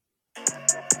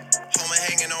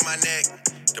my neck.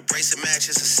 The bracelet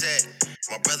matches a set.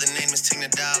 My brother name is Ting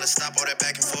the Dollar. Stop all that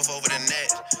back and forth over the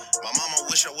net. My mama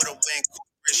wish I would've went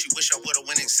corporate. She wish I would've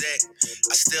went exec.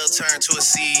 I still turn to a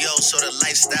CEO, so the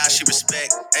lifestyle she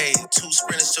respect. Hey, 2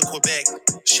 sprinters to Quebec.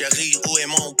 Cherie, où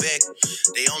est mon bec?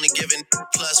 They only giving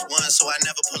 +1, so I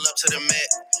never pull up to the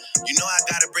Met. You know I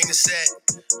gotta bring the set.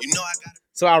 You know I gotta.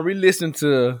 So I re-listened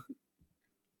to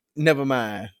Never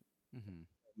Mind.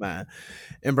 Mind.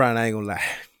 And Bryan, I ain't gonna lie.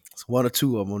 It's 1 or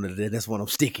 2 of them on there. That's when I'm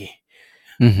sticky.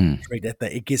 Straight that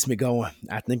thing. It gets me going.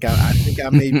 I think I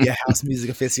may be a house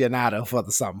music aficionado for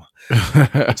the summer.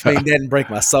 Between that and Break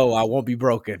My Soul, I won't be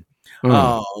broken.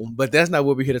 But that's not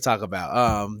what we're here to talk about.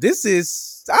 I'm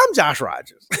Josh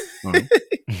Rogers.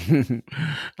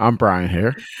 I'm Bryan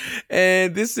here.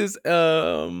 And this is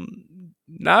not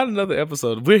another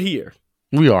episode. We're here.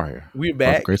 We are here. We're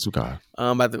back. By the grace of God.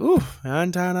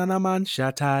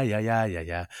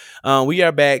 We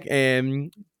are back,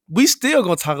 and we still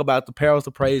gonna talk about the perils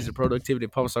of praise and productivity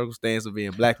and public circumstance of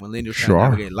being Black millennials trying to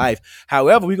navigate life.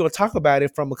 However, we're gonna talk about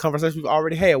it from a conversation we've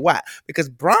already had. Why? Because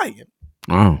Bryan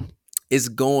is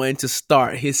going to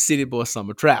start his City Boy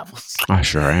summer travels. I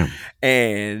sure am.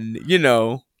 And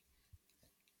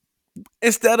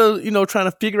instead of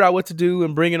trying to figure out what to do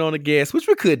and bringing on a guest, which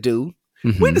we could do.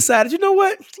 We decided, you know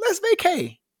what? Let's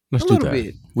vacay. Let's do that.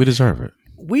 Bit. We deserve it.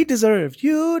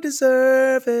 You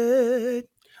deserve it.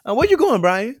 Where you going,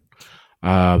 Bryan?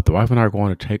 The wife and I are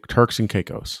going to take Turks and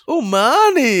Caicos. Oh,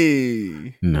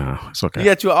 money. No, it's okay. You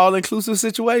got your all-inclusive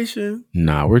situation?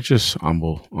 No, we're just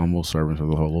humble servants of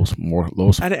the whole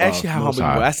low. I didn't ask you how humble you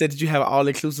were. I said, did you have an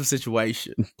all-inclusive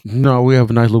situation? No, we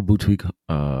have a nice little boutique.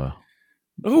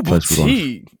 Oh,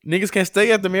 boutique. Niggas can't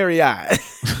stay at the Marriott.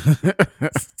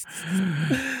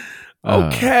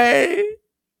 Okay.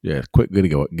 Yeah, quick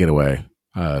getaway.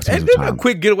 And then a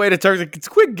quick getaway to Turks.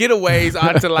 Quick getaways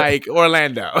onto like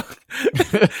Orlando.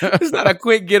 It's not a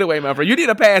quick getaway, my friend. You need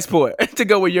a passport to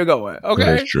go where you're going. Okay,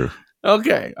 that's true.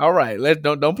 Okay, all right.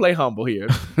 Don't play humble here.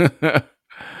 I'm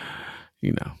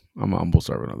a humble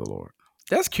servant of the Lord.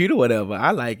 That's cute or whatever.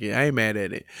 I like it. I ain't mad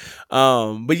at it.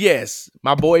 But yes,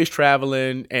 my boy is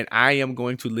traveling, and I am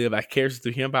going to live vicariously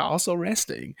through him by also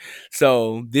resting.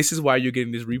 So this is why you're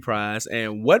getting this reprise.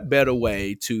 And what better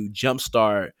way to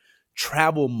jumpstart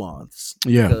travel months?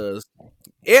 Yeah. Because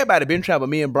everybody been traveling.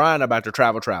 Me and Bryan are about to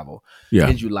travel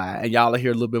in July. And y'all will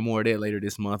hear a little bit more of that later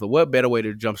this month. Or what better way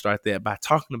to jumpstart that by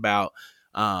talking about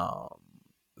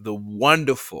the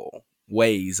wonderful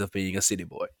ways of being a city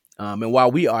boy. And while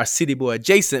we are city boy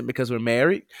adjacent because we're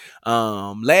married,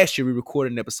 last year we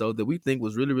recorded an episode that we think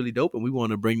was really, really dope, and we want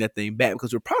to bring that thing back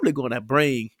because we're probably going to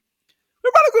bring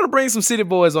some city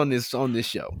boys on this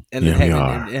show and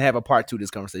have a part 2 of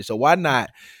this conversation. So why not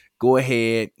go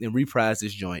ahead and reprise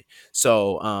this joint?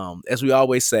 So as we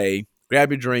always say,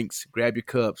 grab your drinks, grab your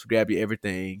cups, grab your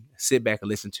everything, sit back and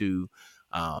listen to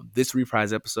this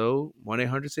reprise episode,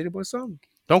 1-800 City Boy Something.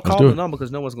 Don't call the number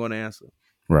because no one's going to answer.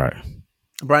 Right.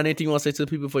 Bryan, anything you want to say to the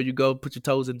people before you go? Put your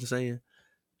toes into sand.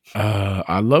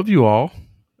 I love you all.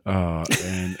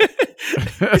 And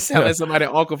you sound like somebody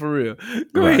uncle for real.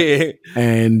 Go ahead.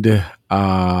 And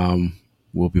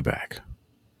we'll be back.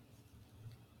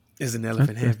 Is an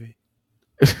elephant heavy?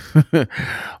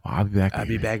 I'll be back. I'll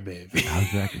be back, baby. I'll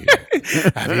be back, baby.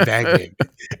 I'll be back, baby.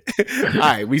 All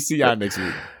right, we see y'all next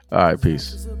week. All right,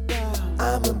 peace.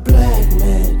 I'm a black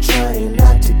man trying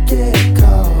not to get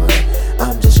caught.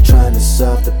 I'm just trying to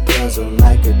solve the puzzle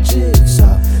like a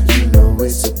jigsaw. You know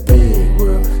it's a big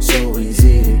world, so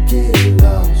easy to get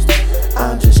lost.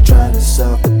 I'm just trying to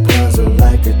solve the puzzle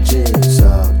like a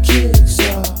jigsaw.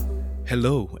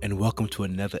 Hello, and welcome to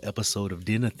another episode of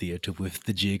Dinner Theater with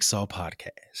the Jigsaw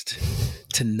Podcast.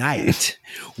 Tonight,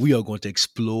 we are going to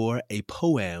explore a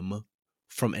poem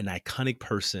from an iconic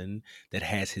person that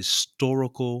has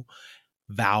historical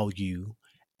value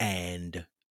and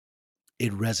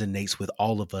it resonates with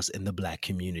all of us in the Black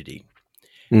community.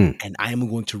 And I am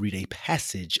going to read a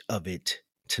passage of it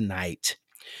tonight.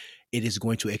 It is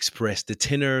going to express the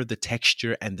tenor, the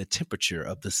texture, and the temperature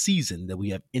of the season that we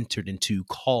have entered into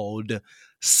called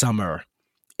summer.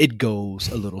 It goes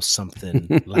a little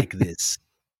something like this.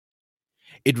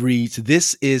 It reads,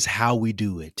 "This is how we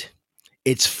do it.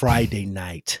 It's Friday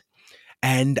night,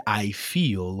 and I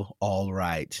feel all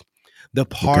right. The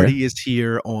party is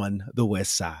here on the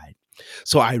west side.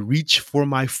 So I reach for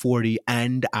my 40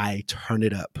 and I turn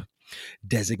it up.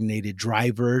 Designated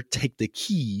driver, take the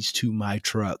keys to my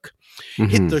truck.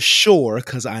 Hit the shore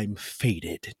because I'm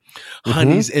faded.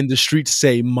 Honeys in the streets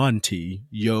say, Monty,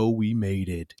 yo, we made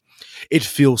it. It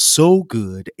feels so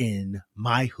good in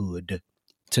my hood.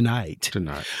 Tonight.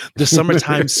 Tonight. The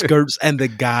summertime skirts and the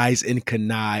guys in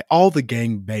Kanai, all the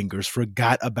gangbangers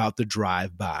forgot about the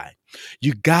drive-by.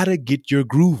 You gotta get your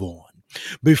groove on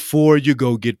before you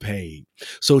go get paid.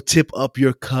 So tip up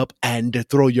your cup and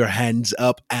throw your hands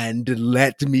up and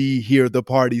let me hear the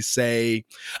party say,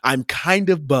 I'm kind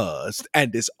of buzzed,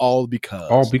 and it's all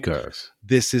because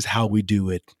this is how we do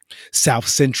it. South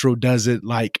Central does it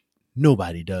like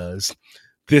nobody does.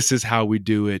 This is how we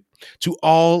do it. To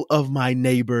all of my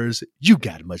neighbors, you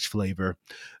got much flavor.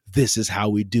 This is how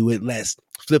we do it. Let's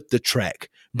flip the track.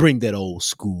 Bring that old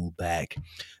school back.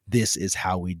 This is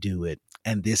how we do it.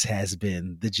 And this has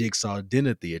been the Jigsaw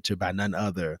Dinner Theater by none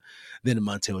other than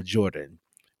Montel Jordan,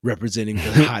 representing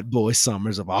the Hot Boy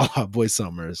Summers of all Hot Boy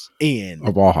Summers. And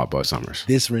of all Hot Boy Summers.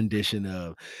 This rendition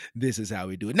of This Is How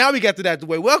We Do It. Now we got to that the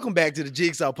way. Welcome back to the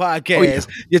Jigsaw Podcast. Oh, yeah.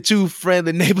 Your two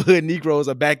friendly neighborhood Negroes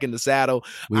are back in the saddle.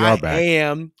 We are back. I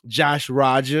am Josh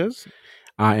Rogers.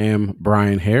 I am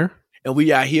Bryan Hare. And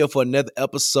we are here for another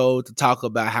episode to talk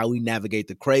about how we navigate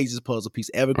the craziest puzzle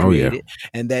piece ever created. Oh, yeah.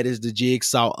 And that is the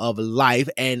jigsaw of life.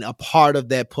 And a part of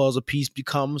that puzzle piece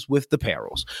becomes with the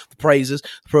perils, the praises,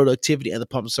 the productivity, and the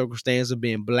pumping circumstance of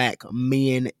being Black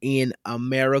men in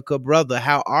America. Brother,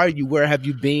 how are you? Where have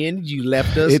you been? You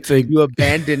left us. You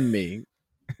abandoned me.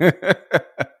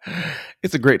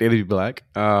 It's a great day to be Black.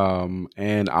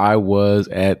 And I was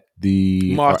at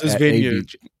the Martha's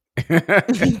Vineyard.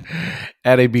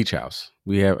 At a beach house.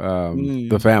 We have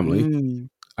the family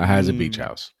has a beach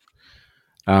house.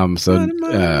 No,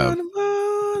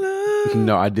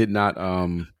 I did not I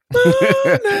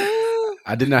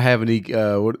did not have any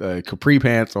capri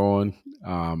pants on.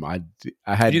 I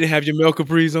had. You didn't have your milk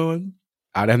capris on?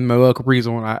 I didn't have my milk capris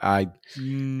on. I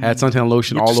had suntan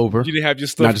lotion all over. You didn't have your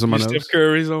stuff, not just on my nose. Steph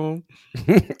Curry's on?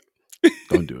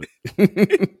 Don't do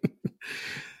it.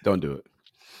 Don't do it.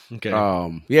 Okay.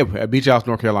 Yeah, at Beach House,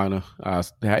 North Carolina.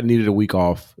 Needed a week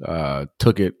off.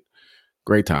 Took it.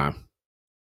 Great time.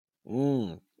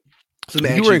 So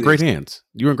you were in great hands.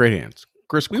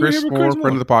 Chris Moore, friend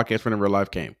of the podcast, friend of real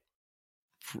life, came.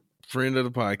 Friend of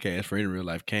the podcast, friend of real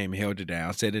life came, held it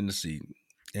down, sat in the seat,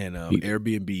 and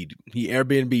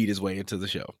Airbnb'd his way into the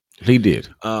show. He did.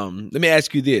 Let me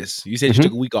ask you this: you said you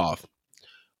took a week off.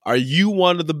 Are you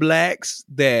one of the Blacks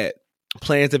that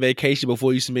plans a vacation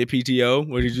before you submit PTO,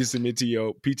 or did you submit to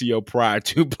your PTO prior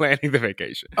to planning the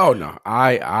vacation? Oh no,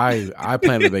 I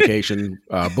planned the vacation,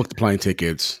 booked the plane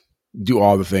tickets, do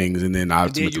all the things, and then I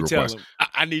submit the request.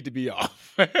 I need to be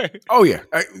off. Oh yeah,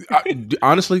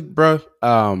 honestly, bro,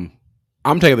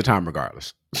 I'm taking the time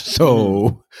regardless.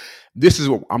 So this is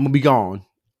what I'm gonna be gone,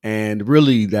 and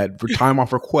really that time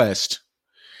off request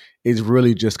is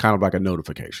really just kind of like a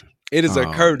notification. It is a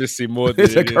courtesy more than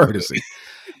it's a courtesy.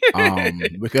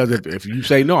 Because if you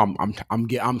say no, I'm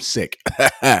sick.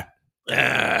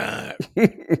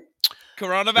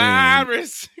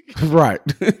 Coronavirus. Right.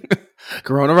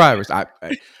 Coronavirus.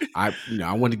 I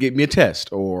want to get me a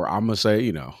test, or I'm gonna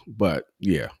say, but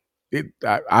yeah.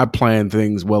 I plan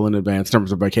things well in advance in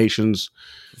terms of vacations.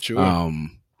 Sure.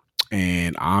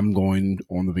 And I'm going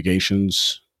on the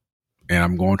vacations, and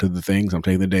I'm going to the things. I'm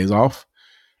taking the days off.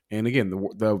 And again,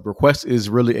 the request is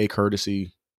really a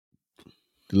courtesy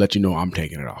to let you know I'm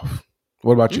taking it off.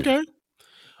 What about you? Okay.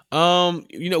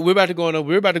 We're about to go on a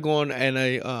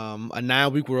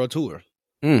 9-week world tour.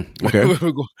 Okay.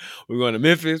 we're going to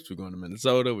Memphis. We're going to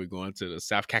Minnesota. We're going to the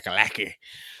South Kakalaki.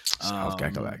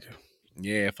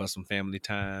 Yeah, for some family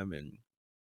time, and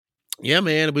yeah,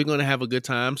 man, we're going to have a good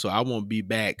time. So I won't be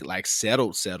back like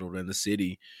settled in the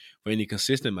city for any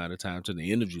consistent amount of time to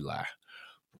the end of July.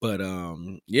 But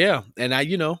yeah, and I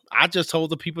just told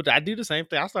the people that I do the same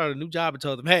thing. I started a new job and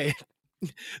told them, hey,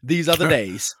 these are the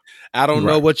days. I don't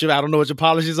know what your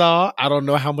policies are. I don't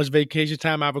know how much vacation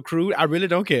time I've accrued. I really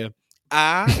don't care.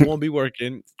 I won't be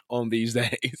working on these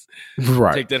days.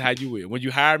 Right. Take that how you will. When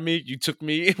you hired me, you took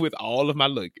me with all of my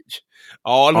luggage,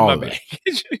 all of my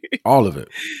baggage, all of it,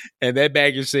 and that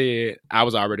baggage said I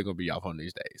was already going to be off on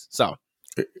these days. So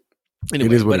anyway,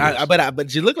 it is what it is.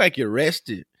 But you look like you're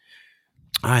rested.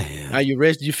 I am. Are you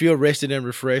rested? You feel rested and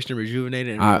refreshed and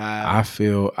rejuvenated and revived?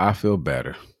 I feel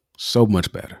better. So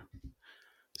much better.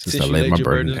 Since I laid my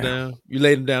burdens down. You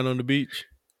laid them down on the beach?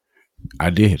 I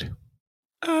did.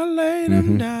 I laid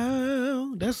them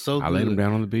down. That's so good. I laid them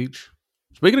down on the beach.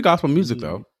 Speaking of gospel music,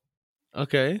 though.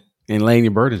 Okay. And laying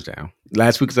your burdens down.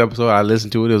 Last week's episode, I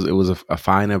listened to it. It was a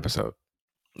fine episode.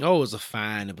 Oh, it was a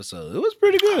fine episode. It was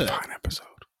pretty good. A fine episode.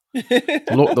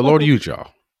 The Lord used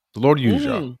y'all. The Lord used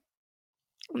y'all.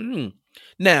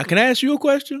 Now, can I ask you a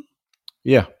question?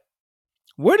 Yeah.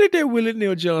 Where did that Willie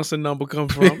Neal Johnson number come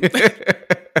from?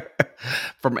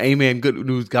 from Amen Good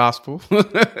News Gospel.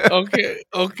 Okay.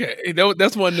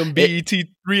 That's one of them BET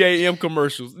 3 a.m.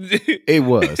 commercials. It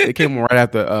was. It came right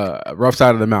after Rough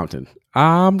Side of the Mountain.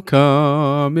 I'm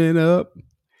coming up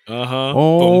Boom,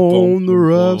 on the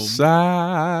rough boom.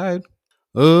 side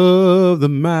of the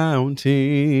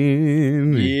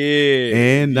mountain. Yeah.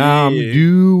 And I'm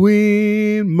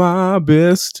doing my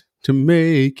best to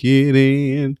make it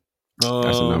in.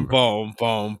 That's a number. Boom.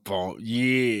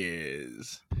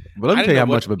 Yes. But let me I tell you didn't how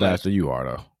know much what of a bastard you are,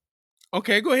 though.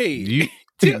 Okay, go ahead. You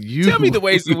Tell me the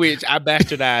ways in which I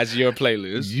bastardized your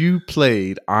playlist. You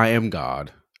played I Am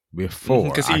God before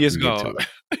Because I he is can get to God.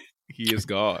 it. He is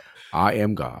God. I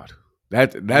Am God.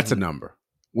 That's a number.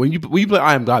 When you play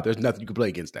I Am God, there's nothing you can play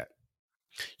against that.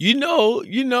 You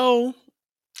know,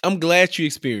 I'm glad you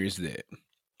experienced that.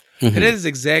 Mm-hmm. That is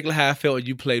exactly how I felt when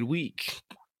you played Weak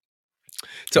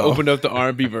to open up the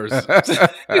R&B verses.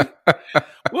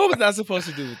 What was I supposed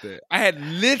to do with that? I had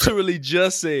literally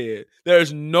just said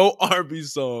there's no R&B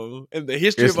song in the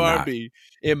history of R&B,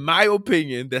 in my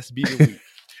opinion, that's beating Weak.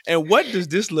 And what does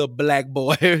this little black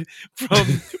boy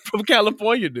from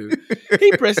California do?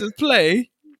 He presses play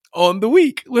on the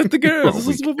Weak with the girls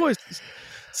with smooth voices.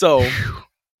 So,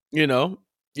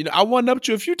 I one-upped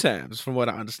you a few times from what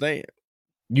I understand.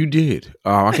 You did.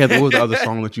 I can't. What was the other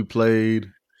song that you played?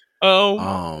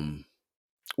 Worth.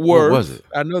 What was it?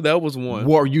 I know that was one.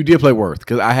 You did play Worth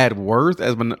because I had Worth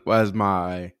as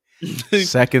my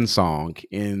second song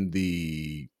in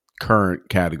the current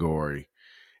category,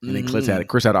 and then Chris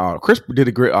had audible. Chris did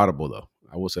a great audible though.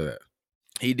 I will say that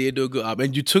he did do a good job.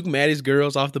 And you took Maddie's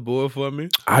Girls off the board for me.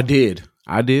 I did.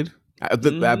 But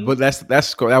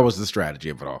that was the strategy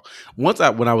of it all.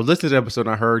 When I was listening to the episode,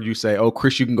 and I heard you say, "Oh,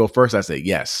 Chris, you can go first." I said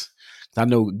yes. I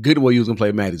know good well you was gonna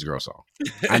play Maddie's Girl song.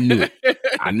 I knew it.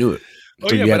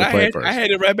 Oh yeah, but I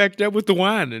had it right back there with the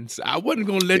whinings. I wasn't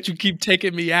gonna let you keep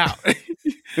taking me out.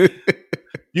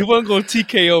 You weren't gonna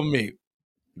TKO me.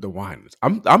 The whinings.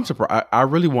 I'm surprised. I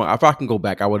really want. If I can go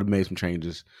back, I would have made some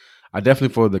changes. I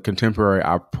definitely for the contemporary.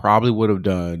 I probably would have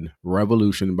done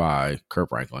 "Revolution" by Kirk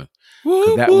Franklin.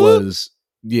 That was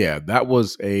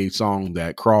a song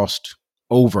that crossed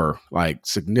over like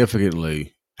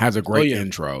significantly. Has a great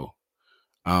intro.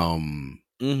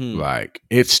 Like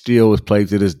it still is played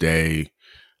to this day.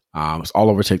 It's all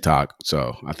over TikTok,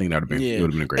 so I think that would have been it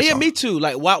would have been a great song. Yeah, me too.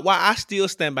 Like why I still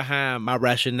stand behind my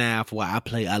rationale for why I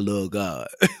play "I Love God,"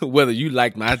 whether you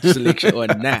like my selection or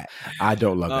not. I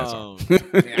don't love that song.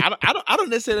 I don't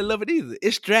necessarily love it either.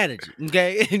 It's strategy,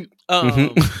 okay?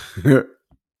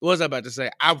 What was I about to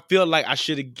say? I feel like I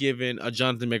should have given a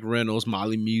Jonathan McReynolds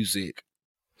Molly Music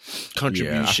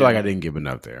contribution. Yeah, I feel like I didn't give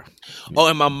enough there. Yeah. Oh,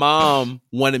 and my mom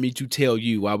wanted me to tell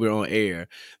you while we were on air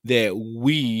that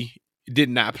we did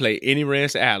not play any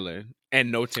Rance Allen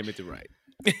and no Timothy Wright.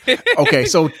 Okay,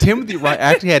 so Timothy Wright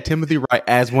actually had Timothy Wright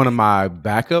as one of my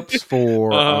backups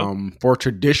for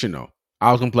traditional.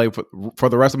 I was gonna play for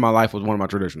the rest of my life was one of my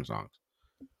traditional songs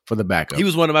for the backup. He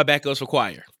was one of my backups for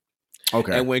choir.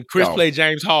 Okay, and when Chris played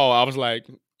James Hall, I was like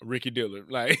Ricky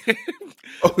Dillard, like,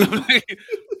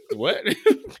 what?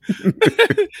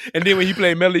 And then when he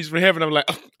played Melodies from Heaven, I'm like,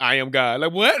 I Am God.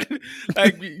 Like what?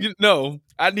 Like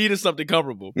I needed something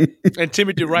comparable, and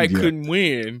Timothy Wright couldn't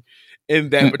win in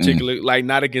that particular, like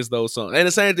not against those songs. And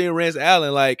the same thing with Rance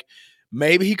Allen, like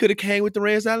maybe he could have came with the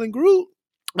Rance Allen group.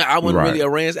 I wasn't really a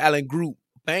Rance Allen group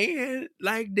fan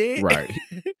like that, right?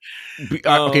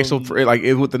 Okay, so for, like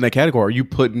within that category, are you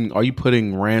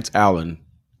putting Rance Allen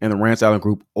and the Rance Allen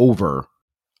group over?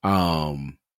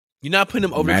 You're not putting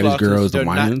them over Maddie's the Girls, they're the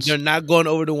Winans. They're not going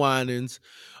over the Winans.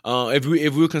 If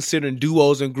we're considering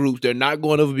duos and groups, they're not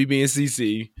going over BB and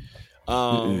CC.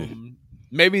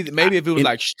 Maybe if it was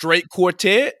like straight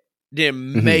quartet,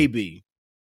 then maybe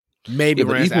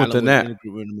Rance Allen would have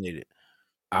made it.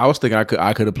 I was thinking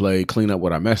I could have played "Clean Up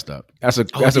What I Messed Up." That's a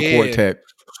quartet.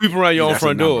 Sweep around your own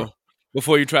front door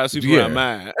before you try to sweep around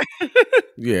mine.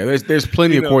 Yeah, there's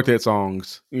plenty of quartet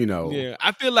songs. Yeah,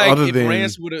 I feel like if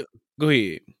Rance would have go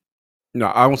ahead. No,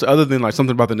 I won't say other than like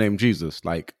something about the name Jesus,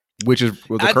 like was a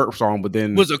Kirk song, but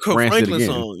then was a Kirk Rance Franklin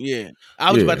song. Yeah,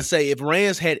 I was about to say if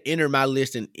Rance had entered my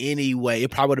list in any way,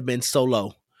 it probably would have been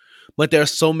solo. But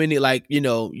there's so many like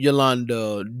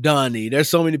Yolanda, Donnie. There's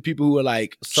so many people who are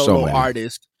like solo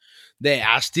artists that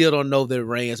I still don't know their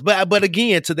Rance. But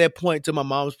again, to that point, to my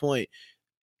mom's point,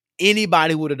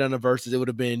 anybody would have done a verses. It would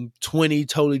have been 20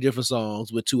 totally different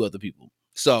songs with two other people.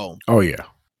 So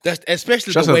that's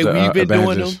especially the way we've been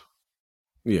doing them.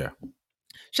 Yeah.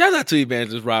 Shout out to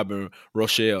Evangelist Robin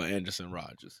Rochelle Anderson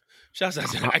Rogers. Shout out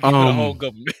to I give it a whole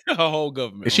government. A whole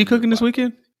government. Is she cooking this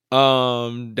weekend?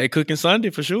 They cooking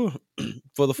Sunday for sure.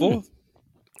 For the 4th.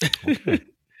 Okay.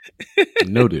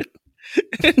 Noted.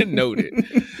 Noted.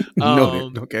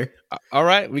 Noted. Okay. All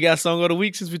right, we got song of the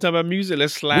week since we talk about music.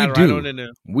 Let's slide We right do. on in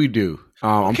there. We do.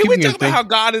 I'm Can we keeping talk about how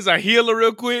God is a healer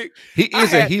real quick? He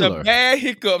is I a had healer. some bad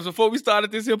hiccups before we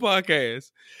started this here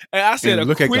podcast. And I said And a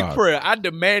look at quick God. prayer. I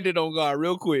demanded on God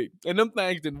real quick. And them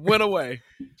things then went away.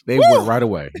 They Woo! went right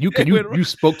away. You They went you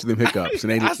spoke to them hiccups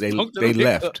and I spoke to they them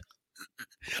left. hiccups.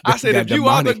 I said, That if you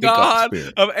are the demonic hiccup God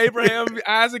spirit. of Abraham,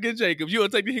 Isaac, and Jacob, you will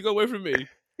take the hiccup away from me.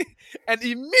 And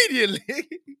immediately,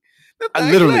 the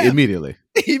thing Literally left. immediately.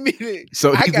 Immediately.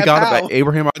 So I he's the got God power. of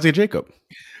Abraham, Isaac, and Jacob.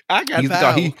 I got He's the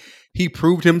power. God. He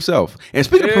proved himself. And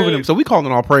speaking of proving himself, we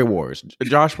calling all prayer warriors.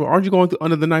 Joshua, aren't you going through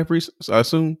under the knife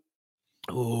soon?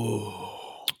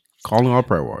 Oh. Calling all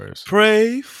prayer warriors.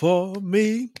 Pray for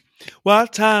me while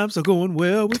times are going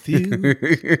well with you.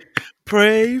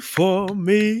 Pray for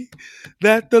me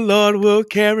that the Lord will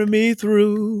carry me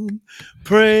through.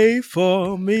 Pray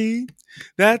for me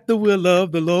that the will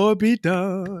of the Lord be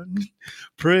done.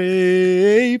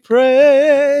 Pray,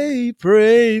 pray,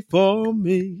 pray for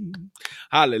me.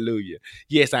 Hallelujah.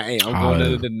 Yes, I am. I'm going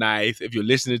under the knife. If you're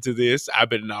listening to this, I've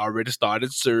been already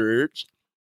started surge.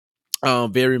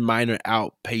 Very minor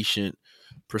outpatient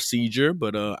procedure,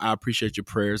 but I appreciate your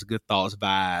prayers, good thoughts,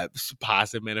 vibes,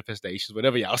 positive manifestations,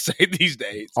 whatever y'all say these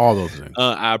days. All those things.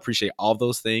 I appreciate all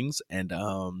those things, and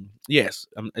yes,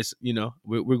 it's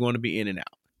we're going to be in and out.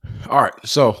 All right,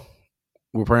 so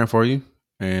we're praying for you,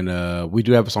 and we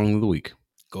do have a song of the week.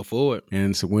 Go forward,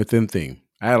 and it's a within theme.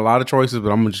 I had a lot of choices,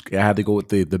 but I had to go with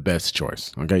the best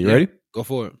choice. Okay, you ready? Go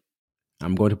for it.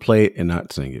 I'm going to play it and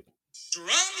not sing it.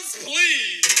 Drums, please.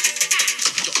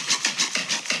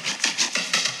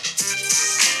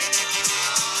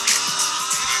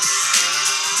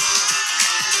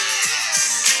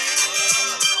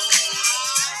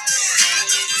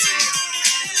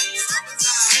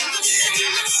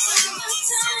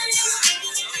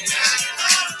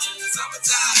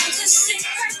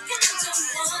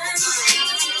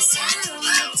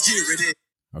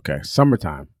 Okay,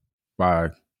 Summertime by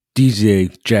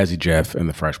DJ Jazzy Jeff and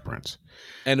the Fresh Prince.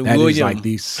 And that William. Is like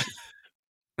these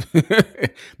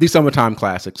summertime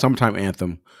classic, summertime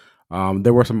anthem.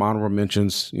 There were some honorable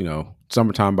mentions,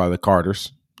 Summertime by the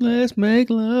Carters. Let's make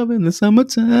love in the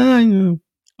summertime.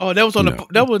 Oh, that was on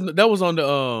that was on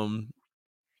the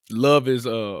Love is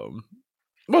what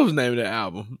was the name of that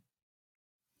album?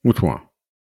 Which one?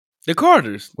 The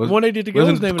Carters. The one they did together.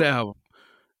 What was the name of that album?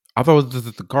 I thought it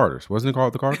was the Carters. Wasn't it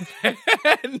called the Carters?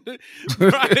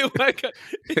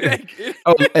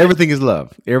 Oh, Everything is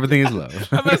Love. Everything is Love.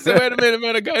 I must say, wait a minute,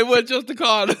 man. It wasn't just the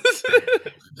Carters.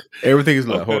 Everything is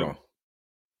Love. Okay. Hold on. Right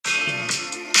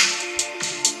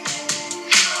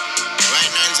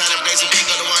now inside the place of big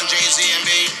the one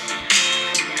JZMB.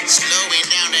 Slowing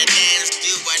down the dance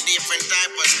to a different type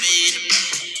of speed.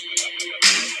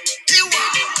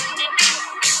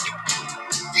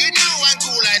 You know I'm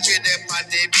cool at you them on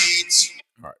the beats.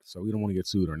 All right, so we don't want to get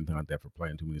sued or anything like that for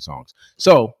playing too many songs.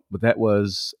 So, but that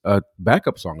was a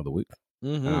backup song of the week.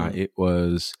 Mm-hmm. It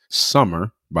was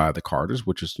Summer by the Carters,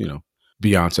 which is,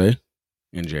 Beyonce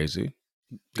and Jay-Z.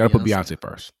 Got to put Beyonce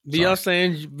first.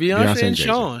 Beyonce and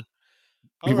Sean.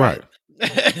 All right.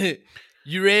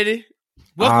 You ready?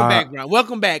 Welcome back, Bryan.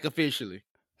 Welcome back officially.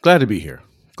 Glad to be here.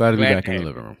 Glad to be back in the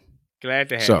living room. Glad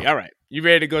to have you. All right. You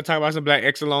ready to go talk about some Black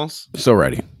excellence? So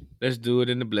ready. Let's do it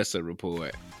in the Blessed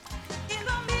Report.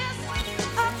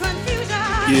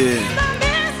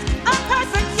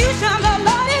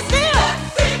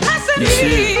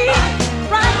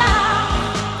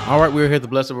 All right, we're here at the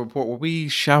Blessed Report where we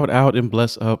shout out and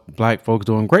bless up Black folks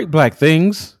doing great Black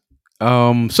things.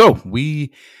 So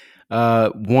we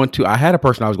I had a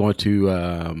person I was going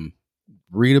to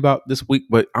read about this week,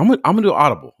 but I'm gonna do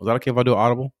Audible. Is that okay if I do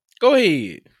Audible? Go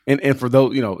ahead. And for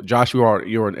those, Josh,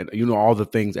 you're all the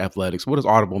things athletics. What does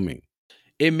Audible mean?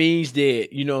 It means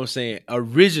that,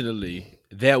 originally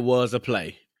that was a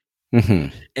play.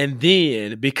 Mm-hmm. And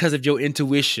then because of your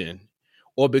intuition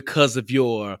or because of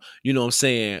your,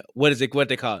 what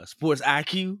they call it? Sports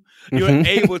IQ, you're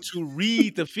able to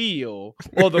read the field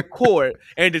or the court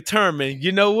and determine,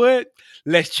 you know what?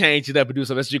 Let's change it up and do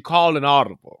something. That's you call an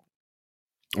Audible.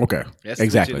 Okay. Let's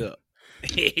exactly. switch it up.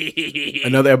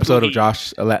 Another episode of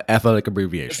Josh Athletic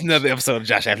Abbreviation. It's another episode of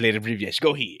Josh Athletic Abbreviation.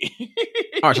 Go ahead.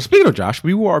 All right. So speaking of Josh,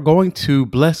 we are going to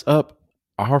bless up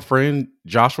our friend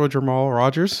Joshua Jamal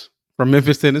Rogers from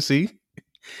Memphis, Tennessee.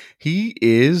 He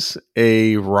is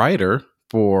a writer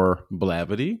for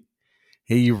Blavity.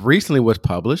 He recently was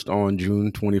published on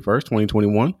June 21st,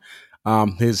 2021.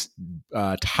 His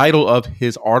title of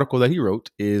his article that he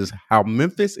wrote is How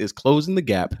Memphis is Closing the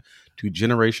Gap to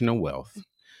Generational Wealth.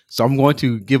 So I'm going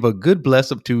to give a good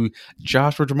bless up to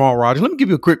Joshua Jamal Rogers. Let me give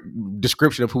you a quick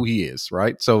description of who he is,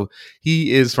 right? So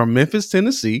he is from Memphis,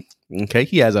 Tennessee. Okay.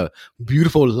 He has a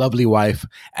beautiful, lovely wife,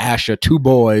 Asha, two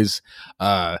boys,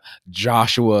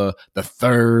 Joshua the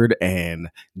third and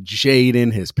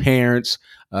Jaden, his parents,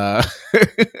 uh,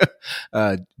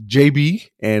 JB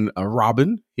and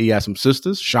Robin. He has some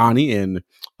sisters, Shawnee and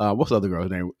what's the other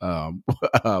girl's name?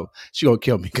 She gonna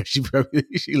kill me because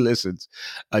she listens.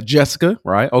 Jessica,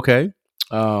 right? Okay.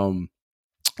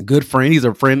 Good friend. He's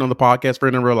a friend on the podcast,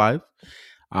 friend in real life.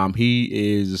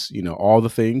 He is, all the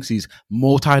things. He's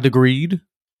multi-degreed.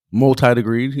 Went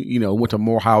to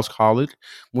Morehouse College,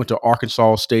 went to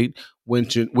Arkansas State, went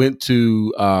to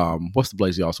what's the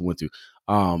place he also went to?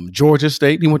 Georgia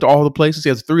State. He went to all the places. He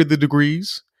has 3 of the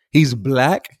degrees. He's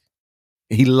black.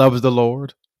 He loves the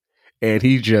Lord, and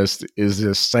he just is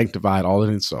just sanctified all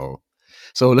in his soul.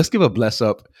 So let's give a bless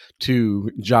up to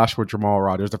Joshua Jamal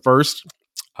Rogers, the first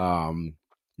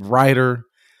writer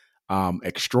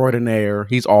extraordinaire.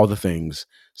 He's all the things.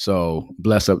 So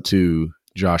bless up to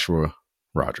Joshua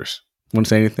Rogers. Want to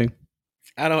say anything?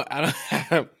 I don't.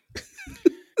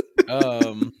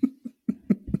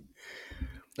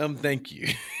 Thank you.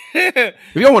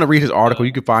 If y'all want to read his article,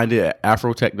 you can find it at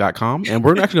afrotech.com, and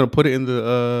we're actually going to put it in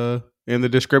the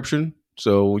description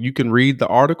so you can read the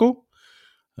article.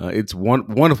 It's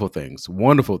wonderful things.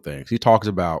 He talks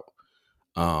about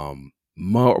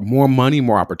more money,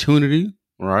 more opportunity.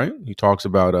 Right? He talks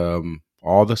about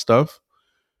all the stuff.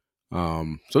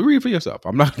 So read it for yourself.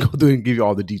 I'm not going to go through and give you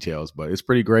all the details, but it's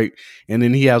pretty great. And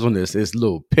then he has on this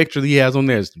little picture that he has on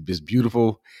there. It's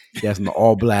beautiful. He has an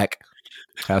all black.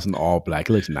 It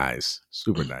looks nice,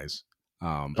 super nice.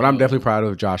 But I'm definitely proud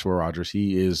of Joshua Rogers.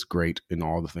 He is great in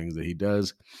all the things that he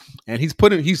does, and he's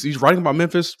writing about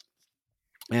Memphis,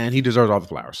 and he deserves all the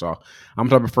flowers. So I'm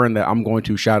the type of friend that I'm going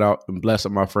to shout out and bless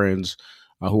up my friends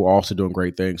who are also doing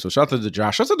great things. So shout out to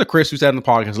Josh. Shout out to Chris, who sat in the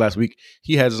podcast last week.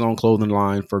 He has his own clothing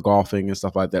line for golfing and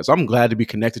stuff like that. So I'm glad to be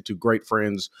connected to great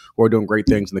friends who are doing great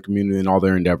things in the community and all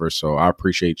their endeavors. So I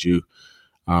appreciate you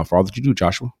for all that you do,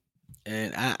 Joshua.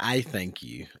 And I thank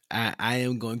you. I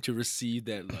am going to receive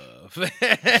that love.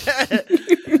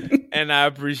 And I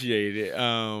appreciate it.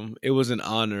 It was an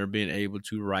honor being able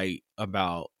to write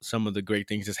about some of the great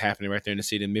things that's happening right there in the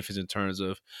city of Memphis in terms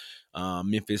of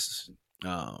Memphis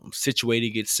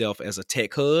situating itself as a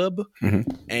tech hub,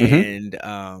 and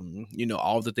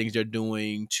all the things they're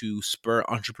doing to spur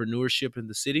entrepreneurship in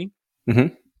the city.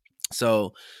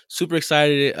 So super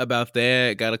excited about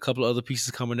that. Got a couple of other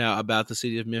pieces coming out about the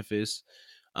city of Memphis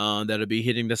that'll be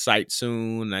hitting the site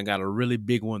soon. I got a really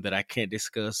big one that I can't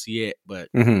discuss yet, but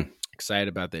excited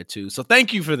about that too. So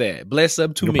thank you for that. Bless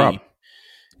up to me. Problem.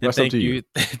 And thank you.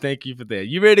 Thank you for that.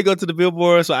 You ready to go to the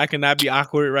billboard so I cannot be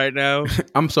awkward right now?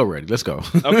 I'm so ready. Let's go.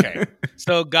 Okay.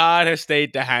 So God has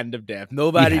stayed the hand of death.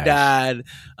 Nobody died.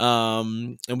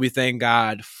 And we thank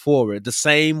God for it. The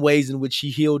same ways in which he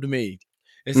healed me.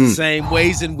 It's the same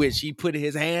ways in which he put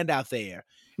his hand out there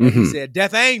and he said,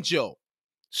 Death Angel,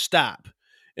 stop,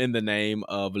 in the name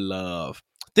of love.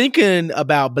 Thinking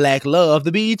about Black love,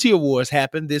 the BET Awards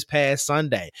happened this past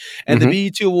Sunday. And the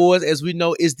BET Awards, as we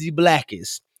know, is the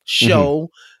blackest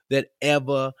show that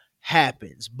ever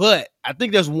happens. But I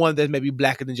think there's one that's maybe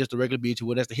blacker than just the regular BET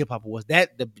Award. That's the Hip Hop Awards.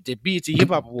 The BET Hip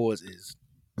Hop Awards is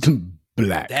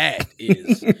black. That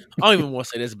is, I don't even want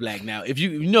to say that's black now. If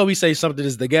we say something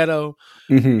is the ghetto,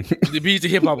 the BET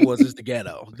Hip Hop Awards is the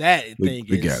ghetto. That thing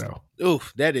is ghetto.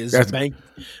 Oof, that's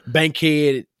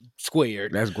Bankhead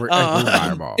squared. That's great. That's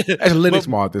fireball. That's Linux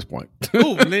Mall at this point.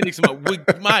 Ooh, Linux Mall.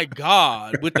 My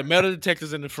God, with the metal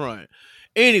detectors in the front.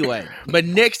 Anyway, but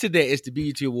next to that is the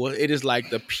BET Awards. It is like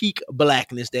the peak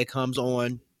blackness that comes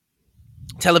on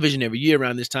television every year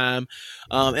around this time.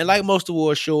 And like most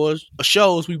award shows,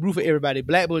 we root for everybody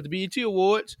black, but with the BET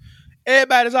Awards,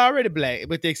 everybody's already black,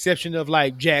 with the exception of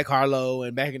like Jack Harlow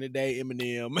and back in the day,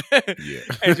 Eminem,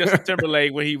 and Justin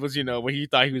Timberlake when he was, when he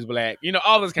thought he was black,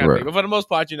 all this kind of thing. But for the most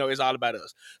part, it's all about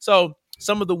us. So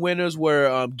some of the winners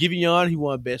were Giveon, he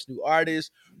won Best New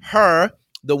Artist. Her,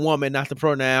 the woman, not the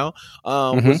pronoun,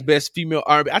 was Best Female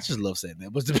R&B. I just love saying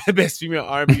that. Was the Best Female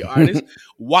R&B Artist.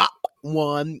 WAP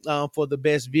won for the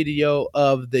Best Video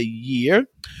of the Year.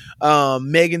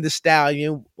 Megan Thee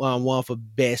Stallion won for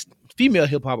Best Female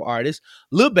Hip Hop Artist.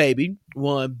 Lil Baby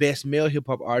won Best Male Hip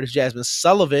Hop Artist. Jasmine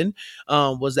Sullivan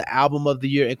was the Album of the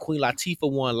Year, and Queen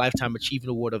Latifah won Lifetime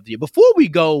Achievement Award of the Year. Before we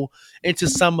go into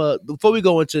some of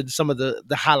the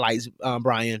highlights,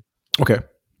 Bryan. Okay.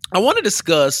 I want to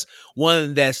discuss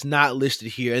one that's not listed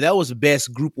here, and that was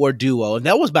Best Group or Duo, and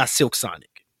that was by Silk Sonic.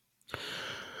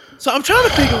 So I'm trying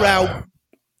to figure out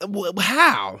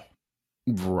how.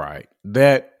 Right.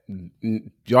 That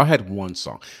y'all had one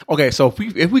song. Okay, so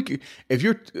if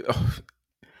you're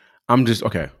I'm just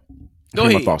okay. Go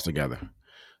Putting my ahead. thoughts together.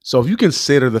 So if you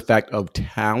consider the fact of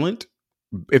talent,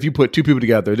 if you put two people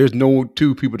together, there's no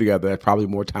two people together that's probably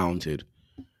more talented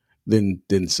than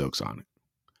Silk Sonic.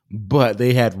 But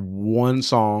they had one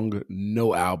song,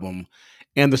 no album,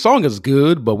 and the song is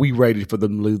good. But we ready for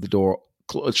them to leave the door,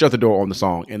 shut the door on the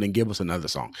song, and then give us another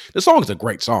song. The song is a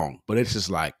great song, but it's just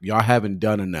like y'all haven't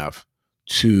done enough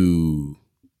to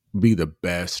be the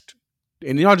best.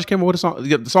 And y'all just came up with a song.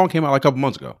 The song came out like a couple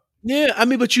months ago. Yeah, I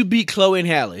mean, but you beat Chloe and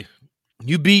Halle.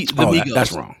 You beat the Migos.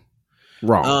 That's wrong.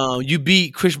 Wrong. You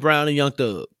beat Chris Brown and Young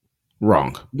Thug.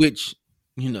 Wrong. Which,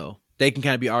 they can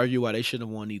kind of be argued why they shouldn't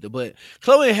have won either. But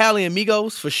Chloe and Halle and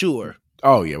Migos, for sure.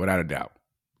 Oh, yeah, without a doubt.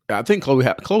 I think Chloe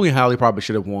and Halle probably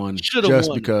should have won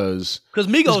because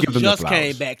Migos just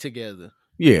came back together.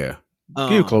 Yeah.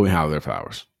 Give Chloe and Halle their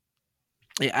flowers.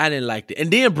 Yeah, I didn't like that. And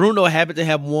then Bruno happened to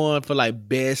have won for like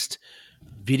best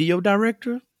video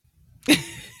director.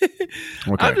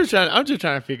 Okay. I'm just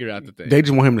trying to figure out the thing. They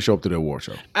just want him to show up to the award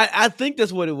show. I think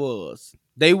that's what it was.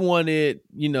 They wanted,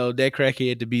 that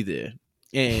crackhead to be there.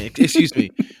 And excuse me,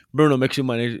 Bruno makes too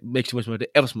much money to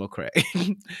ever smoke crack.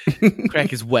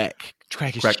 Crack is whack.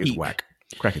 Crack is cheap. Whack.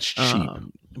 Crack is cheap.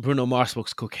 Bruno Mars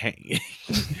smokes cocaine.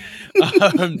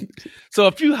 So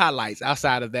a few highlights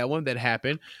outside of that one that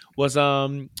happened was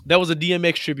there was a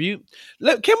DMX tribute.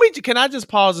 Can I just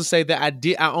pause and say that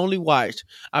I only watched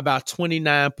about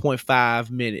 29.5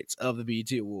 minutes of the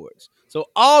BET Awards. So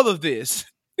all of this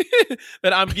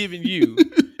that I'm giving you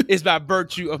is by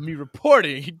virtue of me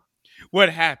reporting what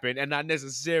happened and not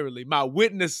necessarily my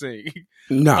witnessing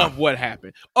of what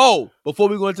happened. Oh, before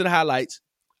we go into the highlights,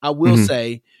 I will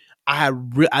say I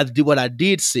did what I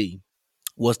did see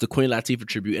was the Queen Latifah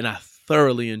tribute, and I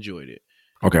thoroughly enjoyed it.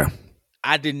 Okay.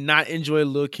 I did not enjoy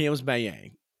Lil Kim's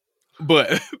Bang,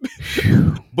 but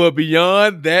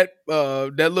beyond that,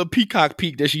 that little peacock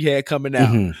peak that she had coming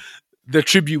out, the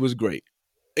tribute was great.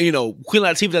 Queen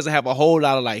Latifah doesn't have a whole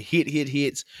lot of like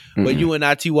hits, but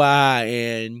UNITY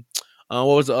and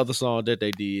what was the other song that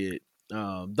they did?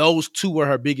 Those two were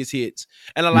her biggest hits.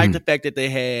 And I like the fact that they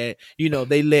had,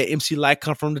 they let MC Lyte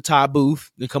come from the top booth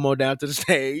and come on down to the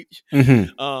stage.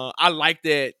 I like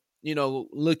that,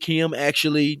 Lil Kim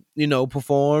actually,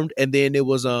 performed. And then it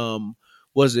was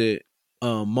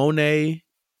Monet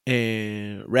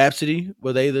and Rhapsody?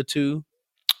 Were they the two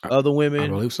other women? I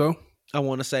believe so. I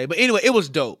want to say. But anyway, it was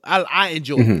dope. I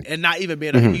enjoyed it. And not even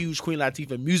being a huge Queen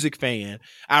Latifah music fan,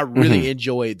 I really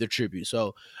enjoyed the tribute.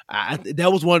 So that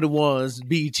was one of the ones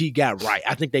BET got right.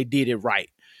 I think they did it right.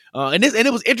 And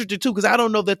it was interesting, too, because I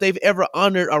don't know that they've ever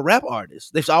honored a rap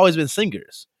artist. They've always been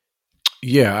singers.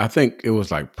 Yeah, I think it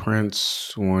was like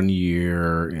Prince one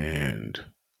year, and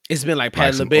it's been like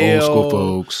Patti LaBelle. Old school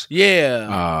folks.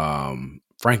 Yeah.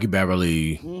 Frankie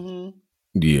Beverly.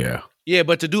 Yeah. Yeah,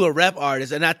 but to do a rap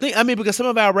artist, and because some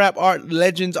of our rap art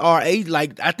legends are I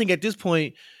think at this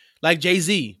point, like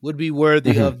Jay-Z would be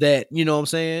worthy of that. You know what I'm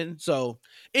saying? So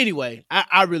anyway,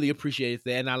 I really appreciated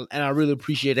that, and I really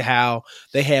appreciated how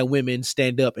they had women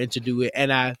stand up and to do it.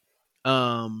 And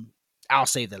I'll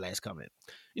save the last comment.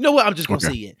 You know what? I'm just gonna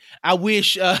say it. I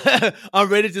wish I'm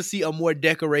ready to see a more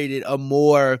decorated, a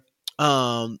more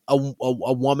a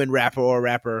woman rapper or a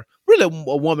rapper, really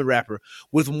a woman rapper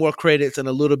with more credits and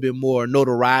a little bit more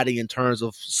notoriety in terms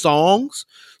of songs,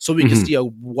 so we can see a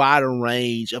wider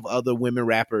range of other women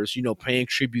rappers, paying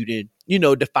tribute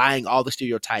and, defying all the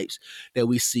stereotypes that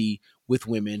we see with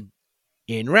women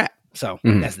in rap. So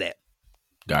that's that.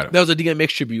 Got it. That was a DMX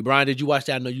tribute. Bryan, did you watch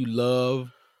that? I know you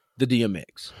love the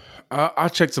DMX. I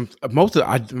checked some. Let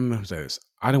me say this.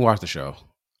 I didn't watch the show.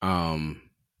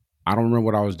 I don't remember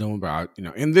what I was doing, but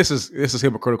and this is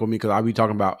hypocritical of me because I be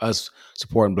talking about us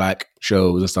supporting black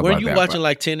shows and stuff like that. Were you watching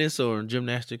like tennis or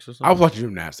gymnastics or something? I was watching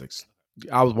gymnastics.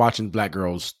 I was watching black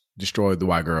girls destroy the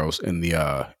white girls in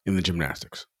the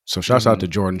gymnastics. So shouts out to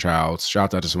Jordan Childs.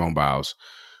 Shouts out to Simone Biles.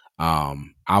 I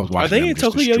was watching. Are they in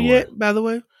Tokyo yet? By the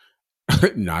way,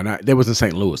 no, they was in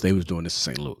St. Louis. They was doing this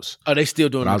in St. Louis. Are they still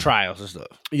doing the trials and stuff?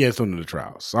 Yeah, it's doing the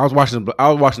trials. So I was watching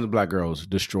the black girls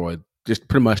destroy, just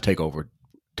pretty much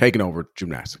taking over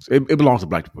gymnastics. It belongs to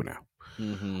black people now.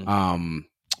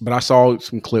 But I saw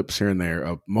some clips here and there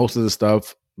of most of the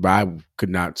stuff, but I could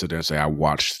not sit there and say I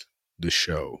watched the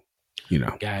show.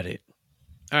 Got it.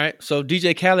 All right, so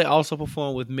DJ Khaled also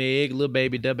performed with Meg, Lil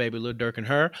Baby, Da Baby, Lil Durk, and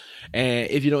her. And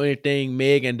if you know anything,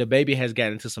 Meg and Da Baby has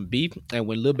gotten into some beef. And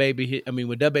when when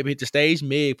Da Baby hit the stage,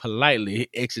 Meg politely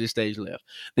exited stage left.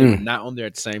 They were not on there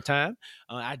at the same time.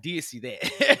 I did see that.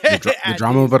 The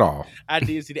drama of it all. I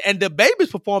did see that. And Da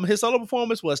Baby's performance, his solo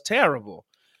performance, was terrible.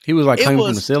 He was like climbing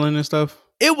from the ceiling and stuff.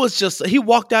 It was just he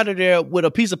walked out of there with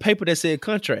a piece of paper that said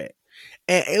contract,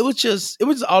 and it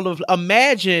was all of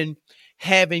imagine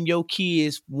having your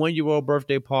kids' 1-year-old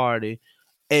birthday party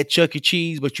at Chuck E.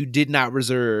 Cheese, but you did not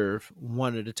reserve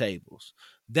one of the tables.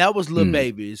 That was Lil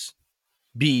Baby's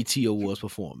BET Awards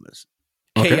performance.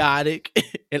 Okay. Chaotic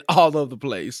and all over the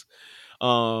place.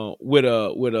 With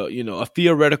a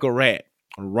theoretical rat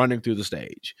running through the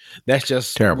stage. That's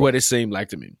just terrible. What it seemed like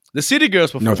to me. The City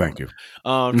Girls performed. No, thank you.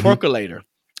 Twerkulator.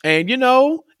 And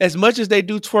as much as they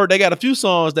do twerk, they got a few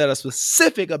songs that are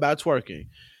specific about twerking.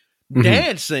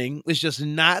 Dancing is just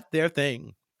not their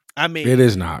thing. I mean, it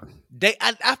is not. I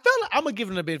felt like I'm gonna give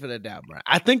them a benefit of the doubt, Brian.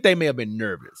 I think they may have been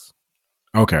nervous.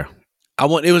 Okay.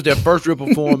 It was their first real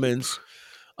performance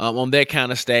on that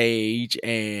kind of stage,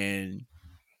 and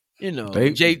they had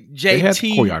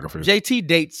choreographers. JT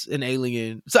dates an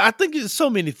alien, so I think it's so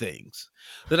many things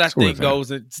that I think goes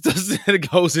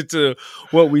into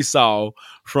what we saw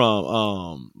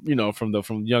from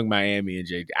from Young Miami and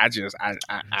JT.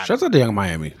 Shout out to Young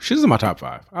Miami. She's in my top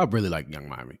 5. I really like Young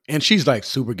Miami, and she's like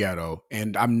super ghetto,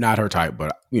 and I'm not her type,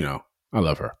 but I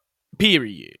love her.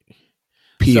 Period.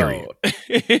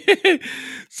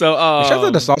 So shout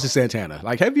out to Saucy Santana.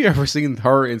 Like, have you ever seen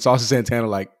her and Saucy Santana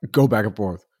like go back and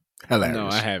forth? Hilarious. No,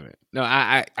 I haven't. No,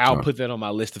 I'll put that on my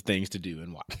list of things to do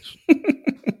and watch.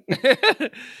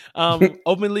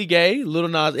 Openly gay, Lil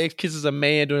Nas X kisses a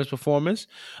man during his performance,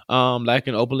 like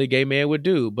an openly gay man would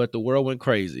do, but the world went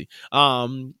crazy.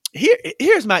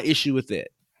 Here's my issue with that.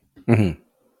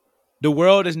 The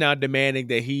world is now demanding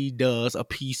that he does a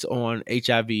piece on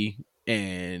HIV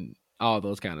and all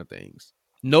those kind of things.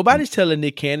 Nobody's telling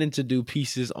Nick Cannon to do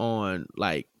pieces on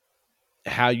like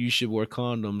how you should wear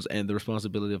condoms and the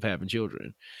responsibility of having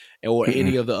children, or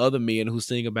any of the other men who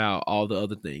sing about all the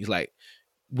other things. Like,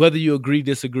 whether you agree,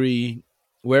 disagree,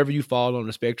 wherever you fall on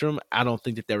the spectrum, I don't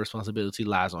think that responsibility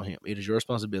lies on him. It is your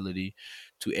responsibility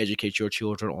to educate your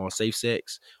children on safe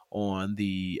sex, on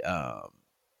the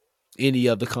any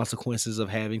of the consequences of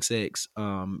having sex,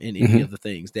 and any of the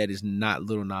things. That is not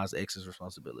Lil Nas X's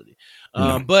responsibility.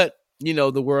 But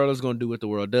the world is going to do what the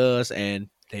world does, and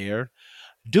they're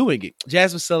doing it.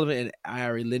 Jasmine Sullivan and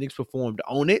Ari Lennox performed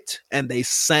on it, and they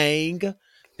sang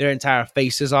their entire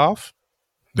faces off.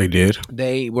 They did.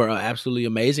 They were absolutely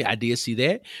amazing. I did see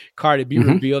that. Cardi B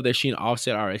revealed that she and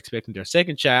Offset are expecting their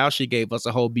second child. She gave us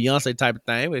a whole Beyonce type of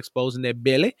thing with exposing their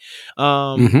belly.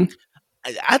 I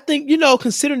think,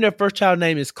 considering their first child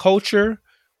name is Culture,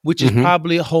 which is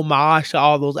probably a homage to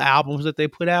all those albums that they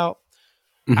put out,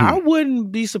 I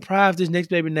wouldn't be surprised this next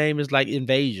baby name is like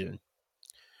Invasion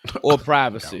or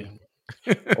Privacy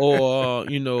or,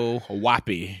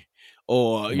 Wappy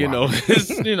or,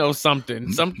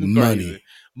 something crazy.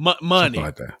 Money.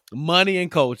 Like that. Money and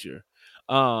Culture.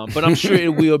 But I'm sure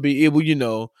it will,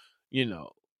 because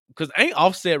ain't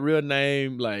Offset real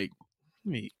name like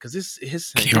me? Because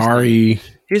his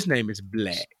name is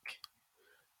Black.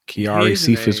 Kiari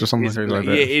Cephas or something like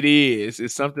that. Yeah, it is.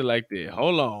 It's something like that.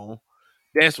 Hold on.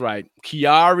 That's right.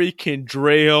 Kiari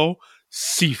Kendrell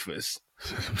Cephas.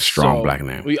 Strong black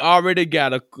name. We already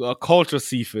got a Culture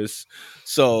Cephas.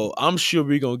 So I'm sure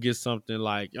we're going to get something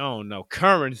like, I don't know,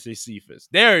 Currency Cephas.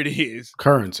 There it is.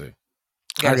 Currency.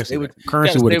 I guess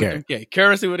Currency with a K.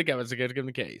 Currency with a K. Let's give them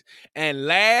the K's. And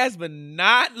last but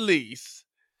not least,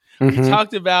 we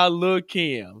talked about Lil'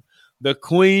 Kim, the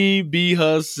queen bee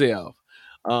herself.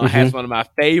 Has one of my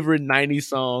favorite 90s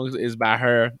songs is by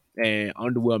her and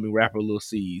underwhelming rapper Lil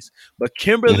C's. But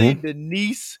Kimberly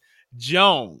Denise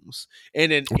Jones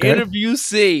in an interview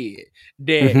said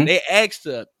that they asked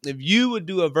her if you would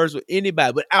do a verse with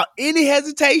anybody without any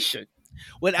hesitation,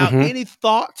 without any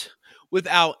thought,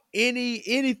 without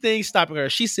anything stopping her.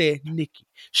 She said Nicki.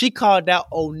 She called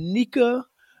out Onika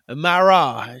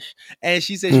Mirage, and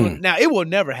she said, now it will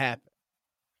never happen.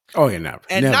 Oh yeah, never.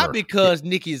 And never. Not because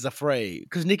Nicki is afraid,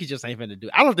 because Nicki just ain't finna do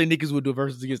it. I don't think Nicki would do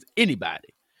verses against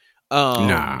anybody.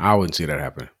 Nah, I wouldn't see that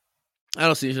happen. I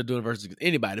don't see her doing verses against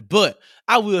anybody. But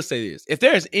I will say this: if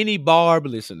there's any Barb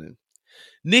listening,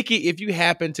 Nicki, if you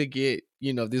happen to get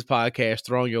this podcast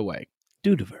thrown your way,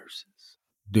 do the verses.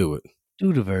 Do it.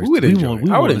 Do the verse. We would enjoy it.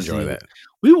 I would wanna enjoy see that. it.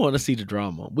 We want to see the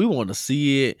drama. We want to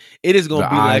see it. It is gonna The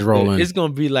be eyes like rolling. it's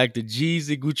gonna be like the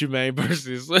Jeezy Gucci Mane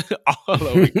versus all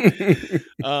over.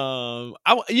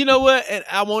 You know what? And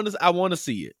I want to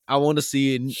see it. I want to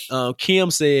see it. Kim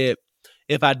said,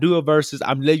 if I do a versus,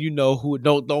 I'm letting you know who.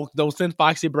 Don't send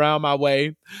Foxy Brown my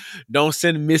way. Don't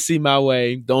send Missy my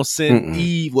way. Don't send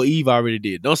Eve. Well, Eve already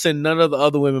did. Don't send none of the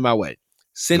other women my way.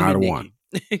 Send Not me a Nikki. one.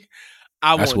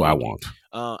 That's That's what Nikki. I want.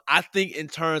 I think in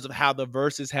terms of how the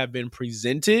verses have been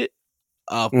presented,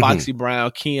 Foxy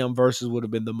Brown, Kim versus would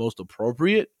have been the most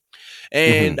appropriate.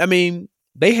 And I mean,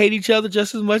 they hate each other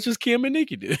just as much as Kim and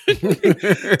Nikki do.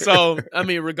 So, I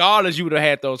mean, regardless, you would have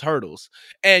had those hurdles.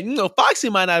 And, you know, Foxy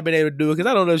might not have been able to do it because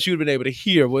I don't know if she would have been able to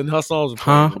hear when her songs were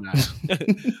playing or not.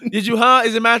 Did you,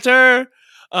 Is it my turn?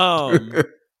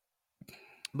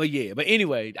 But yeah, but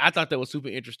anyway, I thought that was super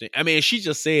interesting. I mean, she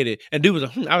just said it, and dude was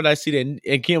like, I would like to see that.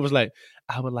 And Kim was like,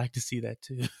 I would like to see that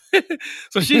too.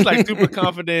 So she's like super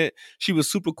confident. She was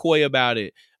super coy about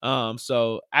it.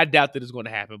 So I doubt that it's going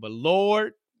to happen. But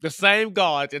Lord, the same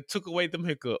God that took away them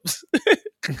hiccups,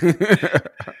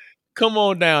 come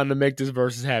on down to make this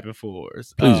verses happen for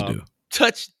us. Please do.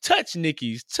 Touch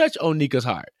Onika's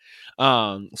heart.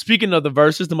 Speaking of the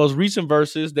verses, the most recent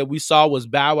verses that we saw was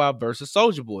Bow Wow versus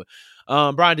Soulja Boy.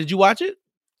 Bryan, did you watch it?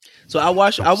 So I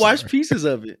watched pieces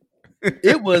of it.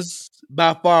 It was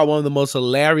by far one of the most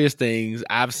hilarious things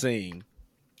I've seen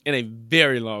in a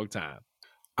very long time.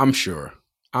 I'm sure.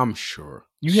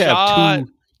 You have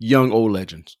two young old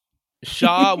legends.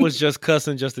 Shaw was just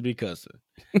cussing just to be cussing.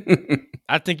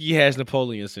 I think he has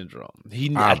Napoleon syndrome.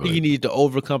 I think he needed to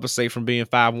overcompensate from being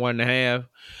 5'1.5"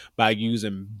 by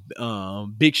using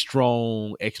big,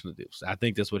 strong expletives. I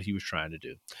think that's what he was trying to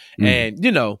do. And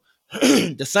you know,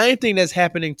 the same thing that's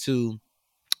happening to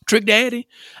Trick Daddy,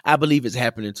 I believe it's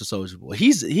happening to Soulja Boy.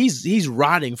 He's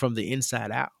rotting from the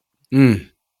inside out.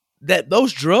 That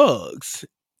those drugs.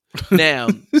 Now,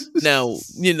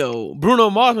 you know, Bruno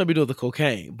Mars may be doing the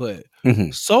cocaine, but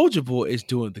Soulja Boy is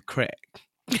doing the crack.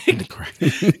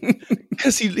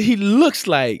 Because he looks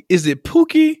like, is it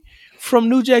Pookie from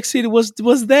New Jack City? Was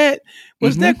that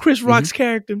Chris Rock's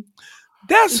character?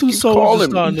 That's who Soulja's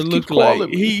starting to look like.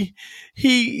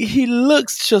 He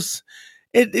looks just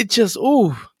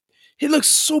he looks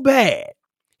so bad.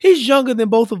 He's younger than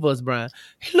both of us, Bryan.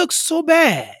 He looks so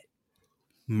bad.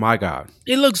 My God.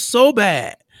 He looks so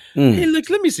bad.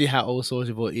 Let me see how old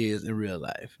Soulja Boy is in real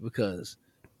life, because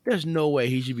there's no way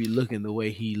he should be looking the way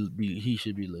he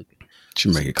should be looking.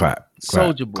 Should make it clap.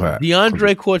 Soulja Boy.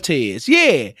 DeAndre Cortez.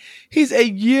 Yeah. He's a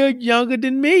year younger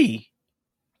than me.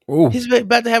 Ooh. He's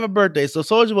about to have a birthday. So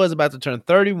Soulja Boy is about to turn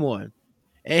 31.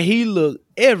 And he looked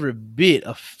every bit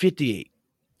of 58.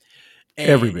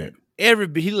 Every bit.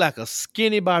 He like a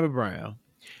skinny Bobby Brown.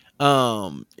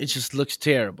 It just looks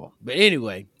terrible. But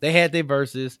anyway, they had their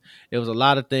verses. There was a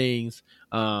lot of things.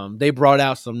 They brought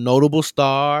out some notable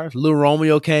stars. Lil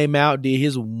Romeo came out, did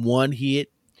his one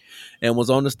hit, and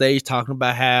was on the stage talking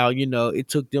about how, you know, it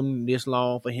took them this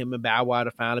long for him and Bow Wow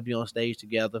to finally be on stage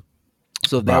together.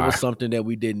 So that was something that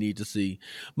we didn't need to see.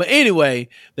 But anyway,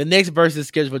 the next verse is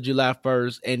scheduled for July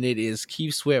 1st, and it is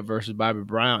Keith Sweat versus Bobby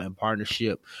Brown in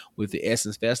partnership with the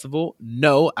Essence Festival.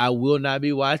 No, I will not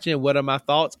be watching. What are my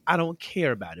thoughts? I don't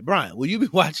care about it. Bryan, will you be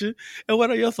watching? And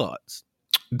what are your thoughts?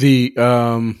 The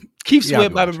Keith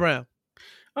Sweat, Bobby Brown.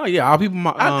 Oh yeah, I'll be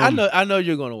I know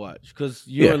you're gonna watch, because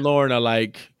you and Lauren are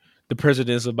like the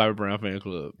presidents of Bobby Brown fan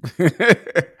club.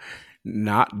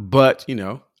 Not, but you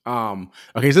know.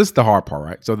 Okay, so this is the hard part,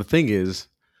 right? So the thing is,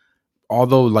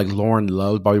 although like Lauren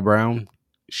loves Bobby Brown,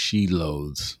 she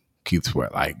loathes Keith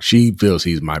Sweat. Like, she feels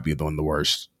he might be one of the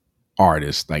worst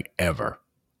artists like ever.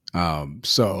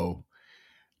 So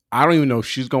I don't even know if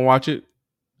she's gonna watch it.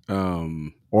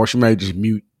 Or she may just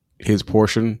mute his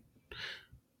portion.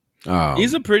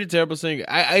 He's a pretty terrible singer.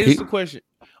 I just a question.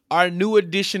 Are New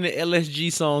Edition and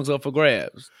LSG songs up for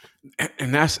grabs?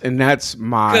 And that's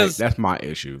my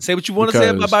issue. Say what you want to say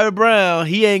about Bobby Brown.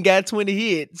 He ain't got 20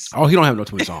 hits. Oh, he don't have no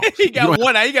 20 songs. He got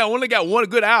one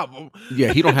good album.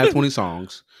 Yeah, he don't have 20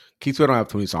 songs. Keith Sweat don't have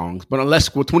 20 songs. But unless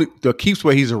the Keith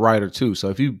Sweat, he's a writer too. So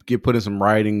if you put in some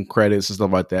writing credits and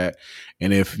stuff like that,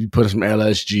 and if you put in some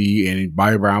LSG and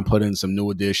Bobby Brown put in some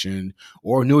New Edition,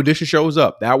 or New Edition shows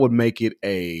up, that would make it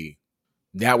a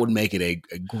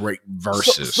great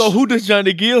versus. So who does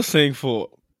Johnny Gill sing for?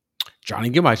 Johnny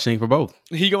Gill might sing for both.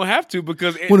 He gonna have to,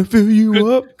 because want to fill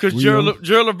you up, because Gerald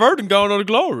Levert gone on to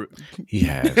glory. He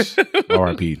has.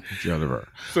 R.I.P. Gerald Levert.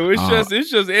 So it's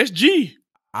just SG.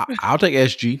 I'll take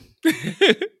SG.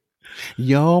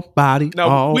 Your body No,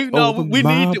 all over we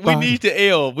my body. need the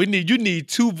L. You need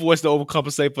two voices to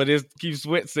overcompensate for this. Keep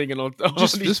Sweat singing on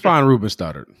Just find Ruben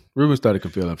Studdard. Ruben Studdard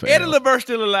can fill in for Eddie L. LeVert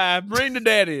still alive. Bring the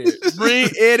daddy. Bring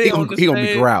Eddie on the He gonna be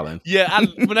stage. growling. Yeah,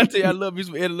 when I tell you I love me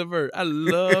some Eddie LeVert, I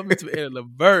love me some Eddie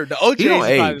LeVert. The He don't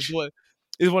age. OJs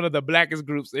is one of the blackest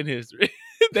groups in history.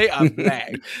 They are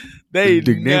black. The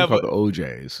name called the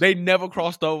OJs. They never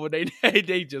crossed over. They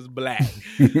just black.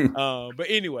 But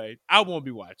anyway, I won't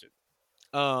be watching.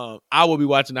 I will be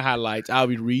watching the highlights. I'll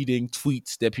be reading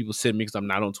tweets that people send me because I'm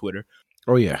not on Twitter.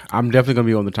 Oh yeah, I'm definitely gonna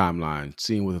be on the timeline,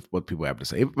 seeing what people have to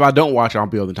say. If I don't watch, I'll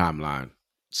be on the timeline,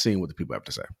 seeing what the people have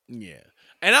to say. Yeah,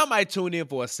 and I might tune in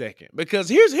for a second because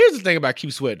here's the thing about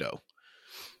Keith Sweat though.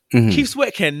 Mm-hmm. Keith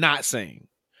Sweat cannot sing,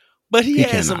 but he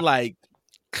has some like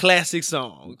classic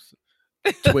songs.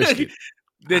 Twisted.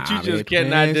 That you just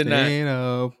cannot deny.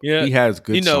 Yeah, he has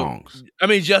good songs. I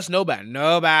mean, just nobody.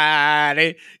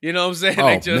 You know what I'm saying? Oh,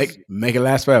 like just make it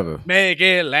last forever. Make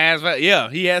it last forever.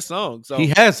 Yeah, he has songs. So. He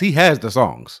has the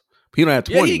songs. He don't have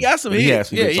 20. Yeah, he got some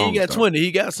hits. He got 20. Though.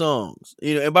 He got songs.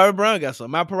 And Bryan got some.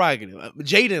 My Prerogative.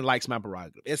 Jaden likes My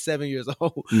Prerogative. It's 7 years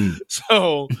old.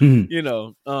 So,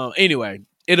 anyway,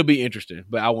 it'll be interesting,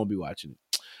 but I won't be watching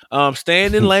it.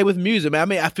 Staying in lane with music, man. I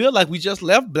mean, I feel like we just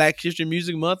left Black History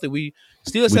Music Month and we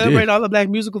still celebrate all the black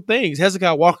musical things.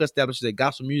 Hezekiah Walker established a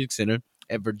gospel music center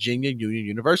at Virginia Union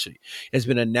University. It's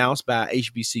been announced by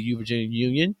HBCU Virginia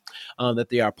Union that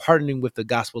they are partnering with the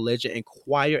gospel legend and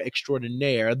choir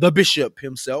extraordinaire, the bishop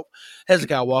himself,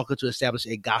 Hezekiah Walker, to establish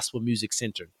a gospel music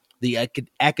center. The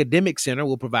academic center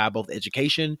will provide both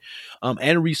education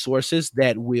and resources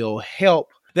that will help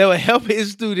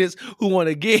his students who want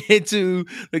to get into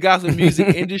the gospel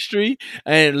music industry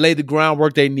and lay the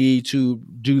groundwork they need to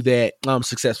do that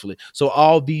successfully. So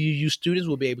all VUU students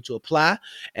will be able to apply,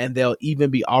 and they'll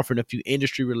even be offering a few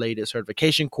industry-related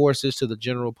certification courses to the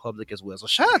general public as well. So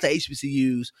shout out to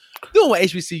HBCUs doing what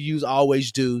HBCUs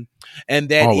always do, and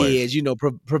that is,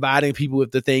 providing people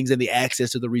with the things and the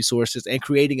access to the resources and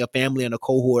creating a family and a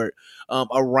cohort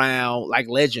around like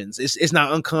legends. It's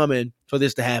not uncommon for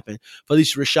this to happen.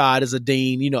 Felicia Rashad is a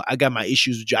dean. I got my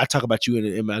issues with you. I talk about you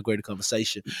in my greater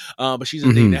conversation. But she's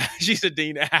a dean. She's a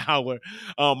dean at Howard.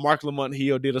 Mark Lamont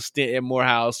Hill did a stint at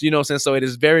Morehouse. You know what I'm saying? So it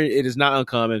is not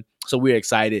uncommon. So we're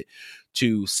excited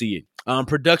to see it.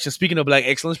 Production, speaking of black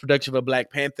excellence, production for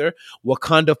Black Panther,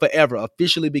 Wakanda Forever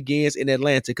officially begins in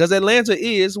Atlanta because Atlanta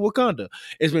is Wakanda.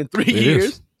 It's been 3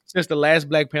 years since the last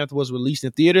Black Panther was released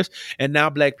in theaters, and now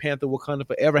Black Panther Wakanda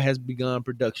Forever has begun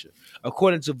production.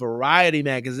 According to Variety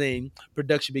magazine,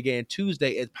 production began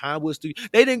Tuesday at Pinewood Studios.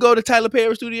 They didn't go to Tyler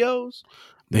Perry Studios?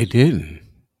 They didn't.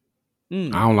 I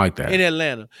don't like that. In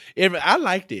Atlanta. I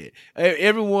liked it.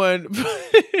 Everyone...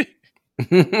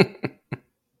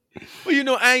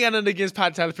 Well, I ain't got nothing against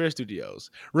Tyler Perry Studios.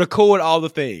 Record all the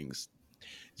things.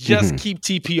 Just keep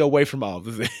TP away from all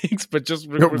the things, but just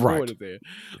record it there.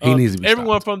 He needs to be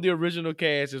everyone stopped. from the original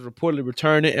cast is reportedly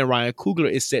returning, and Ryan Coogler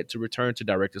is set to return to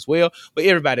direct as well. But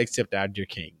everybody except our dear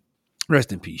King.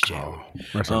 Rest in peace, Chadwick.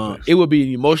 It will be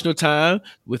an emotional time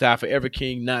with our Forever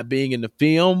King not being in the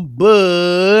film,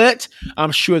 but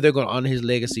I'm sure they're going to honor his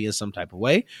legacy in some type of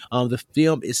way. The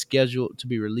film is scheduled to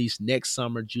be released next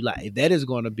summer, July. That is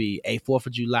going to be a 4th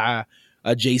of July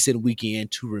adjacent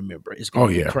weekend to remember. It's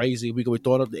going to be crazy. We're going to be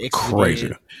throwing up the X's crazy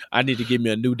again. I need to give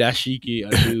me a new dashiki,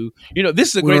 this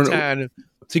is a great time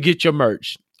to get your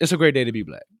merch. It's a great day to be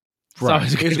black. Right.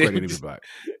 It's a great day to be black.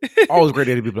 Always a great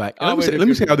day to be black. Let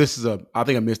me say how this is I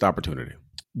think a missed opportunity.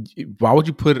 Why would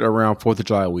you put it around 4th of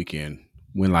July weekend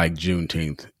when like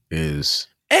Juneteenth is?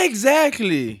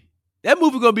 Exactly. That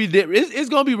movie going to be there. It's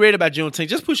going to be rated by Juneteenth.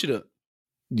 Just push it up.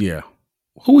 Yeah.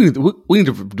 We need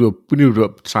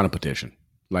to sign a petition.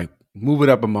 Like move it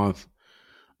up a month.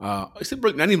 Not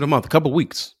even a month, a couple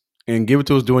weeks, and give it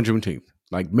to us during Juneteenth.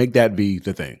 Like make that be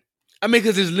the thing. I mean,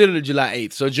 because it's literally July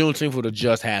 8th, so Juneteenth would have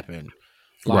just happened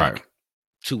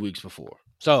 2 weeks before.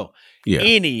 So,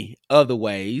 any other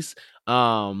ways,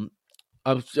 staying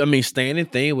in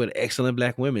thing with excellent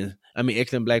black women,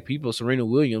 excellent black people, Serena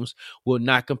Williams will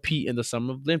not compete in the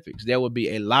Summer Olympics. There will be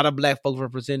a lot of black folks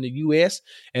representing the U.S.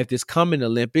 at this coming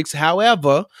Olympics.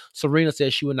 However, Serena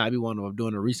said she would not be one of them.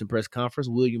 During a recent press conference,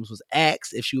 Williams was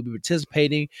asked if she would be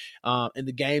participating in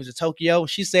the games in Tokyo.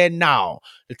 She said no.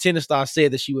 The tennis star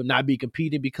said that she would not be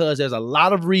competing because there's a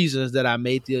lot of reasons that I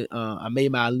made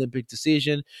my Olympic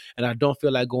decision, and I don't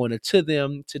feel like going into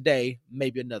them today,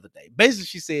 maybe another day. Basically,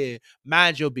 she said,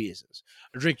 mind your business.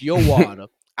 Drink your water.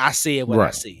 I said what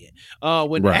I said.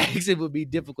 When asked it would be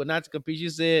difficult not to compete, she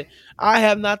said, I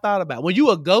have not thought about it. When you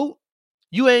a GOAT,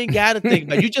 you ain't got to think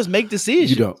about it. You just make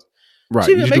decisions. Right.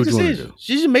 She You can should do make what you want to decisions. do.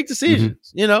 She should make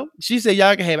decisions. You know, she said,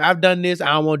 "Y'all can have. I've done this.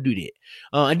 I don't want to do that."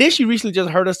 And then she recently just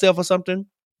hurt herself or something.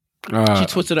 She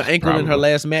twisted her ankle in her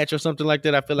Probably. last match or something like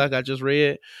that. I feel like I just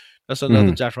read. That's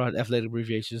another Josh Ross athletic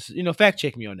abbreviations. You know, fact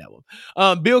check me on that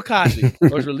one. Bill Cosby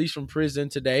was released from prison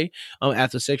today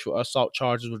after sexual assault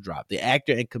charges were dropped. The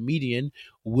actor and comedian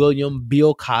William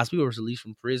Bill Cosby was released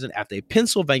from prison after a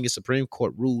Pennsylvania Supreme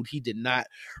Court ruled he did not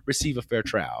receive a fair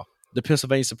trial. The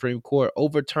Pennsylvania Supreme Court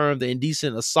overturned the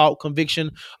indecent assault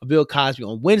conviction of Bill Cosby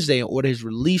on Wednesday and ordered his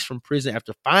release from prison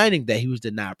after finding that he was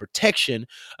denied protection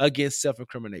against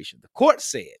self-incrimination. The court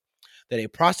said that a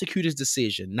prosecutor's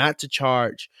decision not to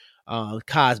charge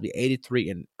Cosby, 83,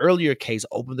 in an earlier case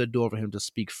opened the door for him to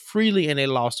speak freely in a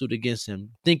lawsuit against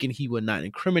him, thinking he would not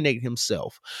incriminate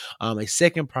himself. A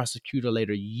second prosecutor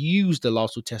later used the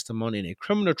lawsuit testimony in a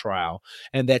criminal trial,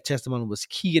 and that testimony was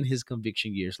key in his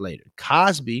conviction years later.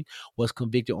 Cosby was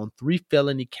convicted on 3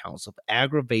 felony counts of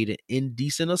aggravated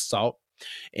indecent assault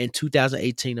in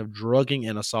 2018 of drugging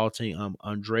and assaulting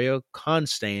Andrea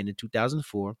Constand in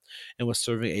 2004 and was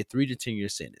serving a 3 to 10 year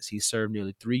sentence. He served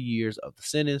nearly 3 years of the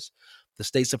sentence. The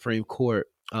state Supreme Court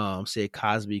said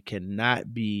Cosby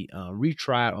cannot be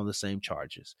retried on the same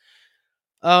charges.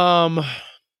 Brian,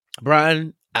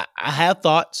 I have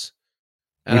thoughts,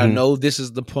 and I know this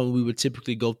is the point we would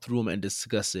typically go through them and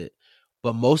discuss it,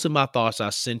 but most of my thoughts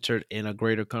are centered in a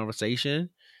greater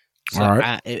conversation. So All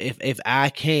right. if I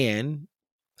can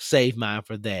save mine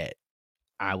for that,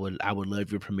 I would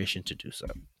love your permission to do so.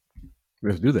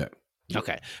 Let's do that.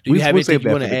 Okay. Do you have anything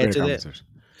you want to add to that?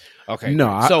 Okay. No,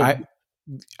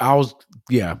 I was,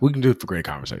 yeah, we can do it for great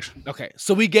conversation. Okay.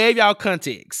 So we gave y'all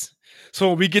context. So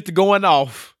when we get to going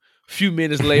off a few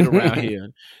minutes later around here,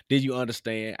 then you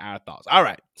understand our thoughts. All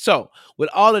right. So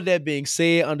with all of that being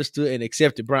said, understood, and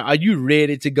accepted, Brian, are you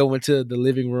ready to go into the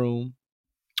living room?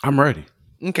 I'm ready.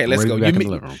 Okay, let's go. Back in the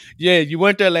living room. Yeah, you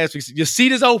went there last week. Your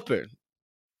seat is open.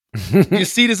 Your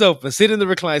seat is open. Sit in the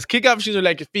recliners. Kick up shoes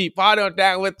like your feet. Party on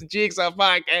down with the Jigsaw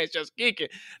Podcast. Just kick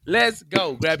it. Let's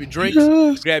go. Grab your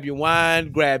drinks. Grab your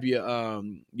wine. Grab your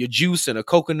juice and a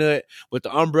coconut with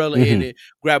the umbrella in it.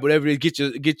 Grab whatever it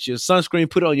is. Get your sunscreen.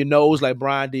 Put it on your nose like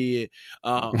Bryan did.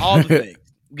 All the things.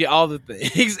 Get all the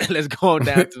things. Let's go on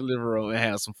down to the living room and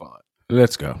have some fun.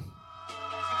 Let's go.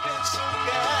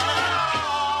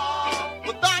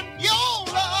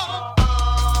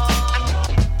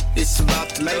 It's about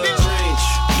to make a change.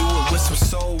 Do it with some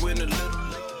soul in a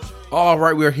little. All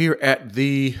right, we're here at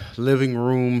the living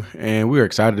room, and we're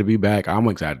excited to be back. I'm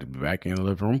excited to be back in the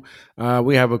living room.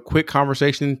 We have a quick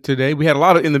conversation today. We had a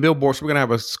lot in the billboard, so we're going to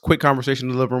have a quick conversation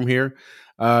in the living room here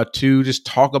to just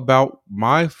talk about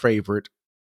my favorite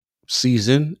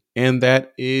season, and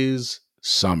that is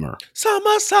summer.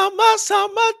 Summertime.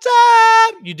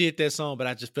 You did that song, but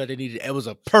I just felt it was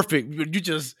a perfect.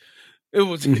 You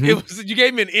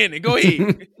gave me an ending. Go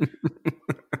ahead.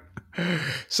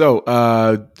 So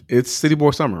it's City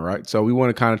Boy Summer, right? So we want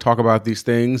to kind of talk about these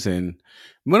things, and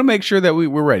we want to make sure that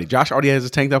we're ready. Josh already has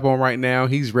his tank top on right now.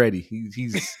 He's ready.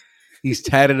 He's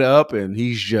tatted up, and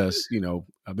he's just,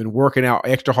 I've been working out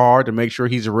extra hard to make sure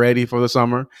he's ready for the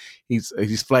summer.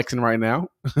 He's flexing right now.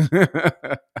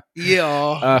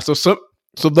 Yeah. So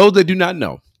those that do not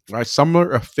know, right?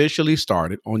 Summer officially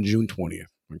started on June 20th.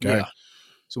 Okay. Yeah.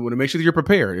 So we want to make sure that you're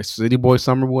prepared. It's City Boy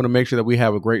Summer. We want to make sure that we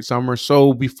have a great summer.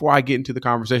 So before I get into the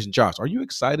conversation, Josh, are you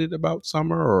excited about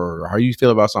summer, or how do you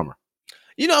feel about summer?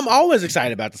 I'm always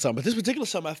excited about the summer. But this particular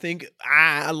summer, I think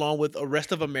along with the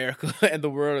rest of America and the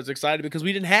world, is excited because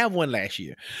we didn't have one last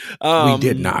year. We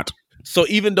did not. So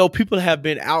even though people have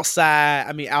been outside,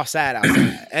 and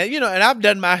and I've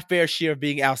done my fair share of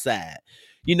being outside.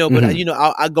 But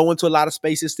I go into a lot of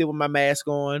spaces still with my mask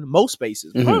on. Most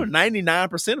spaces,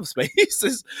 99% of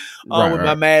spaces, with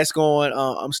my mask on.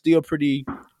 I'm still pretty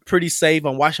safe.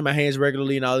 I'm washing my hands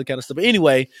regularly and all that kind of stuff. But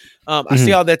anyway, I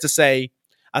say all that to say,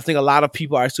 I think a lot of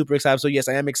people are super excited. So yes,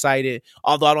 I am excited.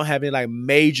 Although I don't have any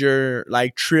major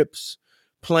trips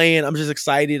planned, I'm just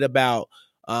excited about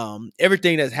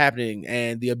everything that's happening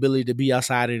and the ability to be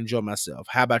outside and enjoy myself.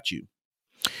 How about you?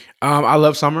 I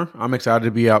love summer. I'm excited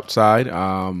to be outside.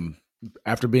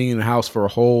 After being in the house for a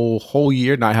whole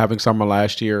year, not having summer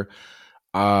last year.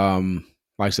 Like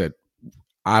I said,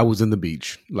 I was in the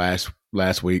beach last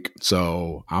week,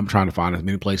 so I'm trying to find as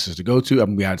many places to go to. I'm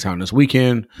gonna be out of town this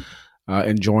weekend,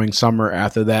 enjoying summer.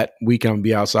 After that weekend, I'm gonna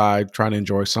be outside trying to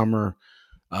enjoy summer.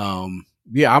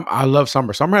 I love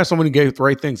summer. Summer has so many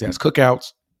great things. It has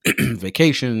cookouts,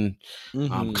 vacation,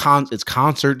 its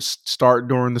concerts start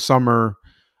during the summer.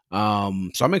 So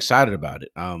I'm excited about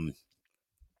it.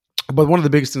 But one of the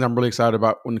biggest things I'm really excited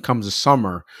about when it comes to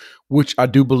summer, which I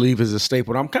do believe is a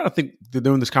staple, and I'm kind of think that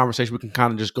during this conversation we can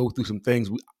kind of just go through some things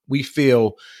we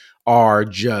feel are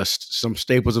just some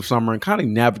staples of summer and kind of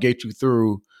navigate you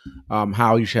through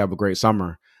how you should have a great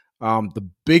summer. The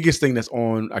biggest thing that's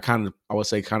on, I would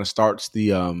say, kind of starts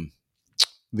the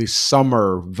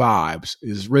summer vibes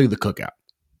is really the cookout.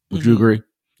 Would you agree?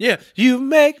 Yeah. You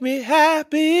make me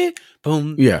happy.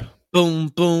 Boom. Yeah. Boom,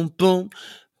 boom, boom.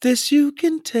 This you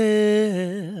can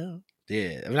tell.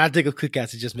 Yeah. When I think of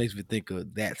cookouts, it just makes me think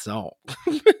of that song.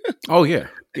 Oh, yeah.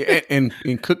 And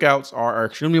cookouts are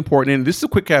extremely important. And this is a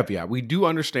quick caveat. We do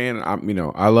understand,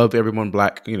 I love everyone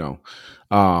black, just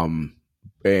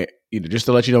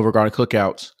to let you know regarding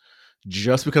cookouts,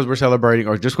 just because we're celebrating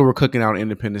or just because we're cooking out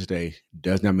Independence Day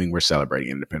does not mean we're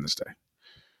celebrating Independence Day.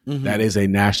 Mm-hmm. That is a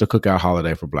national cookout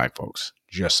holiday for black folks,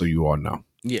 just so you all know.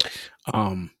 Yeah.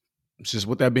 Just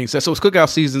with that being said, so it's cookout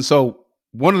season. So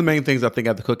one of the main things I think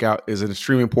at the cookout is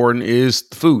extremely important is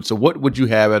the food. So what would you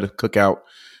have at a cookout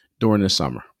during this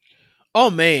summer? Oh,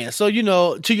 man. So,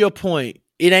 to your point,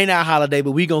 it ain't our holiday,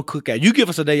 but we going to cook out. You give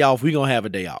us a day off, we going to have a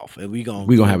day off. And we going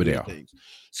to have a day off. Things.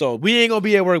 So we ain't going to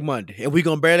be at work Monday. And we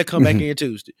going to barely come back in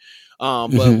Tuesday.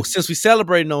 But since we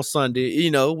celebrating on Sunday,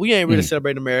 we ain't really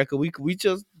celebrating America. We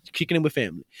just kicking in with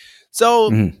family. So,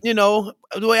 the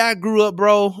way I grew up,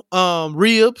 bro,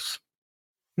 ribs,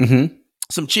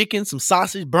 some chicken, some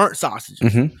sausage, burnt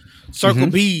sausages, Circle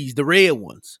B's, the red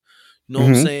ones. You know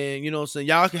what I'm saying?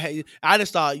 Y'all can. I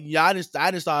just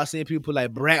started seeing people put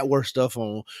like bratwurst stuff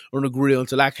on the grill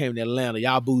until I came to Atlanta.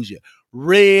 Y'all bougie.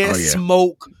 Red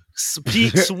smoke,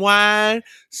 pig swine,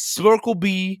 Circle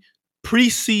B,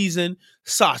 pre-seasoned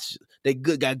sausage. They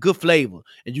got good flavor,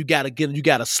 and you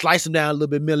gotta slice them down a little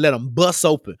bit more, let them bust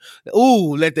open.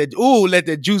 Let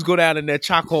that juice go down in that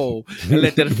charcoal, and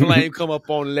let that flame come up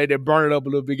on, and let it burn it up a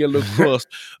little bit, get a little crust.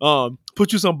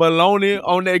 Put you some bologna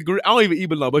on that grill. I don't even eat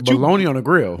bologna, but bologna on the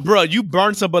grill, bro. You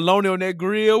burn some bologna on that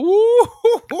grill. Woo!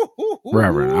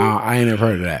 Reverend, I ain't never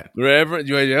heard of that.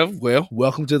 Reverend, well,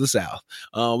 welcome to the South.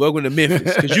 Welcome to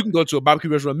Memphis, because you can go to a barbecue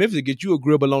restaurant in Memphis and get you a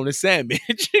grilled bologna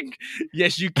sandwich.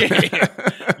 Yes, you can.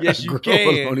 Yes, you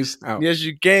can. Yes,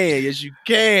 you can. Yes, you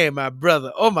can, my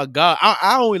brother. Oh my God,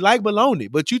 I only like bologna,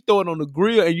 but you throw it on the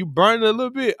grill and you burn it a little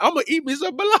bit. I'm gonna eat me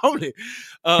some bologna.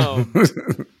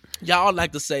 Y'all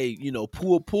like to say,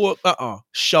 pulled pork,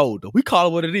 shoulder. We call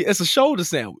it what it is. It's a shoulder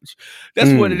sandwich.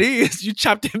 That's what it is. You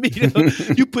chop that meat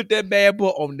up. You put that bad boy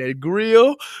on that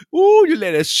grill. Ooh, you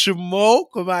let it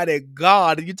smoke. Oh my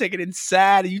God. And you take it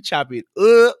inside and you chop it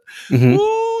up.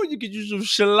 Ooh, you get you some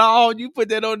slaw. You put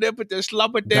that on there. Put that slaw.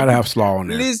 Gotta have slaw on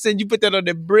there. Listen, you put that on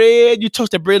the bread. You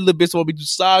toast that bread a little bit so it won't be too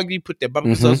soggy. You put that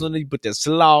barbecue sauce on there. You put that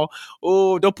slaw.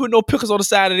 Oh, don't put no pickles on the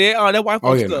side of that. Oh, that white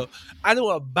folks stuff. I just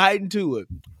want to bite into it.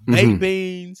 Baked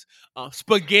beans,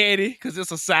 spaghetti, because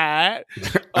it's a side.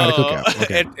 At a cookout.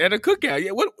 Okay. At a cookout.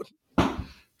 Yeah. What?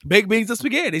 Baked beans and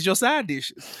spaghetti is your side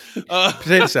dishes.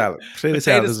 Potato salad. Potato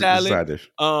salad is a side dish.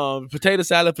 Potato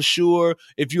salad for sure.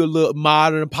 If you're a little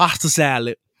modern, pasta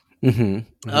salad. But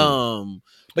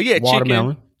yeah,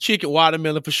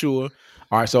 watermelon for sure.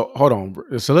 All right, so hold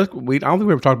on. So I don't think we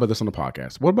ever talked about this on the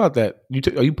podcast. What about that?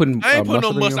 Are you putting? I ain't putting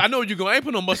no mustard. I know where you're going. I ain't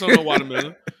putting no mustard on no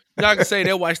watermelon. Y'all can say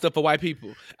that white stuff for white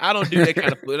people. I don't do that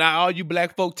kind of food. Now, all you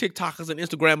black folk, TikTokers and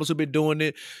Instagrammers who've been doing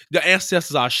it, the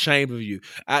ancestors are ashamed of you.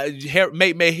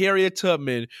 May Harriet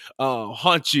Tubman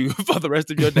haunt you for the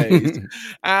rest of your days.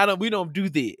 We don't do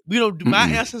that. We don't do. My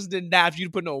ancestors didn't die for you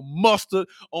to put no mustard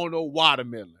on no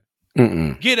watermelon.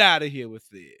 Get out of here with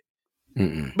it.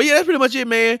 But yeah, that's pretty much it,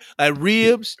 man. Like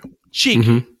ribs,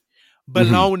 chicken,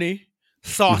 bologna,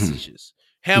 sausages,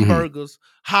 hamburgers,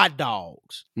 hot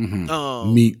dogs,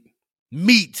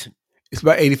 meat. It's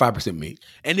about 85% meat.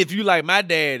 And if you like my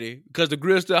daddy, because the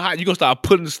grill's still hot, you're going to start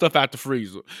putting the stuff out the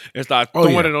freezer and start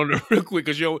throwing it on there real quick.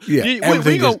 Because we ain't going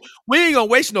to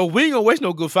waste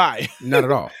no good fire. Not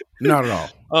at all. Not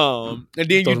at all. And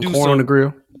then you do corn on the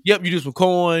grill. Yep, you do some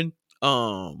corn.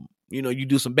 You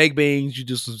do some baked beans. You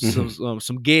do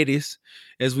some geddes,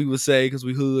 as we would say, because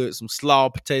we hood. Some slaw,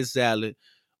 potato salad.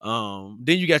 Then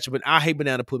you got I hate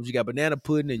banana pudding. You got banana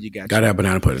pudding, and you gotta have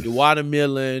banana pudding. Your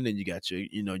watermelon, and you got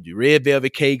your red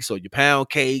velvet cakes or your pound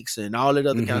cakes and all that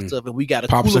other kind of stuff. And we got a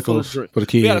cooler full of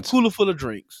drinks. We got a cooler full of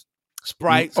drinks,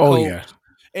 Sprites, Coke. Yeah.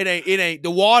 It ain't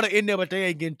the water in there, but they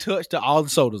ain't getting touched till all the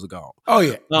sodas are gone. Oh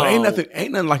yeah, ain't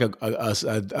nothing like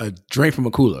a drink from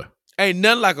a cooler. Ain't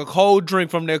nothing like a cold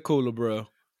drink from that cooler, bro.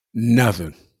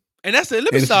 Nothing. And that's it.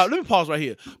 Let me pause right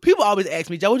here. People always ask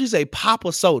me, Joe, what'd you say, pop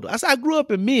or soda? I said, I grew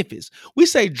up in Memphis. We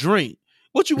say drink.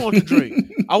 What you want to drink?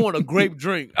 I want a grape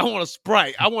drink. I want a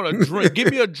Sprite. I want a drink.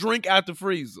 Give me a drink out the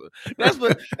freezer. That's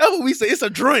what we say. It's a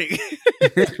drink.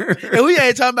 And we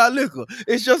ain't talking about liquor.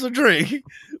 It's just a drink.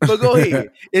 But go ahead.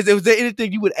 Was there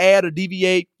anything you would add or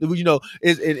deviate? You know,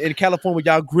 is in California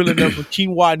y'all grilling them for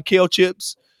quinoa and kale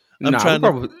chips? Nah,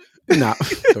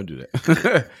 don't do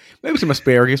that. Maybe some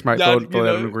asparagus might throw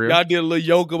that on the grill. Y'all did a little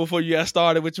yoga before you got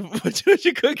started with your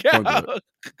cookout.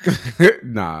 It's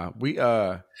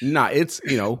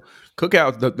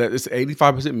cookout. It's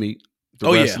 85% meat.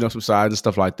 The rest, some sides and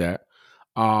stuff like that.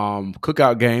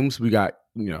 Cookout games, we got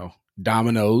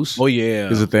dominoes. Oh yeah,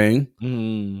 is a thing.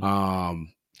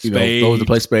 Those that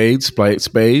play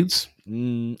spades.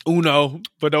 Uno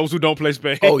for those who don't play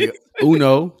spades. Oh yeah,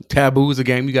 Uno. Taboo is a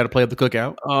game you got to play at the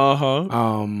cookout.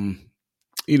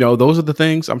 Those are the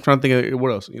things. I'm trying to think of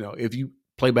what else. If you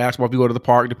play basketball, if you go to the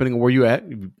park, depending on where you at,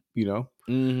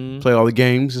 play all the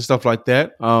games and stuff like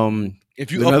that.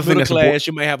 If you upper middle class,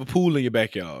 you may have a pool in your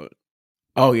backyard.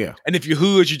 Oh yeah, and if you're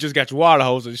hood, you just got your water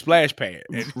hose and your splash pad.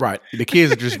 Right, the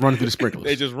kids are just running through the sprinklers.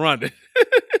 They just running.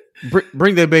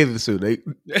 Bring their bathing suit. You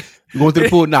going to the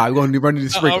pool? Nah, we're going to run into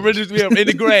the sprinklers. In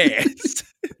the grass.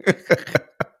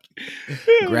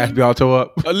 Grass be all tore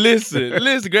up. Listen,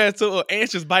 grass tore up.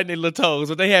 Ants just biting their little toes,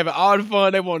 but they having all the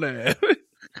fun they want to have.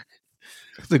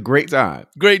 It's a great time.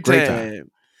 Great time.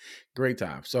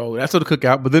 So that's what the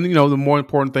cookout. But then the more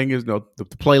important thing is the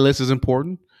playlist is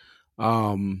important.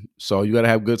 So you got to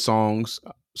have good songs.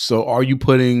 So are you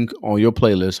putting on your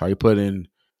playlist? Are you putting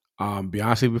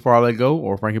Beyonce Before I Let Go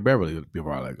or Frankie Beverly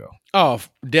Before I Let Go? Oh,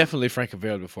 definitely Frankie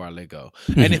Beverly Before I Let Go.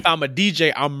 And if I'm a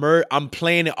DJ, I'm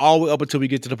playing it all the way up until we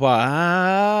get to the part.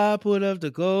 I put up the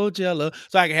Coachella,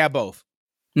 so I can have both.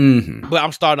 Mm-hmm. But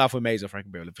I'm starting off with Amazing Frankie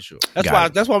Beverly for sure.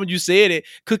 That's why when you said it,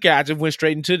 cookout, I just went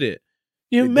straight into that.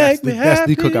 You make me happy. That's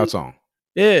the cookout song.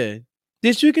 Yeah,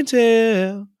 this you can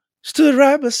tell. Stood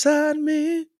right beside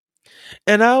me.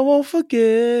 And I won't forget,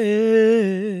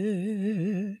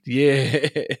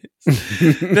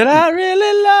 that I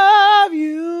really love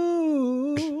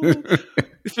you.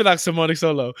 It feel like Simonic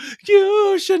Solo.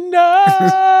 You should know.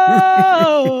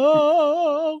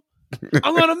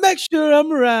 I'm gonna make sure I'm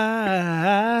right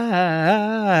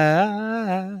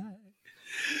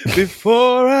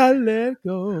before I let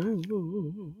go.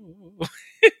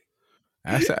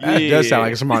 That does sound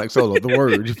like a Simonic Solo. The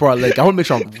word before I let go. I want to make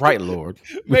sure I'm right, Lord.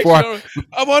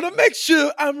 I want to make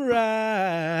sure I'm right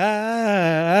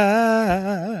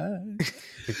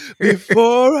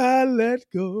before I let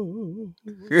go.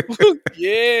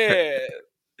 Yeah.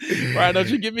 Right, don't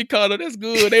you get me caught up. That's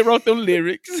good. They wrote them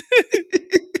lyrics.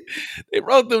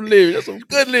 That's some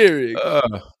good lyrics.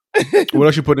 What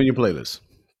else you put in your playlist?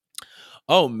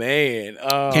 Oh man,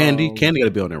 Candy got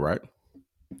to be on there, right?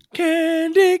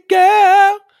 Candy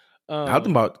girl. I think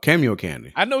about Cameo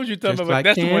Candy. I know what you're talking about. Like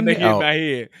that's candy. The one that hit my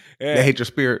head. Yeah. They hate your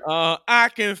spirit. I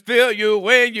can feel you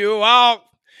when you walk.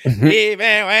 Even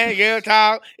when you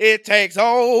talk, it takes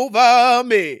over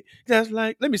me. Just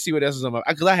like, let me see what else is on my,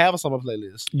 because I have us on my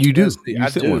playlist. You do. I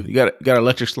do. One. You got to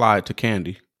electric slide to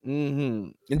Candy. Mm-hmm.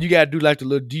 And you got to do like the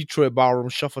little Detroit ballroom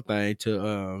shuffle thing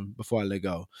to Before I Let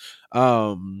Go.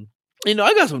 I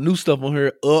got some new stuff on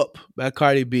here. Up by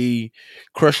Cardi B,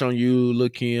 Crush on You, Lil'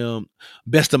 Kim,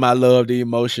 Best of My Love, The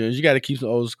Emotions. You got to keep some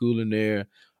old school in there.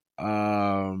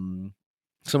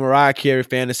 Some Mariah Carey,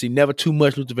 Fantasy, Never Too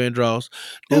Much, Luther Vandross.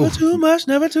 Never too much,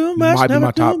 never too much, might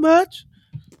never too much.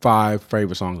 5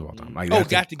 favorite songs of all time. Like,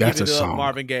 got to give it up, song.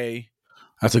 Marvin Gaye.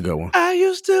 That's a good one. I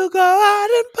used to go out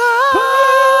and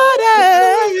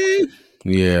party.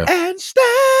 Yeah. And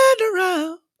stand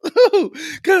around.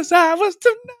 Because I was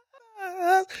too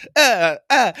nice to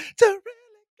really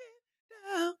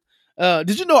get down.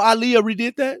 Did you know Aaliyah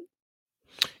redid that?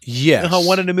 Yes. Her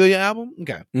 1 in a Million album?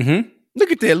 Okay. Mm-hmm. Look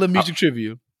at that little music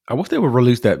trivia. I wish they would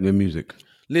release that in music.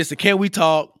 Listen, Can We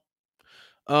Talk?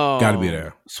 Gotta be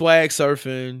there. Swag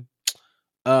Surfing.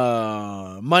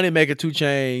 Moneymaker, 2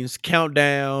 Chainz.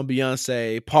 Countdown,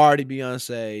 Beyonce. Party,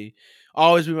 Beyonce.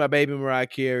 Always Be My Baby, Mariah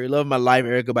Carey. Love My Life,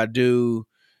 Erykah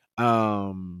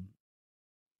Badu.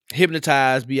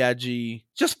 Hypnotized, B.I.G.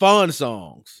 Just fun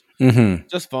songs. Mm-hmm.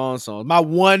 Just fun songs. My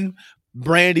one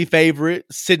Brandy favorite,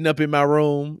 Sitting Up in My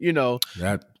Room.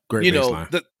 That great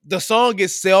baseline. The song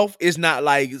itself is not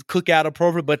like cookout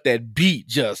appropriate, but that beat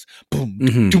just boom,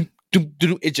 doom, doom,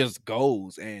 doom, it just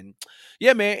goes. And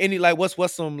yeah, man.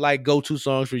 What's some like go-to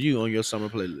songs for you on your summer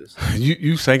playlist?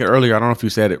 You sang it earlier. I don't know if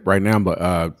you said it right now,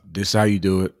 but This Is How You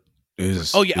Do It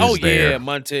is. Yeah,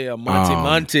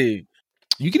 Monte.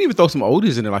 You can even throw some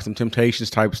oldies in there, like some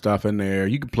Temptations type stuff in there.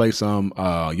 You can play some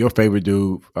your favorite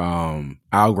dude,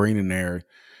 Al Green in there.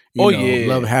 You Oh know,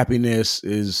 Love yeah, Happiness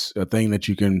is a thing that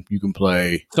you can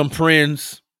play. some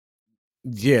Prince.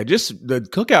 Yeah, just the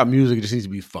cookout music just needs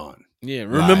to be fun. Yeah,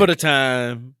 remember the Like,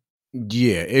 time.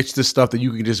 yeah, it's the stuff that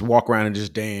you can just walk around and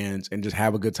just dance and just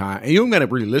have a good time. And you don't gotta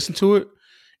really listen to it.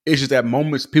 It's just at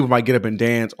moments people might get up and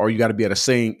dance, or you got to be able to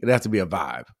sing. It has to be a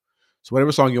vibe. So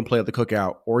whatever song you can play at the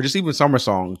cookout, or just even summer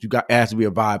songs, it has to be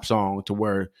a vibe song to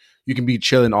where you can be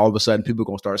chilling. All of a sudden, people are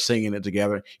gonna start singing it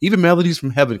together. Even melodies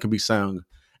from heaven can be sung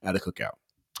at a cookout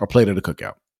or played at a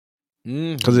cookout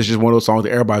because it's just one of those songs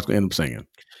that everybody's gonna end up singing.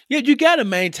 Yeah, you got to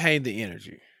maintain the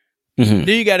energy. Mm-hmm.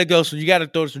 Then you got to go. So you got to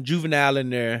throw some Juvenile in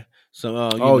there.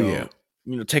 Some,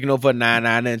 taking over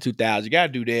 99 and 2000. You got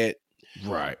to do that.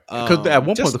 Right. Because at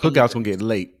one point the cookout's gonna get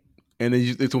late, and then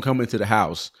it's gonna come into the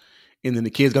house, and then the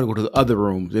kids gotta go to the other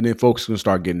rooms, and then folks are gonna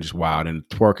start getting just wild, and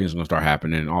twerking is gonna start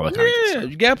happening, and all that kind of good stuff.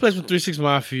 You gotta play some 3-6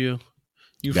 Mafia.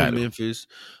 You from Memphis.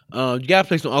 You gotta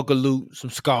play some Uncle Luke, some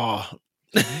Scar.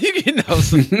 You know,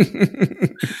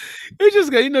 it's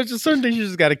just just certain things you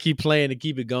just gotta keep playing and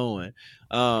keep it going.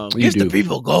 Gets the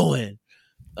people going.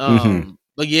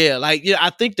 But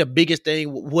I think the biggest thing,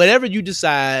 whatever you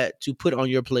decide to put on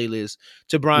your playlist,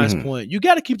 to Bryan's point, you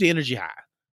got to keep the energy high.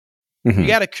 You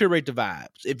got to curate the vibes.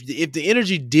 If the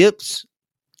energy dips,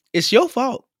 it's your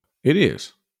fault. It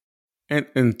is.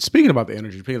 And speaking about the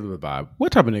energy, speaking of the vibe,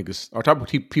 what type of niggas or type of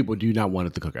people do you not want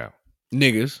at the cookout?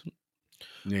 Niggas.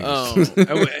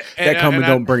 That come and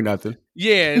don't bring nothing.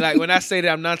 Yeah, like when I say that,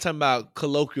 I'm not talking about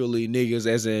colloquially niggas,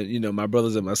 as in my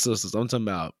brothers and my sisters. I'm talking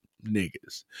about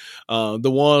niggas,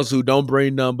 the ones who don't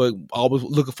bring none, but always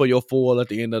looking for your foil at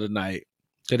the end of the night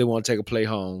because they want to take a play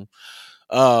home.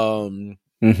 The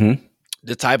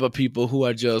type of people who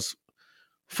are just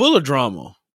full of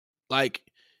drama. Like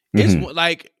it's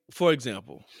like, for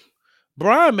example,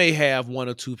 Bryan may have one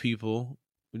or two people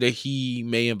that he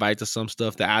may invite to some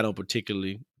stuff that I don't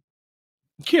particularly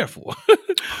care for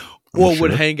or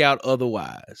would hang out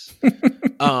otherwise.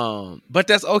 But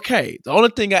that's okay. The only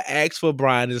thing I ask for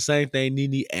Bryan is the same thing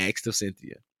Nene asked of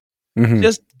Cynthia.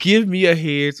 Just give me a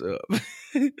heads up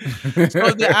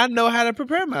so that I know how to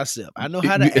prepare myself. I know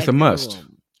how to act. It's a must.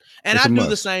 And I do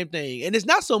the same thing. And it's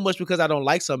not so much because I don't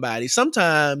like somebody.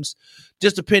 Sometimes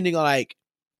just depending on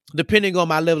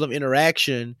my level of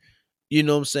interaction, you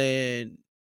know what I'm saying?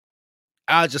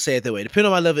 I'll just say it that way. Depending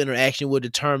on my level of interaction will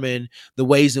determine the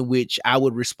ways in which I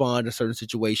would respond to certain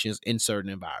situations in certain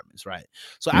environments, right?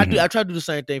 So I try to do the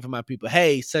same thing for my people.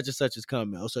 Hey, such and such is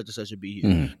coming, or such and such will be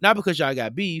here. Not because y'all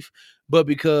got beef, but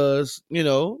because,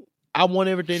 I want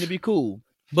everything to be cool.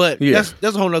 But that's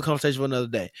a whole nother conversation for another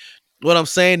day. What I'm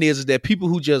saying is that people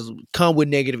who just come with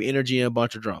negative energy and a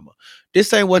bunch of drama,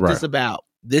 this ain't what this is about.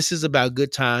 This is about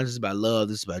good times. This is about love.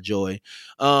 This is about joy.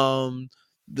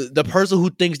 The person who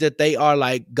thinks that they are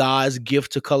like God's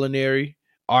gift to culinary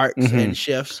arts and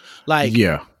chefs, like,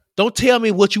 don't tell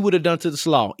me what you would have done to the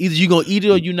slaw. Either you gonna eat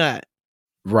it or you not.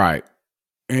 Right.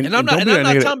 And I'm not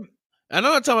talking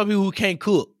about people who can't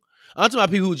cook. I'm talking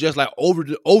about people who just like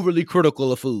overly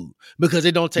critical of food because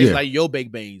it don't taste like your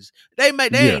baked beans. They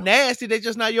ain't nasty. They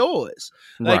just not yours.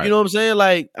 Like, you know what I'm saying?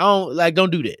 Like,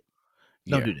 don't do that.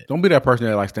 Don't do that. Don't be that person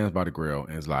that like stands by the grill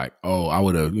and is like, oh, I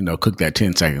would have, cooked that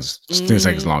 10 seconds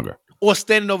longer. Or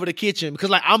standing over the kitchen because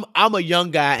like I'm a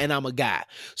young guy and I'm a guy.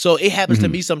 So it happens to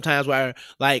me sometimes where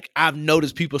like I've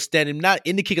noticed people standing not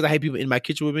in the kitchen because I hate people in my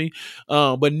kitchen with me,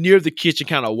 but near the kitchen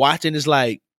kind of watching. It's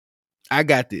like, I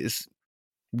got this.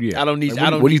 Yeah, I don't need.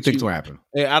 What do you think's gonna happen?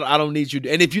 I don't need you.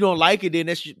 And if you don't like it, then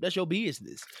that's your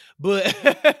business. But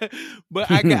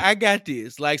I got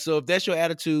this. Like, so if that's your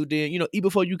attitude, then eat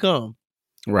before you come.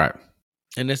 Right.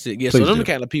 And that's it. Yeah. Please so those are the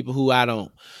kind of people who I'm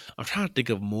trying to think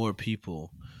of more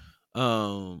people.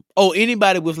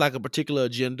 Anybody with like a particular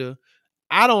agenda.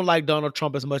 I don't like Donald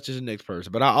Trump as much as the next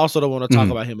person, but I also don't want to talk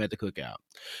about him at the cookout.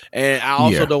 And I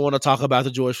also don't want to talk about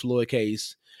the George Floyd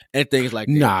case and things like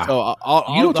that. Nah. So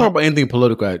you don't talk about anything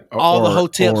political all the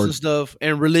hotels and stuff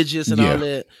and religious and all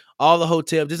that. All the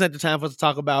hotels. This ain't the time for us to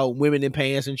talk about women in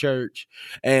pants in church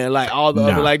and like all the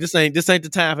other, like this ain't the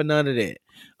time for none of that.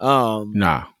 We don't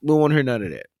want to hear none of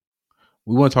that.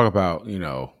 We want to talk about,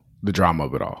 the drama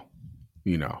of it all.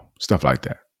 Stuff like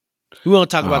that. We want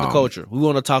to talk about the culture. We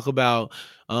want to talk about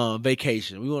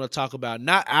vacation. We want to talk about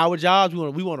not our jobs.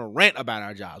 We want to rant about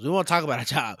our jobs. We want to talk about our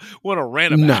job. We want to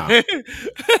rant about it.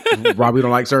 Rob, we don't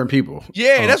like certain people.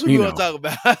 Yeah, that's what we want to talk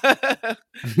about. That's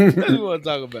what we want to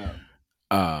talk about.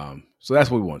 So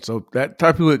that's what we want. So that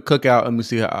type of people that cook out, let me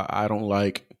see, I don't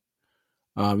like.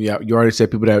 You already said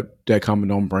people that come and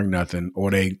don't bring nothing, or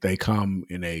they come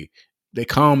and they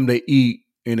eat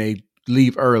and they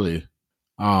leave early,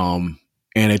 and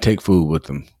they take food with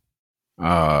them.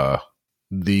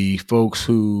 the folks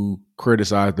who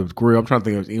criticize the grill. I'm trying to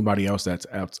think of anybody else that's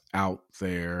out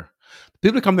there.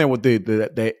 People that come there with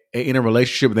they in a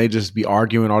relationship and they just be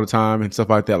arguing all the time and stuff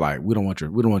like that. Like we don't want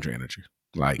your energy.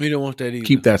 Like We don't want that either.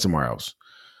 keep that somewhere else.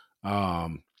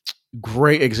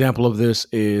 Great example of this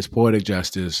is Poetic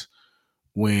Justice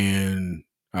when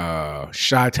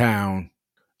Chi-Town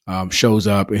shows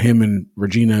up and him and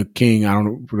Regina King, I don't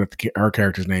know what her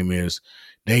character's name is,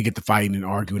 they get to fighting and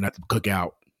arguing at the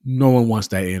cookout. No one wants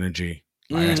that energy.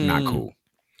 Like, that's not cool.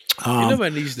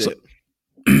 Nobody needs that.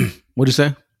 What'd you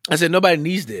say? I said nobody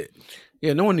needs that.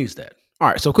 Yeah, no one needs that. All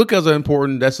right, so cookouts are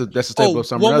important. That's a staple of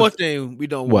summer. One more thing we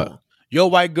don't What? want. Your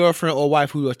white girlfriend or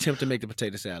wife who attempt to make the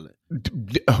potato salad.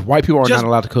 White people are not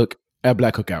allowed to cook at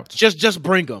black cookouts. Just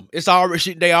bring them. It's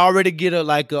already they already get a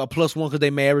 +1 because they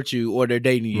married you or they're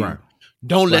dating you. Right.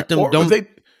 Don't let them. Or Don't.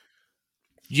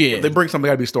 If they bring something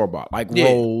got to be store bought, like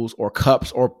rolls or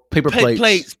cups or paper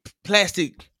plates,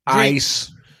 plastic,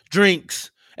 ice,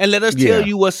 drinks, and let us tell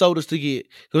you what sodas to get.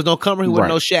 Because don't come here with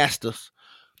no Shastas.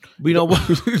 We don't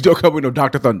want. Don't come with no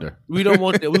Dr. Thunder. We don't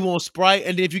want that. We want Sprite,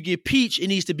 and then if you get peach, it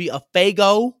needs to be a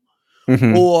Faygo,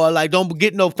 or like don't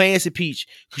get no fancy peach.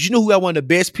 Because you know who got one of the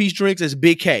best peach drinks is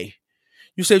Big K.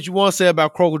 You said you want to say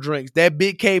about Kroger drinks. That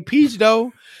Big K peach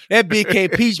though, that Big K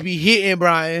peach be hitting,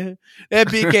 Bryan.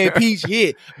 That Big K peach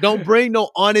hit. Don't bring no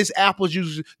honest apple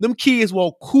juice. Them kids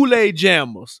want Kool-Aid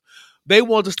jammers. They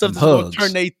want the stuff that's going to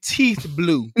turn their teeth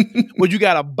blue. Where you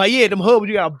got to bite them hugs.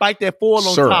 You got to bite that foil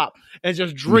on top and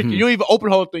just drink it. You don't even open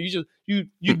the whole thing. You just you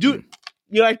do it.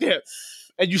 You like that.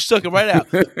 And you suck it right out.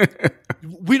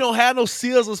 We don't have no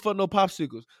scissors for no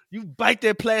popsicles. You bite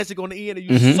that plastic on the end and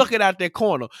you suck it out that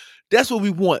corner. That's what we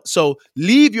want. So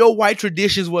leave your white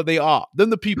traditions where they are. Them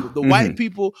the people, the white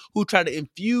people who try to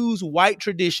infuse white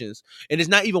traditions. And it's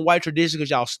not even white traditions because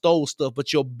y'all stole stuff,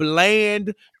 but your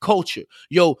bland culture,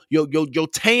 your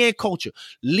tan culture.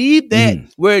 Leave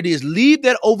that where it is. Leave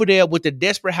that over there with the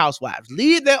Desperate Housewives.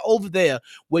 Leave that over there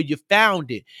where you found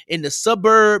it in the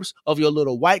suburbs of your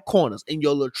little white corners, in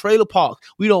your little trailer parks.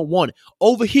 We don't want it.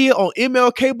 Over here on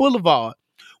MLK Boulevard,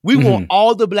 we want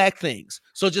all the black things.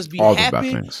 So just be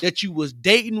happy that you was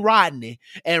dating Rodney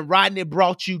and Rodney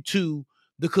brought you to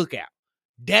the cookout.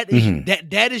 That is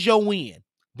that is your win.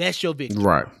 That's your victory.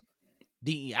 Right.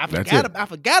 I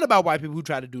forgot about white people who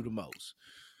try to do the most.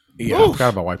 Yeah, I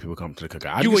forgot about white people coming to the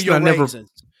cookout. You and your raisins.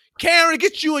 Karen,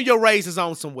 get you and your raisins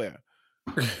on somewhere.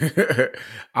 I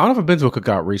don't know if I've been to a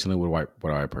cookout recently with a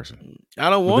white person.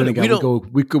 I don't want it.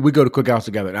 We go to cookouts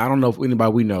together. And I don't know if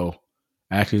anybody we know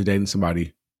actually is dating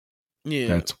somebody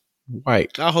that's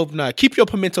white. I hope not. Keep your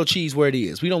pimento cheese where it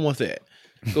is. We don't want that.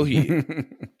 Go ahead.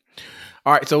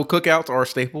 All right, so cookouts are a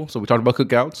staple. So we talked about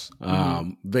cookouts.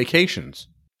 Vacations.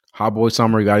 Hot boy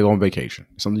summer, you got to go on vacation.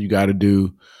 Something you got to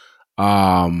do.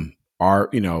 I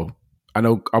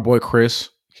know our boy Chris.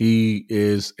 He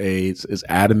is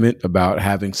adamant about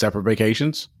having separate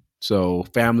vacations. So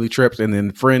family trips and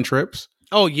then friend trips.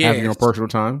 Oh yeah, having your personal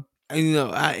time. And,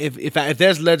 if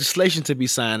there's legislation to be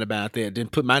signed about that, then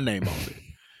put my name on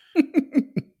it.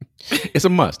 It's a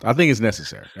must. I think it's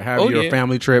necessary to have your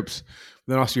family trips,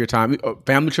 then also your time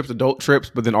family trips, adult trips,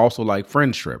 but then also like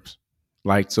friends trips,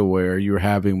 like so where you're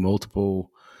having multiple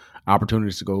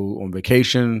opportunities to go on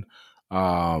vacation.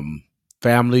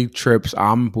 Family trips,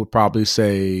 would probably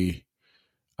say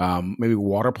maybe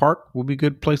water park would be a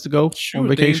good place to go on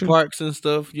vacation. Theme parks and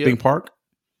stuff. Yeah. Theme park.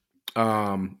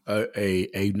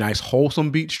 A nice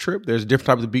wholesome beach trip. There's different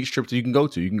types of beach trips that you can go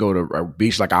to. You can go to a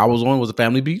beach like I was on, was a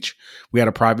family beach. We had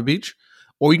a private beach.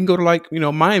 Or you can go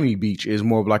to Miami Beach is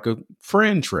more of like a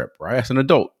friend trip, right? That's an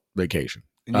adult vacation.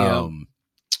 Yeah.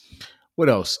 What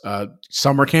else?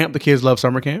 Summer camp. The kids love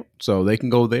summer camp. So they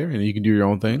can go there and you can do your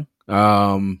own thing.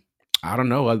 I don't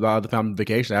know about the family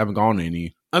vacation. I haven't gone to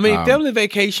any. I mean, family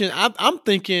vacation, I'm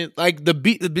thinking like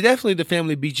definitely the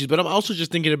family beaches, but I'm also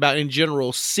just thinking about in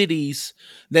general cities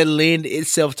that lend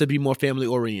itself to be more family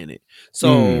oriented.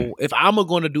 So if I'm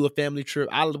going to do a family trip,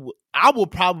 I will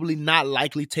probably not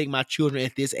likely take my children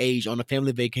at this age on a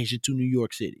family vacation to New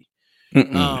York City.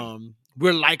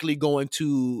 We're likely going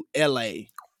to LA,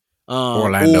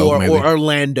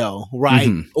 Orlando,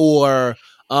 right? Or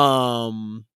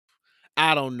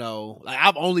I don't know. Like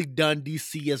I've only done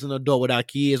DC as an adult without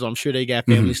kids. So I'm sure they got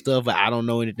family stuff, but I don't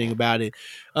know anything about it.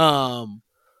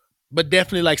 But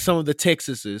definitely like some of the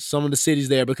Texases, some of the cities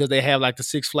there because they have like the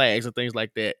Six Flags and things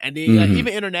like that. And then like,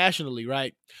 even internationally,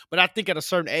 right? But I think at a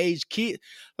certain age, kids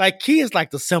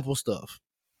like the simple stuff.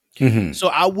 So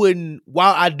I wouldn't.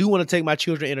 While I do want to take my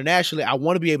children internationally, I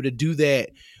want to be able to do that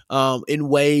in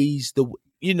ways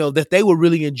that they will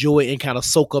really enjoy and kind of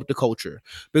soak up the culture.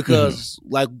 Because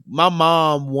like my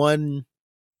mom, one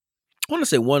I want to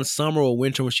say one summer or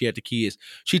winter when she had the kids,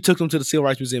 she took them to the Civil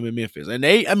Rights Museum in Memphis, and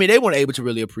they weren't able to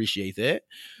really appreciate that.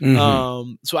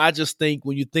 Mm-hmm. So I just think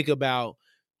when you think about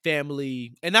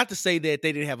family, and not to say that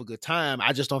they didn't have a good time,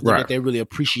 I just don't think Right. that they really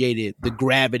appreciated the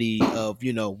gravity of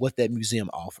what that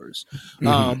museum offers.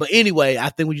 Mm-hmm. But anyway, I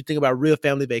think when you think about real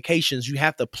family vacations, you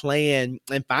have to plan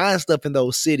and find stuff in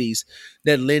those cities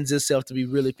that lends itself to be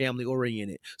really family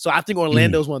oriented. So I think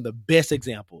Orlando is one of the best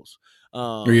examples.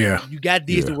 Yeah. You got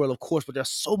Disney World, of course, but there's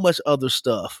so much other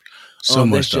stuff. So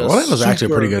much That's stuff. just Orlando's actually a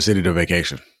pretty super. good city to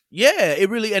vacation. Yeah, it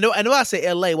really. I know. I say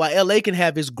L.A. While L.A. can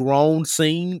have its grown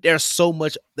scene, there's so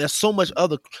much. There's so much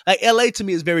other. Like L.A. to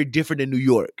me is very different than New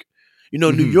York.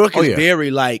 New York is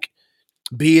very like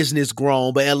business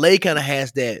grown, but L.A. kind of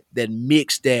has that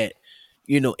mix, that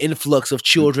influx of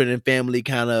children and family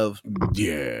kind of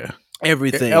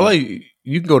everything. LA,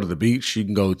 you can go to the beach. You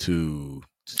can go to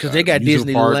because they got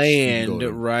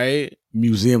Disneyland, right?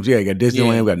 Museums. Yeah, you got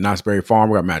Disneyland. We got Knott's Berry Farm.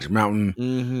 We got Magic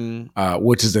Mountain,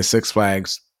 which is the Six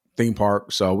Flags theme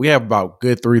park. So we have about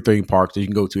good 3 theme parks that you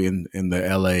can go to in the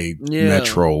LA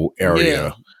metro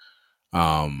area.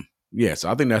 So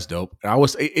I think that's dope. I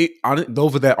was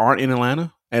those that aren't in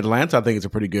Atlanta. Atlanta, I think it's a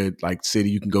pretty good like city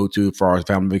you can go to as far as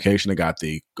family vacation. They got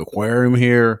the aquarium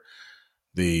here.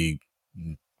 The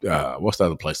what's the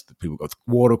other place that people go to?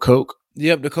 Water Coke.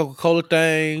 Yep, the Coca-Cola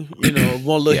thing.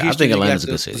 One little history. I think Atlanta's a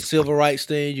good city. The civil rights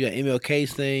thing. You got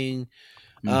MLK's thing.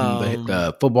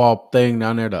 The football thing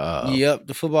down there.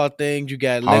 The football thing. You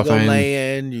got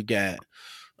Legoland. You got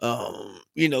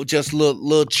just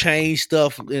little chain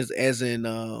stuff as in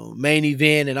main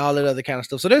event and all that other kind of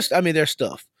stuff. So there's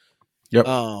stuff. Yep.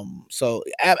 So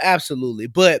absolutely.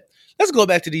 But let's go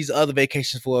back to these other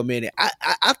vacations for a minute.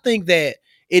 I think that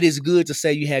it is good to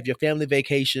say you have your family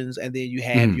vacations and then you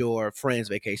have your friends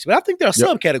vacation. But I think there are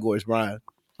subcategories, Brian.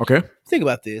 Okay. Think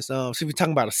about this. So we're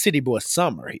talking about a city boy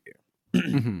summer here.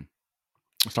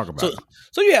 Let's talk about it.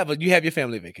 So you have your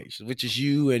family vacation, which is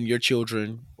you and your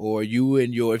children, or you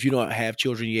and if you don't have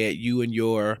children yet, you and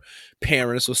your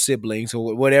parents or siblings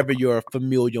or whatever your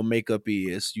familial makeup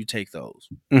is, you take those.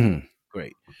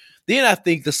 Great. Then I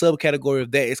think the subcategory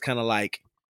of that is kind of like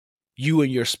you and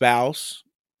your spouse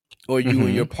or you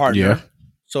and your partner,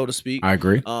 so to speak. I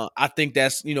agree. I think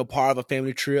that's, part of a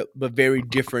family trip, but very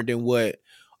different than what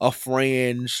a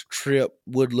friend's trip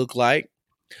would look like.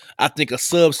 I think a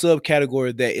subcategory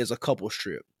of that is a couple's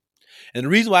trip. And the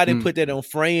reason why I didn't put that on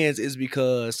friends is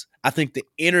because I think the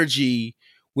energy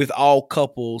with all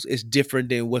couples is different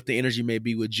than what the energy may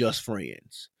be with just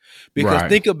friends. Because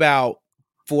think about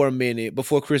for a minute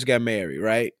before Chris got married,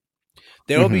 right?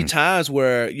 There will be times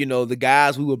where, the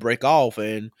guys, we would break off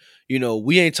and,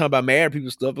 we ain't talking about married people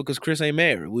stuff because Chris ain't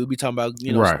married. We'll be talking about,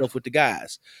 stuff with the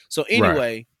guys. So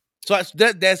anyway, so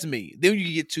that's me. Then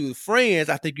you get to friends.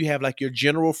 I think you have like your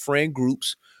general friend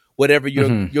groups, whatever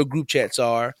your group chats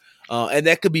are. And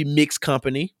that could be mixed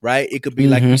company, right? It could be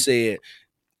like you said,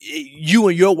 you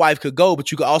and your wife could go,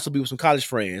 but you could also be with some college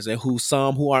friends and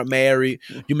some who aren't married.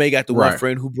 You may got the one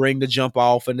friend who bring the jump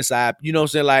off and decide, you know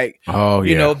what I'm saying? Like,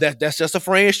 that's just a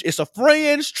friend. It's a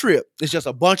friend's trip. It's just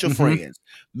a bunch of friends,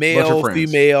 male,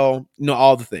 female,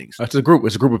 all the things. That's a group.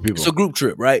 It's a group of people. It's a group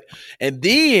trip, right? And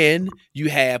then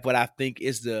you have what I think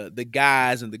is the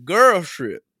guys and the girls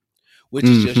trip, which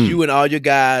is just you and all your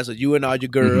guys, or you and all your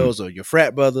girls, or your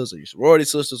frat brothers, or your sorority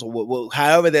sisters, or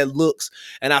however that looks.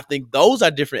 And I think those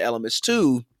are different elements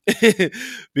too,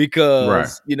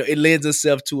 because it lends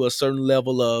itself to a certain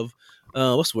level of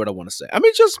what's the word I want to say? I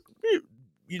mean, just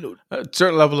a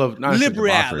certain level of not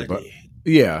liberality. But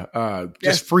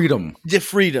just freedom. Just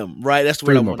freedom, right? That's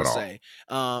what I want to say.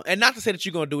 And not to say that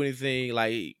you're gonna do anything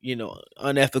like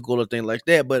unethical or thing like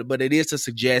that, but it is to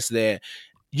suggest that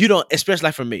you don't, especially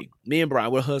like for me and Bryan,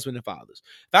 we're husband and fathers.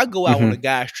 If I go out on a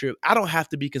guy's trip, I don't have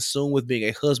to be consumed with being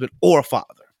a husband or a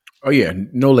father. Oh yeah,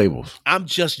 no labels. I'm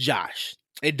just Josh.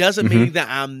 It doesn't mean that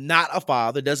I'm not a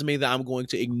father. It doesn't mean that I'm going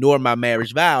to ignore my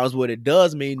marriage vows. What it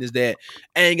does mean is that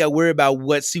I ain't got to worry about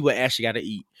what Ashley got to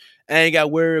eat. I ain't got to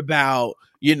worry about,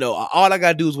 all I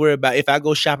got to do is worry about if I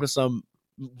go shopping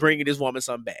bringing this woman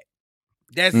something back.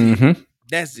 That's it.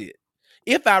 That's it.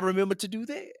 If I remember to do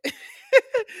that.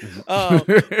 But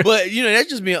that's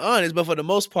just being honest. But for the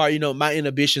most part, my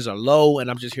inhibitions are low,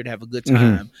 and I'm just here to have a good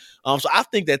time. So I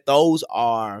think that those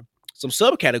are some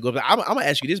subcategories. I'm gonna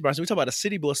ask you this, Bryan. So we talk about a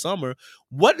city boy summer.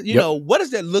 What what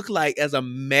does that look like as a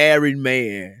married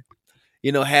man?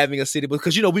 Having a city boy,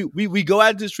 because we go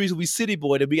out into the streets and we city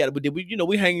boy, and we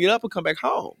hang it up and come back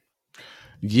home.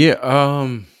 Yeah.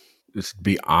 Let's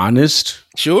be honest.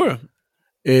 Sure.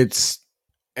 It's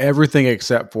everything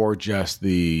except for just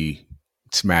the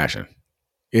smashing.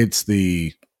 It's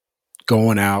the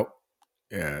going out.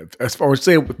 Yeah, as far as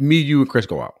say me, you, and Chris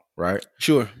go out, right?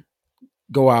 Sure.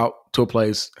 Go out to a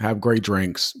place, have great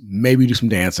drinks, maybe do some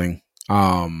dancing. You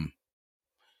know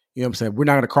what I'm saying? We're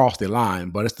not going to cross the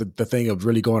line, but it's the thing of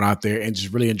really going out there and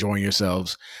just really enjoying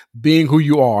yourselves, being who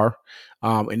you are,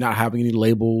 and not having any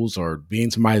labels or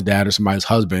being somebody's dad or somebody's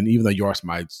husband, even though you are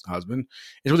somebody's husband.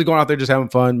 It's really going out there just having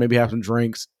fun, maybe have some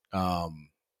drinks,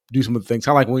 do some of the things.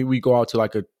 Kind of like when we go out to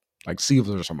like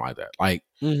Caesars or something like that. Like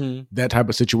that type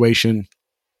of situation.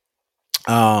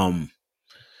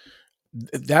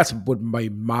 That's what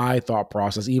my thought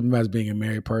process, even as being a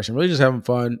married person, really just having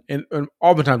fun. And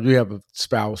oftentimes we have a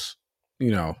spouse,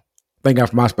 you know, thank God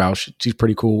for my spouse. She's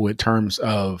pretty cool in terms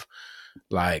of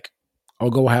like, oh,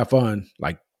 go have fun.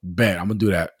 Like, bet I'm gonna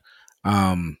do that.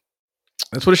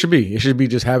 That's what it should be. It should be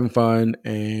just having fun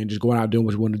and just going out doing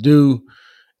what you want to do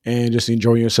and just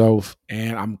enjoying yourself.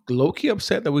 And I'm low key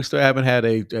upset that we still haven't had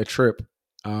a trip.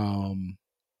 And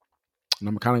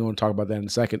I'm kind of going to talk about that in a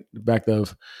second. The fact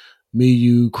of me,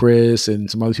 you, Chris, and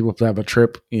some other people have a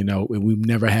trip, you know, and we've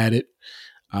never had it.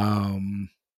 And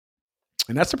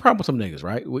that's the problem with some niggas,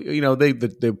 right? We, you know, we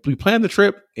plan the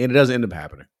trip and it doesn't end up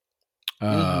happening.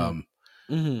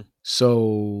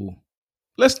 So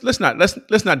let's not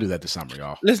do that this summer,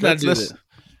 y'all. Let's actually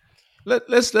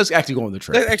go on the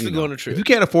trip. Let's actually go on the trip. If you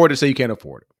can't afford it, say you can't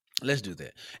afford it. Let's do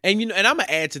that. And you know, and I'm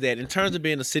gonna add to that in terms of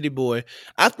being a city boy.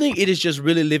 I think it is just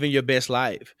really living your best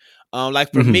life.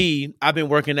 Like for me, I've been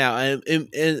working out,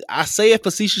 and I say it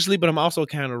facetiously, but I'm also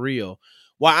kind of real.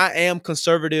 While I am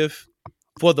conservative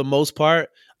for the most part,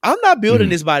 I'm not building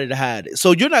this body to hide it.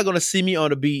 So you're not gonna see me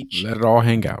on the beach. Let it all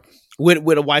hang out with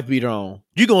a wife beater on.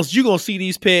 You're gonna see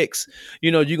these pecs.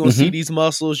 You know, you're gonna see these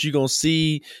muscles. You're gonna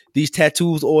see these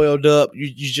tattoos oiled up. You're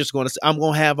just gonna. I'm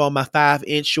gonna have on my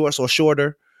 5-inch shorts or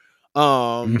shorter.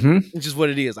 Which is what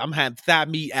it is. I'm having thigh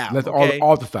meat out. Let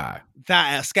all the thigh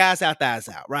skies out, thighs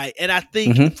out, right? And I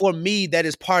think for me, that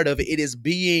is part of it. It is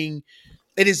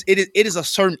a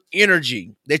certain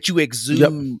energy that you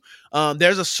exude. Yep.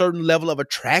 There's a certain level of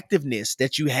attractiveness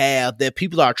that you have that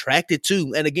people are attracted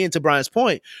to. And again, to Bryan's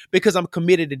point, because I'm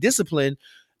committed to discipline,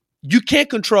 you can't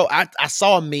control. I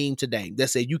saw a meme today that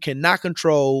said you cannot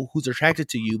control who's attracted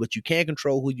to you, but you can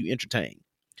control who you entertain.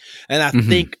 And I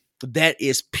think that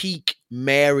is peak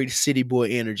married city boy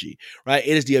energy, right?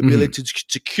 It is the ability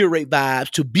to curate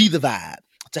vibes, to be the vibe,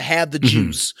 to have the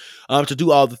juice, to do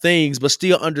all the things, but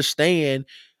still understand,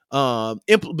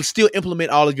 still implement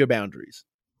all of your boundaries.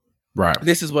 Right.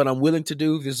 This is what I'm willing to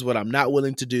do. This is what I'm not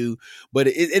willing to do. But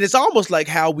it's almost like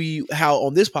how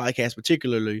on this podcast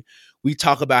particularly, we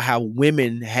talk about how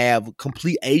women have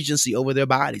complete agency over their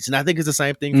bodies. And I think it's the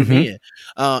same thing for men.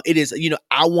 It is, you know,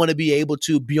 I want to be able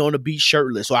to be on the beach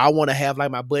shirtless, or I want to have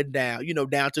like my button down, you know,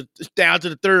 down to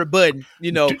the third button,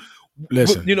 you know.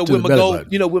 Listen, you know,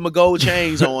 with my gold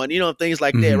chains on, you know, things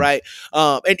like that, right?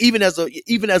 And even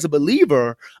as a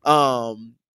believer,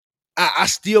 I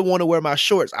still want to wear my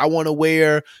shorts. I want to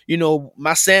wear, you know,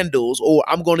 my sandals, or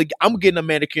I'm getting a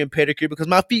manicure and pedicure because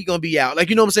my feet gonna be out. Like,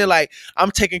 you know what I'm saying? Like,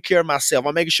 I'm taking care of myself.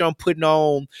 I'm making sure I'm putting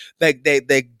on that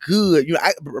good. You know,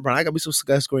 I got me some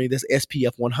sunscreen that's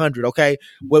SPF 100. Okay,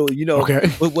 well, you know,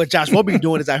 what Josh won't be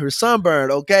doing is out here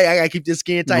sunburned. Okay, I gotta keep this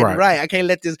skin tight and right. I can't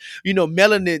let this, you know,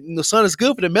 melanin. The sun is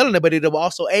good for the melanin, but it'll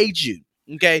also age you.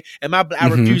 Okay, and I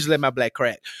refuse to let my black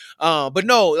crack. But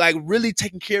no, like really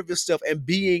taking care of yourself and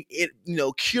being it, you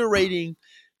know, curating,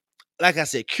 like I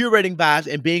said, curating vibes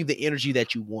and being the energy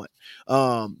that you want.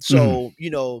 So you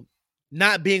know,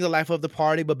 not being the life of the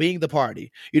party, but being the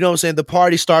party. You know what I'm saying? The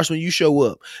party starts when you show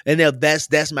up, and now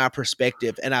that's my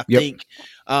perspective. And I think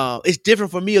it's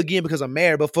different for me again because I'm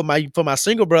married, but for my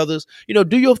single brothers, you know,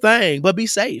 do your thing, but be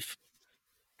safe.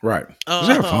 Right.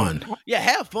 Have fun. Yeah,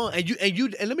 have fun. And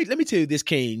let me tell you this,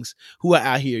 kings who are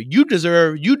out here, you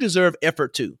deserve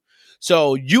effort too.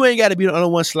 So you ain't got to be the only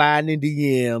one sliding in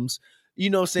DMs.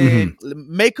 You know what I'm saying?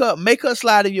 Make her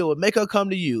slide to you, make her come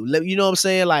to you. You know what I'm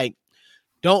saying? Like,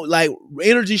 don't, like,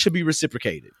 energy should be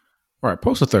reciprocated. All right,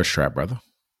 post a thirst trap, brother.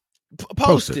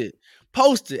 Post it.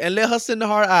 Post it and let her send the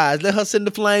hard eyes. Let her send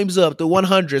the flames up, the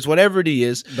 100s, whatever it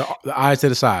is. The eyes to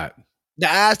the side. The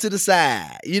eyes to the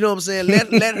side. You know what I'm saying?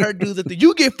 Let her do the thing.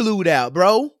 You get flued out,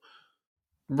 bro.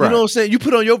 Right. You know what I'm saying? You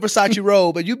put on your Versace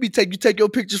robe and you take your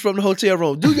pictures from the hotel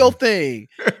room. Do your thing.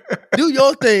 Do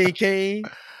your thing, King.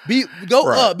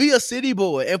 Go up. Be a city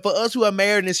boy. And for us who are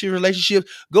married in serious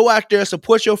relationships, go out there,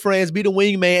 support your friends, be the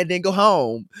wingman, and then go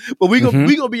home. But we gonna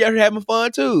be out here having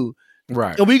fun too.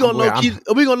 Right. And we gonna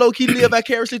low key live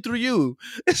vicariously through you.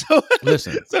 So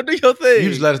listen. So do your thing. You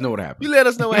just let us know what happened. You let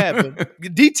us know what happened.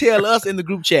 Detail us in the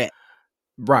group chat.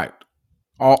 Right.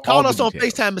 Call us on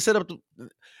FaceTime and set up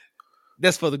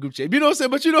That's for the group chat. You know what I'm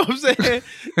saying? But you know what I'm saying?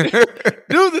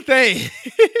 Do the thing.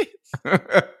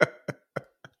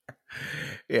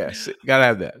 Yes, gotta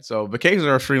have that. So vacations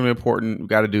are extremely important. We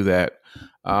got to do that.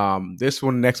 Next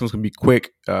one's gonna be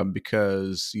quick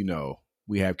because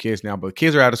we have kids now, but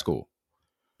kids are out of school.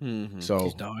 Mm-hmm.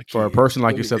 So for a person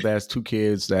like yourself that has two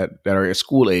kids that are at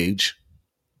school age,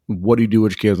 what do you do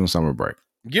with your kids on summer break?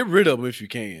 Get rid of them if you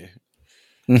can.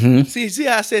 Mm-hmm. See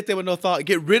how I said that with no thought?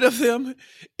 Get rid of them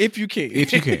if you can.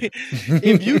 If you can.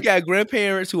 If you got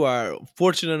grandparents who are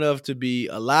fortunate enough to be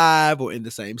alive or in the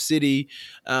same city,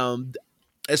 let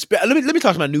me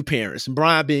talk to my new parents. And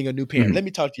Bryan being a new parent, Mm-hmm. Let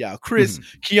me talk to y'all. Chris,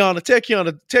 Kiana, tell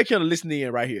Kiana listen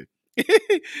in right here.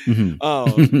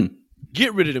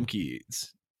 Get rid of them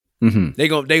kids. Mm-hmm. They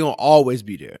gonna always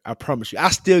be there. I promise you. I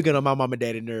still get on my mom and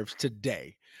daddy nerves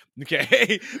today.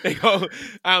 Okay,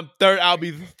 I'll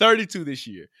be 32 this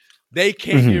year. They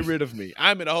can't get rid of me.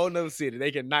 I'm in a whole nother city.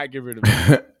 They cannot get rid of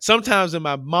me. Sometimes when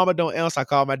my mama don't answer, I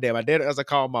call my dad. My dad answer, I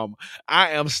call mama.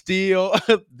 I am still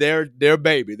their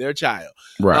baby, their child.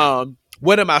 Right.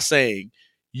 What am I saying?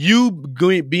 You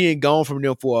being gone from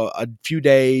them for a few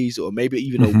days or maybe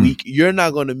even a week, you're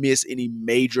not going to miss any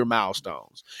major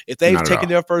milestones. If they've taken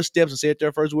their first steps and said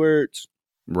their first words,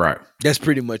 right, that's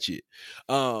pretty much it.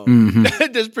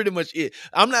 That's pretty much it.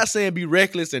 I'm not saying be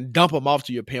reckless and dump them off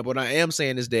to your parent. What I am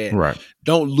saying is that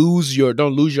don't lose your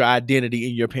identity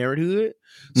in your parenthood.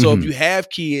 So if you have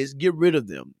kids, get rid of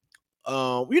them.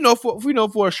 For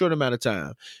a short amount of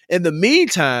time. In the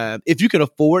meantime, if you can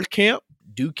afford camp,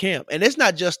 do camp. And that's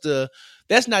not just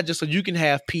so you can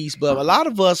have peace, but a lot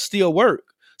of us still work.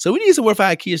 So we need somewhere for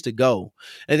our kids to go.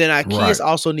 And then our kids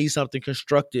also need something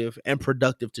constructive and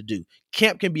productive to do.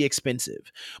 Camp can be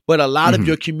expensive, but a lot of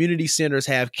your community centers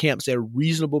have camps at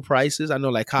reasonable prices. I know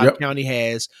like Cobb County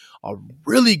has a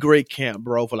really great camp,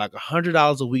 bro, for like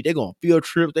 $100 a week. They go on field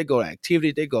trips, they go to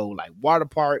activities, they go like water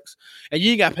parks, and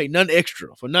you ain't got to pay nothing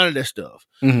extra for none of that stuff.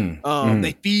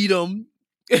 They feed them.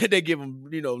 They give them,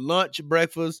 lunch,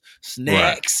 breakfast,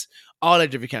 snacks, all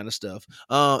that different kind of stuff.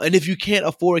 And if you can't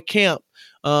afford camp,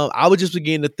 I would just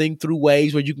begin to think through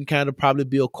ways where you can kind of probably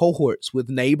build cohorts with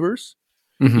neighbors,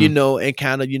 and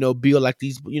kind of, build like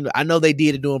these, I know they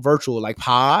did it doing virtual, like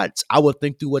pods. I would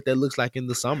think through what that looks like in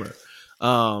the summer.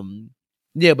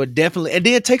 But definitely. And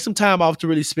then take some time off to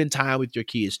really spend time with your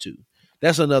kids too.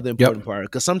 That's another important part,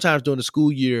 because sometimes during the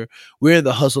school year, we're in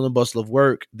the hustle and bustle of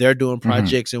work. They're doing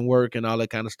projects and work and all that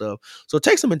kind of stuff. So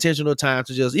take some intentional time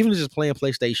to just playing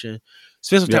PlayStation,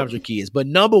 spend some time with your kids. But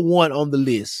number one on the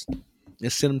list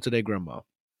is send them to their grandma.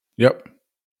 Yep.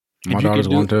 My daughter's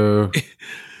going to,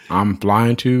 I'm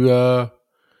flying to,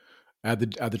 at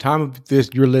the time of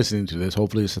this, you're listening to this,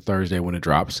 hopefully it's a Thursday when it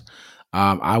drops.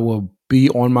 I will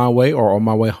be on my way on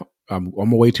my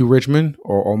way to Richmond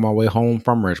or on my way home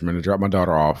from Richmond to drop my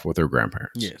daughter off with her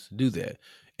grandparents. Yes, do that.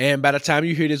 And by the time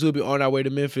you hear this, we'll be on our way to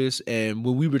Memphis. And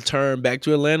when we return back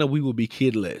to Atlanta, we will be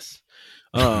kidless.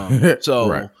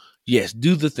 Yes,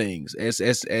 do the things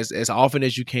as often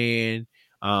as you can,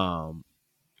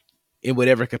 in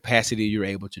whatever capacity you're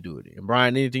able to do it in.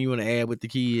 Bryan, anything you want to add with the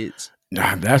kids?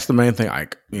 Nah, that's the main thing.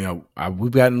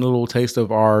 We've gotten a little taste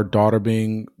of our daughter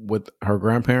being with her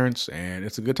grandparents, and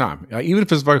it's a good time. Even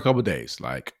if it's for a couple of days,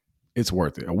 it's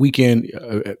worth it. A weekend,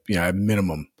 at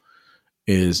minimum,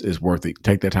 is worth it.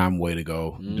 Take that time away to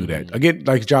go do that. Again,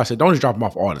 like Josh said, don't just drop them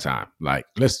off all the time.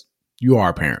 You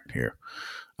are a parent here,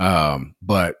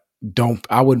 but don't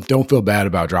feel bad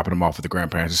about dropping them off with the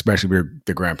grandparents, especially if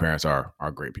the grandparents are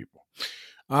great people.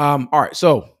 All right,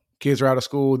 so. Kids are out of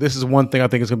school. This is one thing I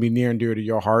think is going to be near and dear to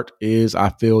your heart. Is I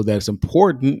feel that it's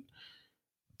important.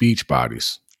 Beach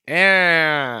bodies.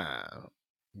 Yeah.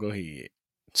 Go ahead.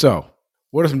 So,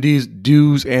 what are some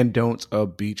do's and don'ts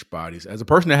of beach bodies? As a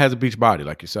person that has a beach body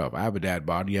like yourself, I have a dad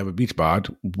bod. You have a beach bod.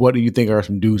 What do you think are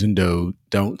some do's and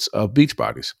don'ts of beach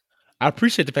bodies? I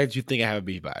appreciate the fact that you think I have a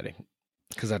beach body,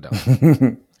 because I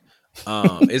don't.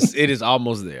 It is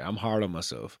almost there. I'm hard on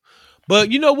myself.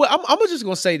 But you know what? I'm just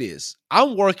going to say this.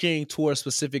 I'm working towards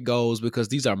specific goals because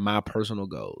these are my personal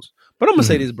goals. But I'm going to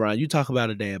say this, Bryan. You talk about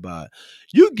a dad bod.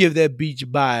 You give that beach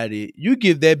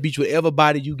whatever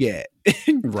body you get.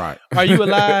 Right. Are you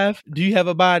alive? Do you have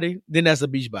a body? Then that's a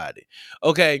beach body.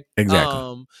 Okay.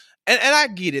 Exactly. And I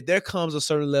get it. There comes a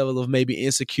certain level of maybe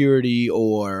insecurity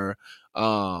or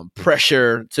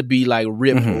pressure to be like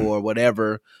ripped or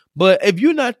whatever. But if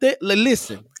you're not there,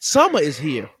 listen, summer is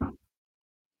here.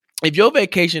 if your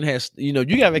vacation has,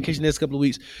 you got vacation next couple of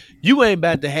weeks, you ain't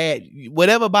about to have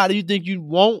whatever body you think you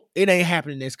want. It ain't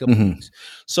happening next couple of weeks.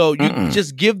 So you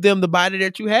just give them the body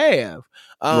that you have.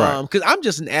 Right. Because I'm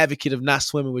just an advocate of not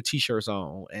swimming with t-shirts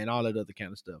on and all that other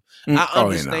kind of stuff. I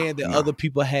understand that other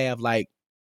people have like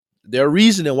their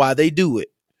reasoning why they do it.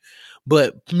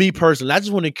 But me personally, I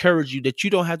just want to encourage you that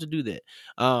you don't have to do that.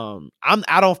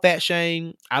 I don't fat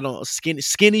shame. I don't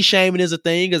skinny shaming is a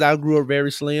thing because I grew up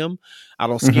very slim. I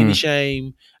don't skinny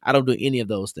shame. I don't do any of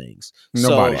those things. No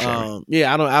body shaming.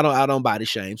 Yeah, I don't body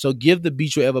shame. So give the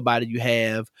beach whatever body you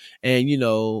have, and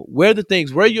wear the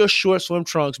things. Wear your short swim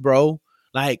trunks, bro.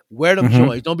 Like wear them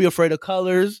joints. Don't be afraid of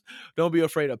colors. Don't be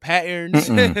afraid of patterns.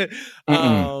 You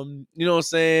know what I'm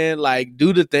saying? Like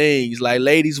do the things. Like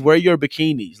ladies, wear your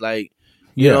bikinis. Like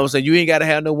you know what I'm saying? You ain't gotta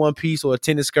have no one piece or a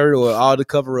tennis skirt or all the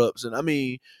cover-ups. And I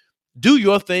mean, do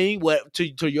your thing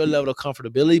to your level of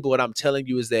comfortability. But what I'm telling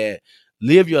you is that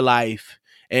live your life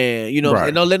and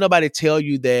and don't let nobody tell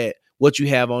you that what you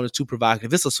have on is too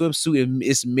provocative. If it's a swimsuit,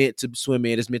 it's meant to swim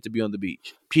in, it's meant to be on the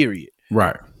beach. Period.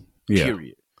 Right. Yeah.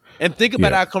 Period. And think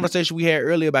about our conversation we had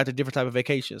earlier about the different type of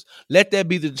vacations. Let that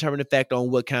be the determining factor on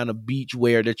what kind of beach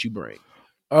wear that you bring.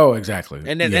 Oh, exactly.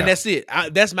 And that's it.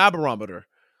 That's my barometer,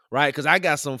 right? Because I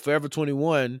got some Forever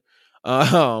 21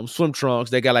 swim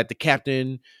trunks. They got like the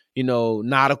Captain,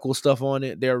 nautical stuff on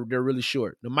it. They're really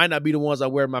short. They might not be the ones I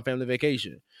wear on my family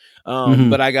vacation,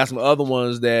 but I got some other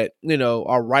ones that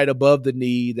are right above the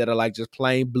knee that are like just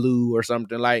plain blue or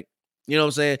something like. You know what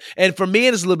I'm saying? And for me,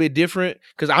 it's a little bit different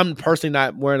because I'm personally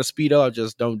not wearing a Speedo. I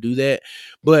just don't do that.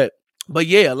 But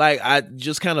yeah, like I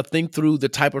just kind of think through the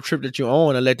type of trip that you're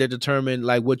on and let that determine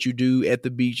like what you do at the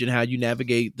beach and how you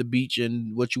navigate the beach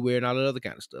and what you wear and all that other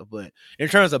kind of stuff. But in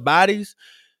terms of bodies,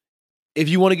 if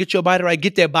you want to get your body right,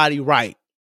 get that body right.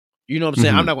 You know what I'm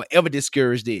saying? I'm not going to ever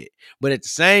discourage that. But at the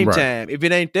same time, if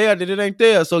it ain't there, then it ain't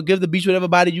there. So give the beach whatever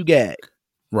body you got.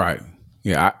 Right.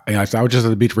 Yeah, I was just at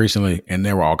the beach recently, and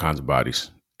there were all kinds of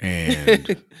bodies,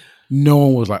 and no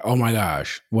one was like, "Oh my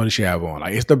gosh, what does she have on?"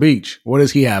 Like, it's the beach. What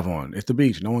does he have on? It's the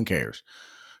beach. No one cares.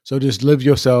 So just live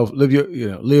yourself.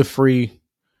 Live free.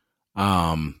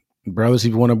 Brothers,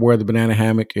 if you want to wear the banana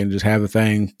hammock and just have the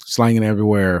thing slanging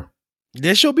everywhere,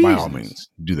 that's your business. By all means,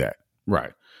 do that.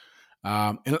 Right.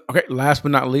 And okay, last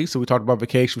but not least, so we talked about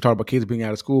vacation. We talked about kids being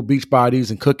out of school, beach bodies,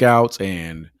 and cookouts,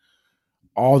 and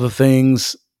all the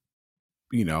things.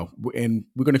 And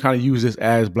we're going to kind of use this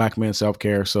as Black man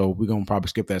self-care. So we're going to probably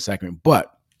skip that segment, but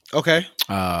okay.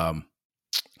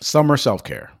 Summer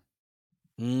self-care.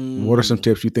 What are some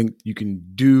tips you think you can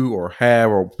do or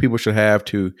have, or people should have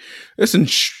to just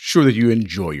ensure that you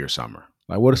enjoy your summer?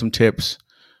 Like, what are some tips,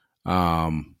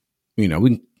 that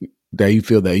you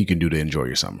feel that you can do to enjoy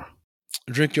your summer?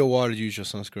 Drink your water, use your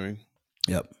sunscreen.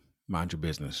 Yep. Mind your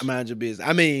business. Mind your business.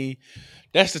 I mean,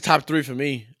 that's the top 3 for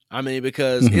me. I mean,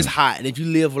 because it's hot. And if you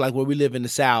live like where we live in the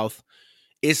South,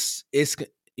 it's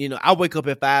I wake up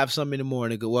at 5 something in the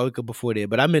morning. I wake up before that.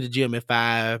 But I'm at the gym at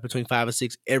 5, between 5 and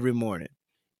 6 every morning.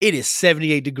 It is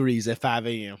 78 degrees at 5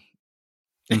 a.m.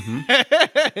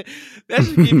 That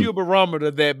should give you a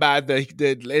barometer that by at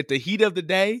the heat of the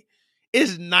day,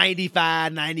 it's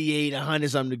 95, 98,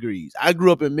 100 something degrees. I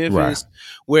grew up in Memphis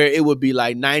where it would be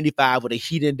like 95 with a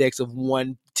heat index of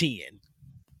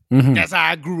 110. That's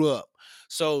how I grew up.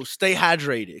 So stay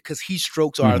hydrated because heat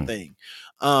strokes are a thing.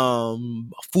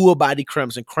 Full body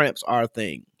cramps are a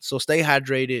thing. So stay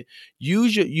hydrated.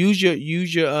 Use your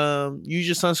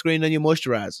sunscreen and your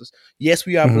moisturizers. Yes,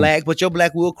 we are black, but your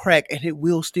black will crack and it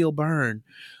will still burn.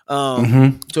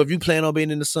 So if you plan on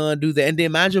being in the sun, do that, and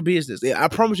then mind your business. I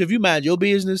promise you, if you mind your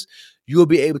business, you'll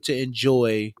be able to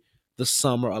enjoy the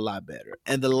summer a lot better.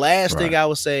 And the last thing I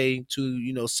would say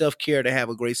to self-care to have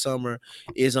a great summer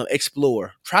is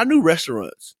explore. Try new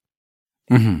restaurants.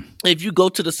 If you go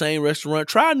to the same restaurant,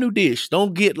 try a new dish.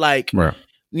 Don't get like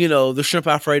the shrimp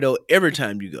Alfredo every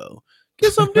time you go.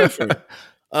 Get something different.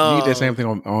 You eat that same thing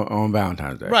on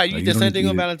Valentine's Day. Right, you eat the same thing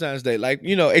on Valentine's Day. Like,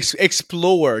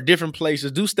 explore different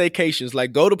places, do staycations,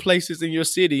 like go to places in your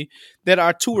city that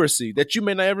are touristy that you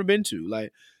may not ever been to.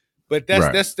 Like, but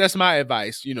that's my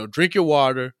advice. Drink your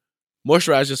water,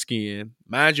 moisturize your skin,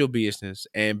 mind your business,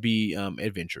 and be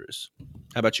adventurous.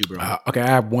 How about you, bro? Okay, I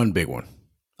have one big one.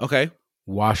 Okay.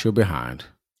 Wash your behind.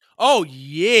 Oh,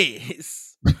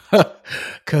 yes.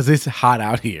 Because it's hot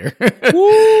out here.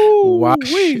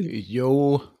 Wash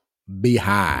your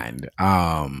behind.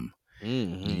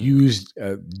 Use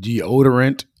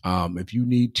deodorant. If you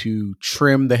need to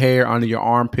trim the hair under your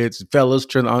armpits, fellas,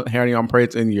 trim the hair under your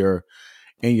armpits and your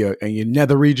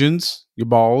nether regions, your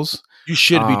balls. You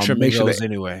should be trimming those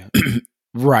anyway.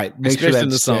 Right. Make sure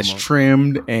that's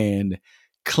trimmed and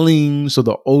clean so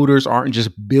the odors aren't just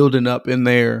building up in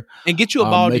there. And get you a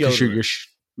ball Making deodorant. sure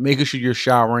making sure you're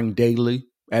showering daily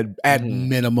at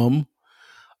minimum.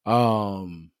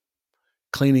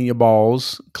 Cleaning your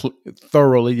balls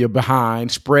thoroughly, your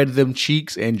behind, spread them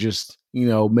cheeks, and just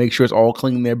make sure it's all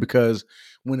clean there, because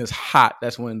when it's hot,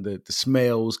 that's when the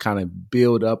smells kind of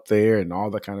build up there and all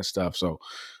that kind of stuff. So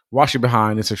wash your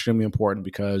behind. It's extremely important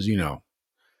because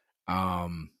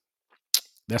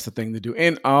that's the thing to do.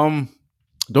 And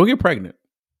don't get pregnant.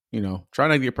 Try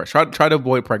not to get pregnant. Try to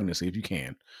avoid pregnancy if you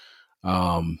can.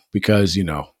 Because you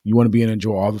want to be and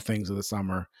enjoy all the things of the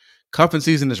summer. Cuffing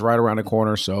season is right around the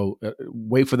corner, so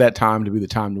wait for that time to be the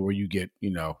time where you get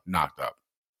knocked up.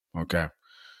 Okay.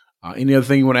 Any other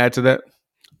thing you want to add to that?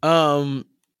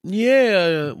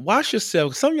 Yeah, wash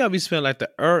yourself. Some of y'all be smelling like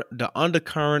the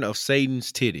undercurrent of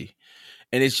Satan's titty,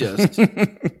 and it's just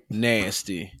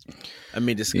nasty. I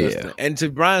mean, disgusting. Yeah. And to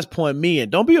Brian's point,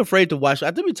 don't be afraid to wash.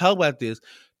 I think we talked about this.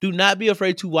 Do not be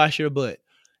afraid to wash your butt.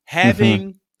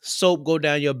 Having soap go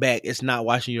down your back, it's not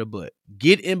washing your butt.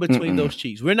 Get in between those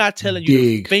cheeks. We're not telling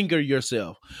you to finger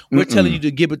yourself. We're telling you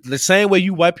to give it the same way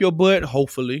you wipe your butt.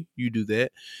 Hopefully you do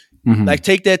that. Like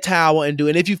take that towel and do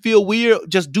it. And if you feel weird,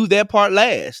 just do that part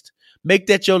last. Make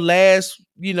that your last,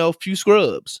 few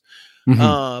scrubs.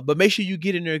 But make sure you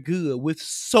get in there good with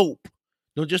soap.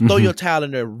 Don't just throw your towel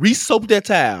in there. Re-soap that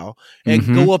towel and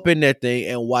go up in that thing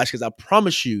and wash. Because I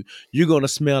promise you, you're gonna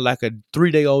smell like a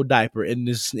 3-day-old diaper in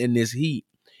this heat.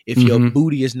 If your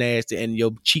booty is nasty and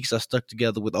your cheeks are stuck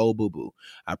together with old boo boo,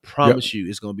 I promise you,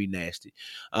 it's gonna be nasty.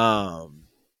 And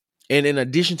in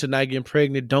addition to not getting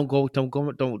pregnant, don't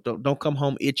come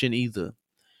home itching either.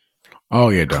 Oh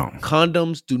yeah, don't.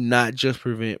 Condoms do not just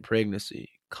prevent pregnancy.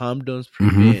 Condoms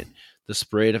prevent the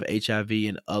spread of HIV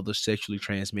and other sexually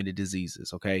transmitted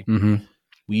diseases. Okay.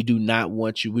 We do not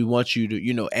want you. We want you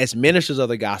to, as ministers of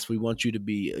the gospel, we want you to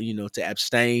be, to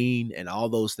abstain and all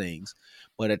those things.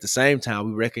 But at the same time,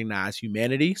 we recognize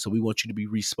humanity. So we want you to be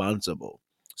responsible.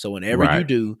 So whenever you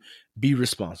do, be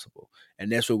responsible. And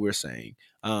that's what we're saying.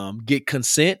 Get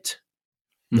consent.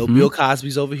 No Bill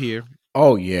Cosby's over here.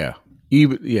 Oh, yeah.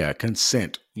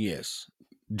 Consent. Yes.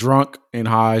 Drunk and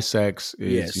high sex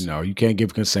is, you can't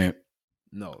give consent.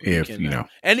 No, if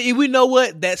and we know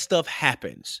what that stuff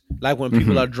happens. Like when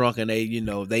people are drunk and they,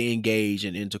 they engage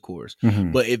in intercourse.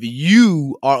 But if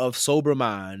you are of sober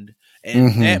mind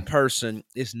and that person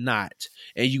is not,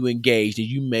 and you engage, and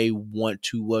you may want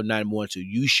to, well, not want to,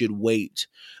 you should wait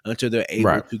until they're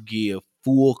able to give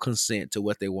full consent to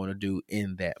what they want to do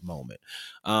in that moment.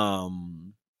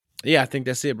 Yeah, I think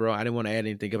that's it, bro. I didn't want to add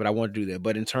anything, but I want to do that.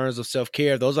 But in terms of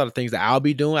self-care, those are the things that I'll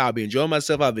be doing. I'll be enjoying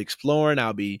myself. I'll be exploring.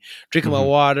 I'll be drinking my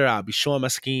water. I'll be showing my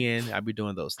skin. I'll be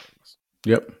doing those things.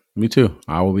 Yep, me too.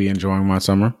 I will be enjoying my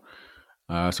summer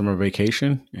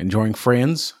vacation, enjoying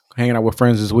friends, hanging out with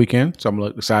friends this weekend. So I'm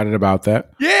excited about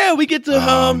that. Yeah, we get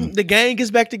to, the gang gets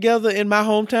back together in my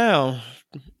hometown.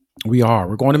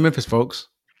 We're going to Memphis, folks.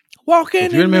 Walking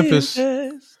if you're in Memphis.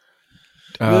 If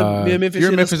you're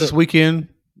in Memphis this weekend,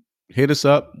 hit us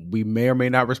up. We may or may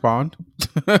not respond.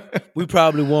 We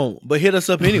probably won't, but hit us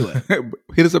up anyway.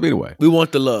 Hit us up anyway. We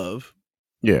want the love.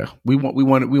 Yeah, we want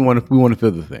to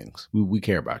feel the things. We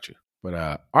care about you. But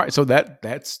all right, so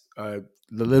that's the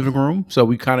living room. So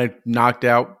we kind of knocked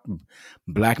out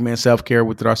Black man self-care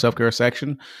within our self-care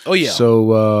section. Oh yeah.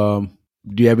 So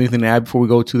do you have anything to add before we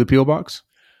go to the P.O. box?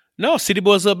 No, City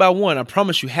Boys up by 1. I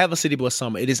promise you, have a City Boy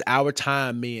summer. It is our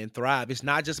time, men. Thrive. It's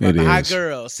not just about the hot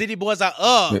girls. City Boys are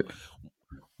up.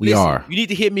 We are. You need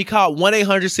to hit me. Call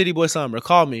 1-800-City Boy Summer.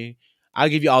 Call me. I'll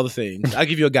give you all the things. I'll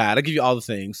give you a guide. I'll give you all the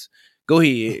things. Go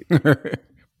ahead.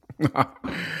 All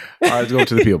right, let's go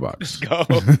to the P.O. box. Let's go.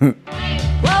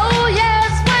 Whoa,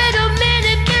 yes, wait a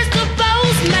minute, Mr.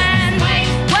 Postman. Wait,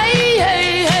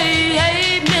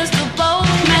 hey, Mr. Postman.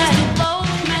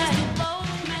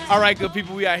 All right, good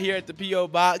people, we are here at the P.O.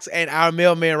 box, and our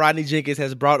mailman, Rodney Jenkins,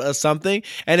 has brought us something.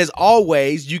 And as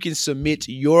always, you can submit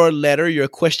your letter, your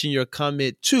question, your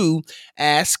comment to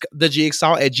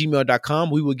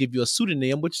askthejigsaw@gmail.com. We will give you a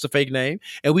pseudonym, which is a fake name,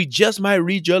 and we just might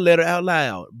read your letter out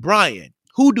loud. Brian,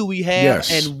 who do we have,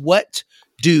 and what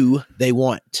do they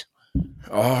want?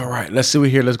 All right, let's see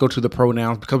here. Let's go to the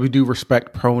pronouns, because we do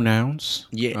respect pronouns.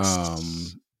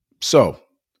 Yes. So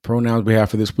pronouns we have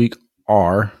for this week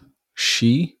are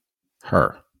she,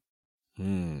 her.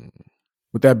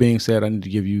 With that being said, I need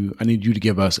you to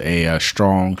give us a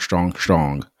strong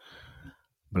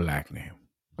Black name,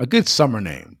 a good summer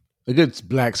name, a good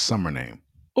Black summer name.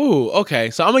 Oh,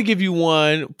 okay. So I'm gonna give you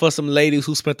one for some ladies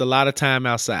who spent a lot of time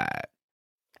outside.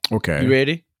 Okay, you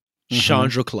ready?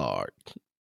 Chandra Clark.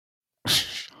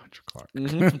 Chandra Clark.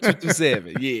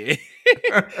 227. Yeah.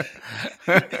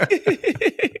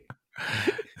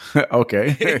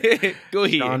 Okay. Go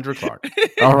ahead. Chandra Clark.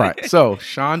 All right. So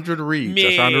Chandra reads.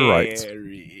 Chandra writes.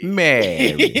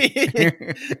 Mary.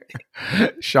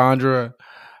 Chandra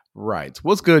writes.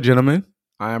 What's good, gentlemen?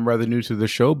 I am rather new to the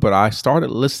show, but I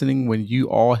started listening when you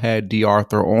all had D.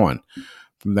 Arthur on.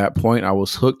 From that point, I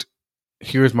was hooked.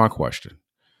 Here's my question.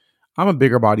 I'm a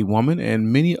bigger body woman,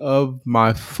 and many of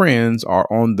my friends are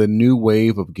on the new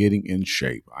wave of getting in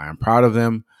shape. I am proud of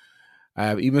them. I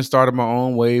have even started my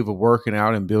own wave of working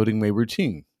out and building my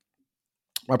routine.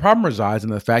 My problem resides in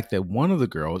the fact that one of the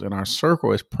girls in our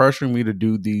circle is pressuring me to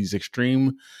do these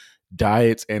extreme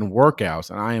diets and workouts,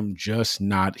 and I am just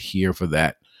not here for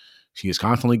that. She is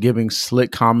constantly giving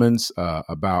slick comments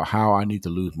about how I need to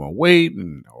lose more weight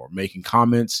or making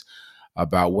comments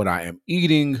about what I am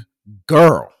eating.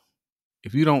 Girl,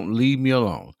 if you don't leave me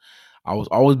alone. I was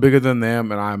always bigger than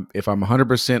them, and if I'm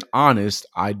 100% honest,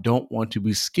 I don't want to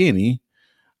be skinny.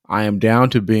 I am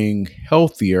down to being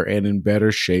healthier and in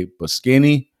better shape, but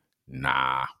skinny?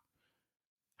 Nah.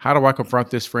 How do I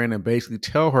confront this friend and basically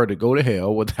tell her to go to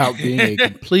hell without being a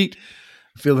complete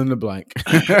fill in the blank,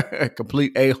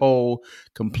 complete a-hole,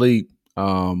 complete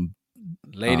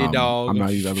lady dog? I'm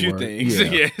not using a few the word. Things.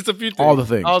 Yeah, it's a few things. All the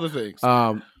things. All the things.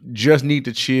 Just need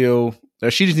to chill.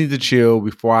 She just needs to chill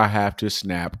before I have to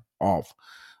snap off.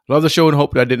 Love the show and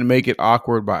hope that I didn't make it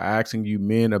awkward by asking you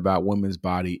men about women's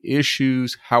body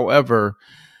issues. However,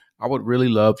 I would really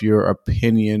love your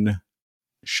opinion,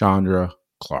 Chandra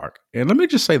Clark. And let me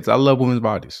just say this. I love women's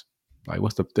bodies. Like,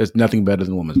 there's nothing better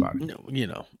than women's body. You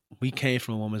know, we came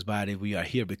from a woman's body. We are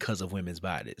here because of women's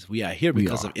bodies. We are here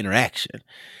because of interaction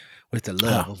with the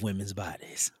love of women's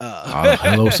bodies.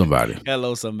 Hello, somebody.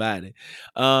 Hello, somebody.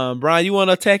 Bryan, you want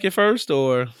to attack it first,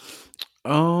 or?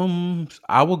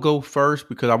 I will go first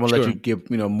because I'm gonna let you give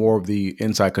more of the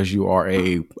insight because you are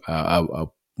a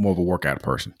more of a workout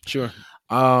person. Sure.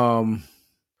 I'm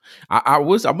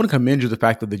gonna commend you the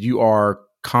fact that you are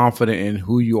confident in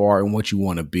who you are and what you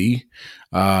want to be.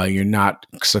 You're not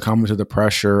succumbing to the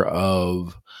pressure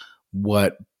of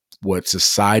what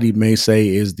society may say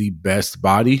is the best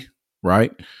body,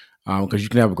 right? Because you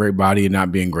can have a great body and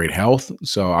not be in great health.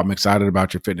 So I'm excited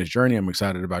about your fitness journey. I'm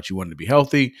excited about you wanting to be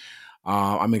healthy.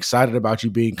 I'm excited about you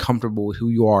being comfortable with who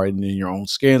you are and in your own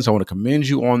skin. So I want to commend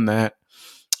you on that.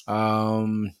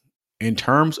 In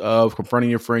terms of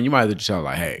confronting your friend, you might just tell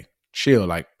like, hey, chill.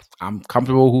 Like, I'm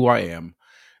comfortable who I am.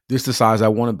 This is the size I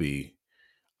want to be.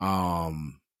 I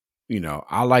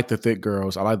like the thick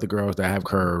girls. I like the girls that have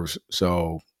curves.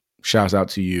 So shouts out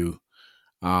to you.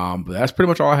 But that's pretty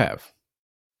much all I have.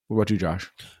 What about you,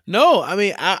 Josh? No, I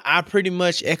mean, I pretty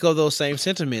much echo those same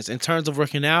sentiments. In terms of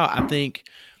working out, I think,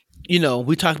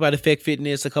 we talked about Effect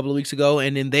Fitness a couple of weeks ago,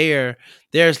 and in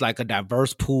there's like a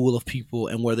diverse pool of people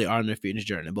and where they are in their fitness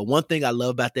journey. But one thing I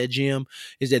love about that gym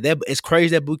is that as crazy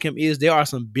that boot camp is, there are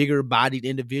some bigger bodied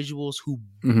individuals who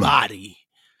body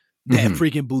that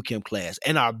freaking boot camp class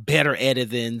and are better at it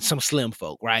than some slim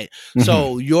folk, right?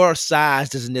 So your size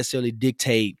doesn't necessarily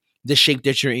dictate the shape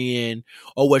that you're in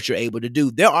or what you're able to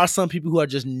do. There are some people who are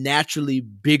just naturally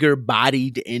bigger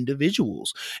bodied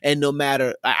individuals. And no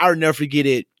matter, I'll never forget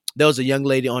it. There was a young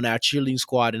lady on our cheerleading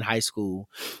squad in high school,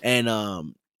 and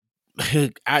that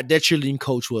cheerleading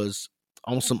coach was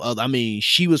on some other. I mean,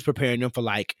 she was preparing them for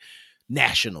like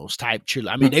nationals type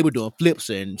cheerleading. I mean, they were doing flips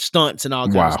and stunts and all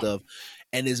kinds of stuff.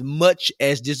 And as much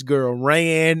as this girl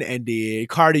ran and did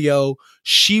cardio,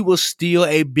 she was still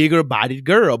a bigger bodied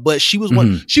girl. But she was one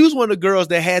of the girls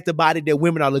that had the body that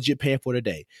women are legit paying for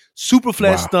today. Super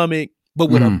flat stomach, but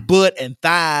with a butt and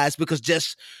thighs, because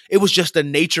it was just the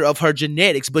nature of her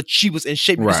genetics. But she was in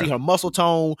shape. You can see her muscle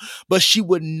tone, but she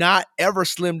would not ever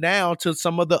slim down to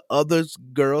some of the other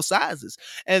girl sizes.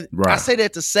 And I say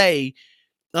that to say,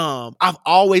 I've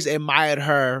always admired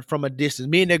her from a distance.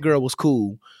 Me and that girl was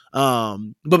cool.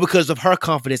 But because of her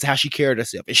confidence, how she carried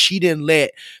herself, and she didn't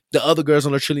let the other girls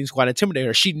on the cheerleading squad intimidate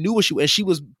her. She knew and she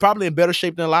was probably in better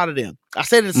shape than a lot of them. I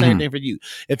said the same thing for you.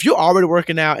 If you're already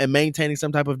working out and maintaining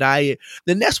some type of diet,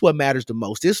 then that's what matters the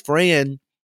most. This friend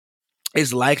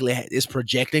is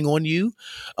projecting on you.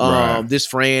 This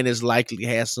friend is likely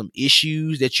has some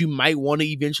issues that you might want to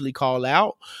eventually call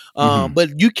out.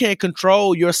 But you can't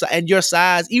control your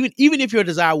size, even if your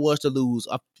desire was to lose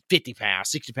 50 pounds,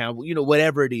 60 pounds,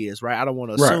 whatever it is, right? I don't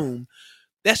want to assume.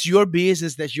 That's your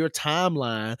business. That's your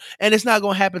timeline. And it's not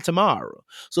going to happen tomorrow.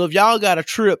 So if y'all got a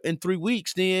trip in 3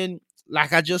 weeks, then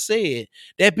like I just said,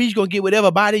 that bitch gonna get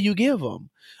whatever body you give them.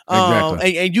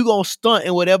 Exactly. And you gonna stunt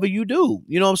in whatever you do.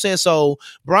 You know what I'm saying? So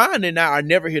Bryan and I are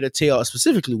never here to tell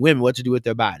specifically women what to do with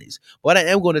their bodies. What I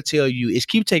am going to tell you is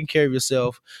keep taking care of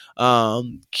yourself.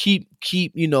 Keep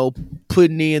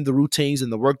putting in the routines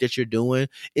and the work that you're doing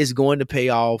is going to pay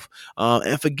off.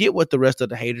 And forget what the rest of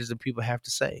the haters and people have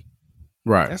to say.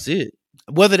 Right. That's it.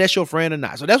 Whether that's your friend or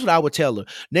not. So that's what I would tell her.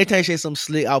 Next time she say something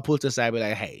slick, I'll pull to the side and be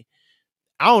like, hey,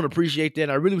 I don't appreciate that.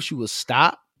 And I really wish you would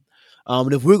stop.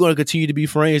 And if we're going to continue to be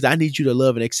friends, I need you to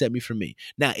love and accept me for me.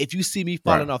 Now, if you see me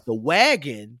falling off the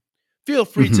wagon, feel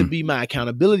free to be my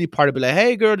accountability partner. Be like,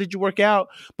 hey, girl, did you work out?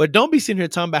 But don't be sitting here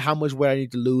talking about how much weight I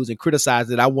need to lose and criticize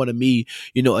that I wanted me,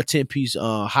 a 10-piece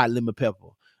hot lemon pepper.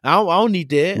 I don't need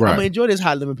that. Right. I'm gonna enjoy this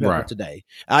hot lemon pepper today.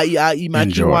 I eat my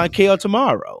quinoa and kale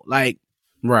tomorrow. Like,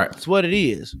 that's what it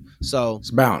is. So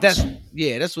it's balance. That's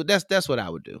what I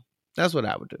would do. That's what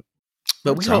I would do.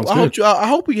 But I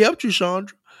hope we helped you,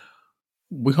 Chandra.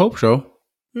 We hope so.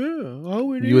 Yeah, I hope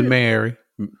we did. You and Mary.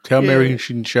 Tell Mary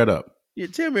she can shut up. Yeah,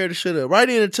 tell Mary to shut up. Write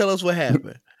in and tell us what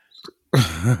happened.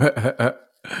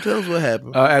 Tell us what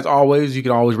happened. As always, you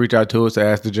can always reach out to us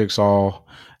at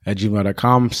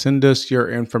askthejigsaw@gmail.com. Send us your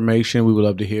information. We would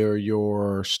love to hear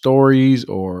your stories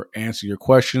or answer your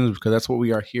questions because that's what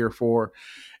we are here for.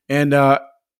 And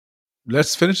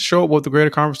let's finish the show with the greater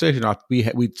conversation.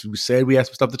 We said we had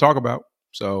some stuff to talk about.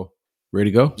 So,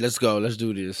 ready to go? Let's go. Let's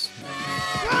do this.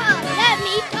 Let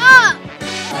me talk.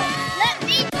 Let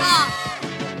me talk.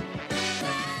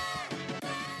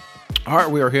 All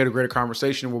right, we are here to greater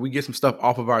conversation where we get some stuff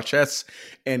off of our chests.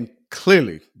 And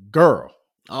clearly, girl,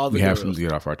 we have something to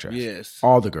get off our chest. Yes.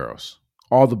 All the girls,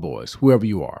 all the boys, whoever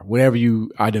you are, whatever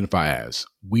you identify as,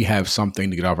 we have something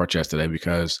to get off our chest today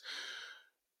because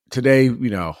today,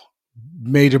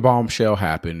 major bombshell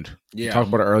happened. Yeah. We talked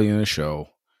about it earlier in the show.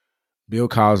 Bill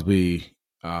Cosby,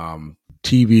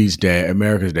 TV's dad,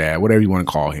 America's dad, whatever you want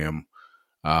to call him,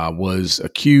 was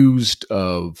accused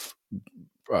of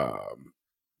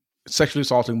sexually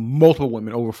assaulting multiple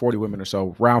women, over 40 women or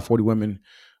so, around 40 women,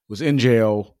 was in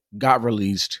jail, got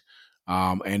released,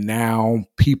 and now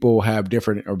people have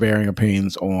different or varying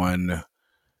opinions on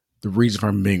the reason for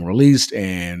him being released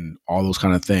and all those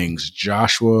kind of things.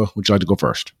 Joshua, would you like to go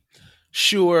first?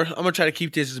 Sure. I'm gonna try to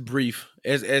keep this as brief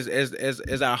as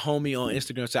our homie on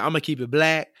Instagram said. I'm gonna keep it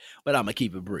black, but I'm gonna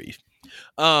keep it brief.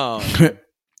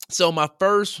 So my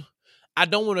first, I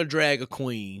don't want to drag a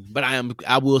queen, but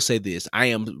I will say this: I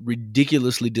am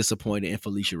ridiculously disappointed in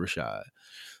Felicia Rashad.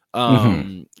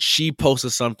 She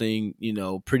posted something,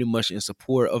 pretty much in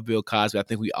support of Bill Cosby. I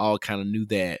think we all kind of knew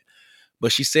that.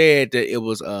 But she said that it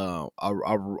was a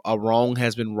wrong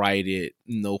has been righted,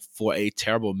 for a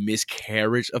terrible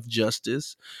miscarriage of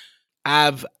justice.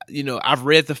 I've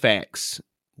read the facts.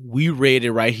 We read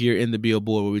it right here in the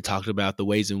Billboard where we talked about the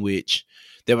ways in which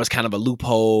there was kind of a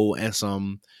loophole and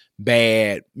some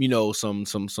bad, some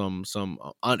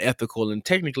unethical and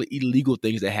technically illegal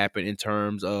things that happened in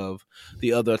terms of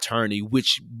the other attorney,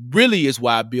 which really is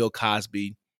why Bill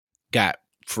Cosby got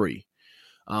free.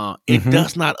 It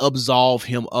does not absolve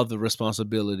him of the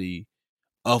responsibility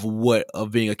of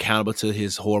being accountable to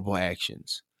his horrible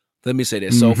actions. Let me say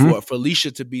that. So for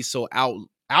Felicia to be so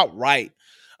outright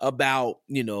about,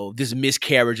 this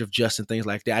miscarriage of justice and things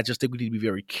like that, I just think we need to be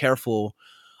very careful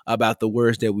about the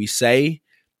words that we say,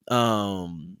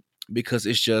 because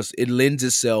it lends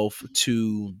itself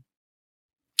to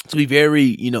be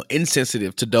very,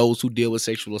 insensitive to those who deal with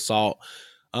sexual assault.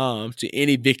 To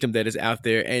any victim that is out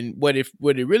there. And what it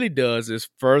really does is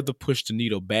further push the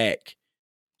needle back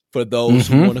for those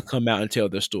who want to come out and tell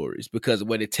their stories. Because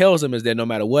what it tells them is that no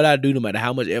matter what I do, no matter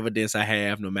how much evidence I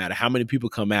have, no matter how many people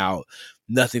come out,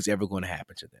 nothing's ever going to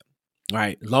happen to them.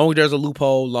 Right? As long as there's a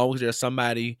loophole, as long as there's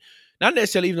somebody, not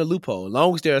necessarily even a loophole, as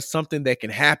long as there's something that can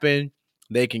happen,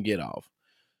 they can get off.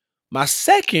 My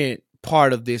second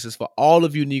part of this is for all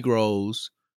of you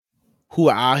Negroes who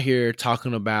are out here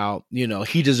talking about,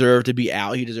 he deserved to be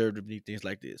out. He deserved to be things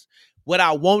like this. What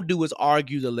I won't do is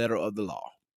argue the letter of the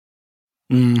law.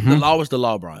 The law is the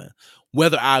law, Bryan.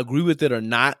 Whether I agree with it or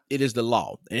not, it is the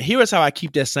law. And here is how I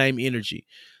keep that same energy.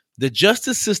 The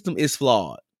justice system is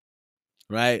flawed,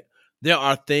 right? There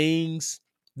are things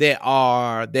that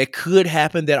could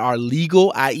happen that are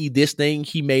legal, i.e. this thing,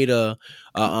 he made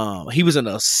he was in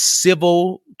a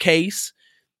civil case,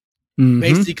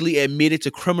 basically admitted to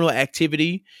criminal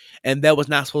activity, and that was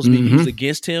not supposed to be used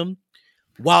against him.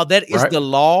 While that is the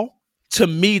law, to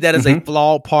me, that is a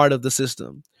flawed part of the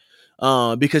system.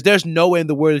 Because there's no way in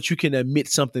the world that you can admit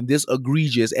something this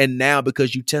egregious, and now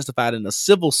because you testified in a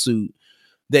civil suit,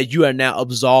 that you are now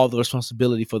absolved the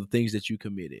responsibility for the things that you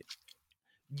committed.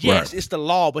 Right. Yes, it's the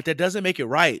law, but that doesn't make it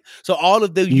right. So all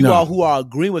of you all No. who are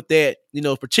agreeing with that,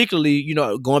 particularly,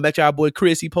 going back to our boy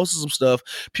Chris, he posted some stuff.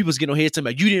 People's getting on his time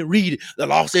like, you didn't read it. The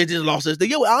law says this, the law says that.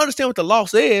 Yeah, well, I understand what the law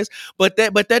says, but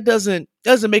that doesn't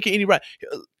make it any right.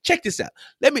 Check this out.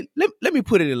 Let me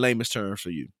put it in layman's terms for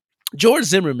you. George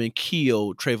Zimmerman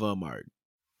killed Trayvon Martin.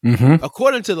 Mm-hmm.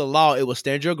 According to the law, it was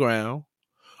stand your ground.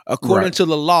 According Right. to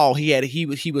the law,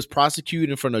 he was prosecuted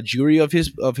in front of a jury of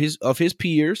his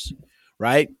peers,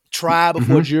 right? Tried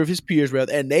before a jury of his peers,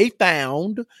 rather, and they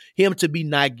found him to be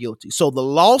not guilty. So the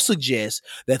law suggests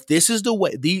that this is the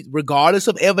way, regardless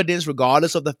of evidence,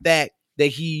 regardless of the fact that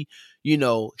he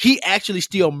actually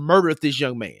still murdered this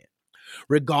young man.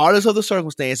 Regardless of the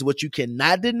circumstances, what you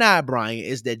cannot deny, Bryan,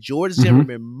 is that George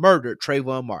Zimmerman murdered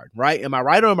Trayvon Martin, right? Am I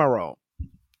right or am I wrong?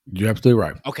 You're absolutely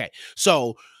right. Okay.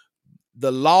 So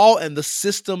the law and the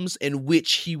systems in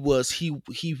which he was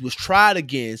tried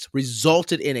against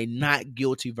resulted in a not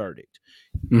guilty verdict.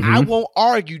 I won't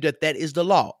argue that is the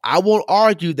law. I won't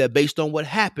argue that based on what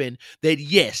happened, that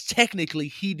yes, technically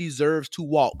he deserves to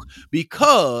walk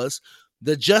because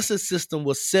the justice system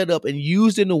was set up and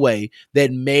used in a way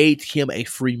that made him a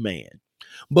free man.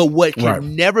 But what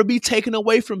can never be taken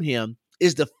away from him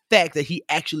is the fact that he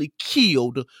actually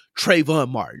killed Trayvon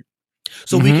Martin.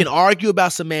 So we can argue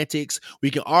about semantics. We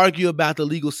can argue about the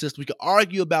legal system. We can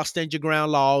argue about stand your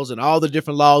ground laws and all the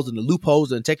different laws and the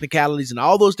loopholes and technicalities and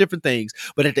all those different things.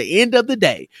 But at the end of the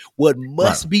day, what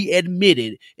must be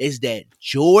admitted is that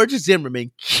George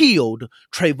Zimmerman killed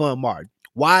Trayvon Martin.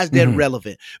 Why is that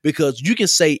relevant? Because you can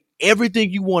say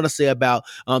everything you want to say about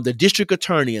the district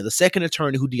attorney and the second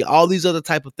attorney who did all these other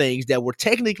type of things that were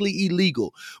technically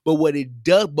illegal. But what it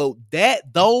does,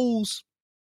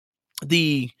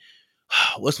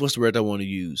 what's the word I want to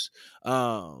use?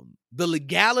 The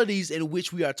legalities in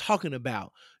which we are talking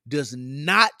about does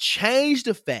not change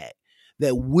the fact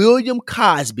that William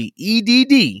Cosby,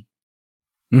 EDD,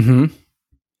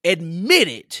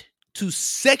 admitted to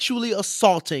sexually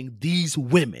assaulting these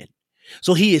women.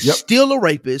 So he is still a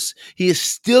rapist. He is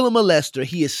still a molester.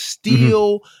 He is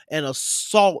still an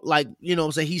assault. Like, you know what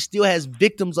I'm saying? He still has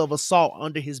victims of assault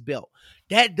under his belt.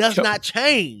 That does not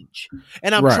change.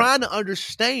 And I'm trying to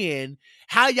understand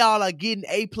how y'all are getting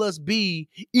A plus B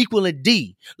equaling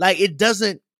D. Like, it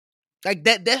doesn't, like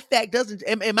that fact doesn't,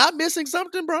 am I missing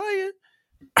something, Bryan?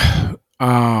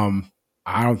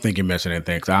 I don't think you're missing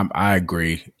anything because I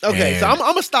agree. Okay, so I'm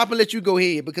going to stop and let you go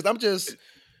ahead because I'm just,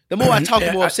 the more I talk,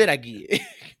 the more upset I get.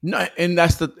 No, and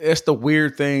that's the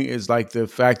weird thing is like the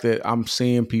fact that I'm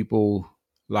seeing people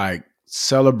like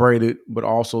celebrate it, but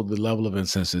also the level of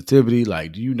insensitivity.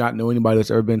 Like, do you not know anybody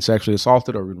that's ever been sexually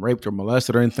assaulted or been raped or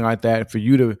molested or anything like that? For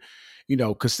you to,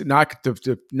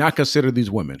 not consider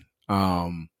these women.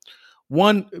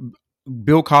 One,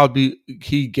 Bill Cosby,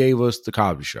 he gave us the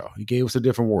Cosby Show. He gave us a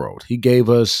different world. He gave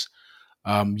us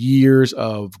years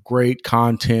of great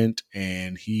content,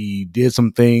 and he did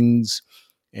some things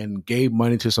and gave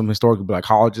money to some historical black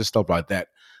colleges, stuff like that.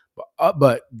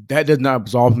 But that does not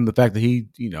absolve him the fact that he,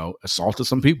 assaulted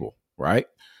some people, right?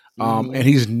 And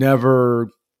he's never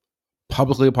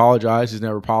publicly apologized. He's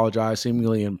never apologized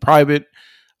seemingly in private.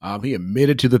 He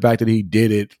admitted to the fact that he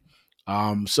did it.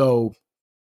 So,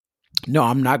 no,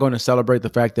 I'm not going to celebrate the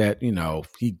fact that,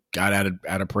 he got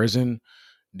out of prison.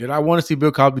 Did I want to see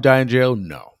Bill Cosby die in jail?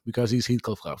 No, because he's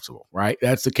Heathcliff Huxtable, right?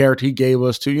 That's the character he gave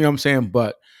us to, you know what I'm saying?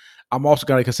 But I'm also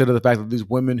going to consider the fact that these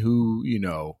women who,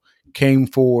 came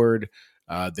forward,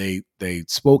 they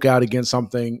spoke out against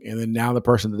something, and then now the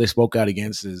person that they spoke out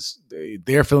against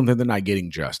they're feeling that they're not getting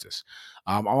justice.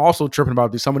 I'm also tripping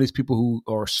about some of these people who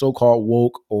are so-called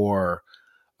woke or,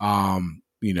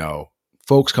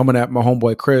 folks coming at my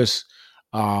homeboy Chris.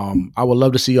 I would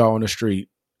love to see y'all on the street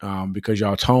because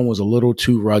y'all tone was a little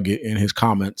too rugged in his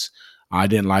comments. I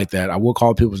didn't like that. I will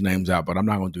call people's names out, but I'm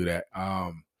not going to do that.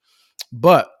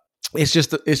 But it's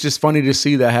just funny to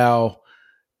see that how,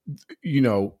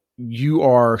 you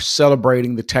are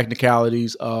celebrating the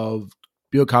technicalities of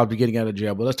Bill Cosby getting out of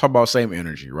jail, but let's talk about same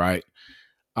energy, right?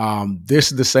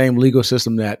 This is the same legal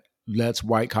system that lets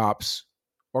white cops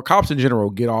or cops in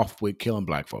general get off with killing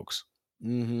black folks.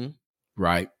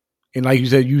 Right. And like you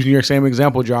said, using your same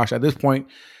example, Josh, at this point,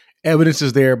 evidence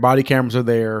is there. Body cameras are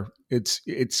there.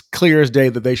 It's clear as day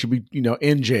that they should be,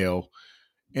 in jail.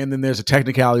 And then there's a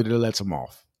technicality that lets them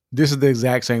off. This is the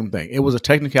exact same thing. It was a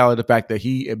technicality, the fact that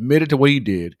he admitted to what he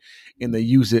did, and they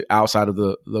used it outside of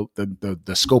the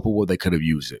scope of what they could have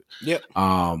used it. Yep.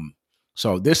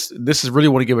 So this is really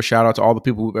want to give a shout out to all the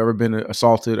people who've ever been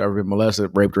assaulted, ever been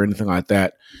molested, raped, or anything like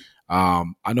that.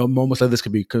 I know moments like this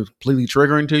could be completely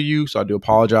triggering to you, so I do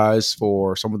apologize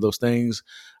for some of those things.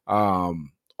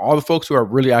 all the folks who are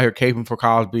really out here caping for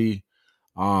Cosby,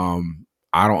 I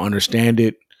don't understand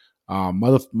it.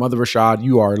 Mother Rashad,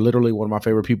 you are literally one of my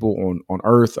favorite people on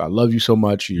earth. I love you so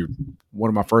much. You're one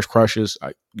of my first crushes.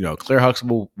 Claire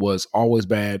Huxtable was always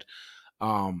bad.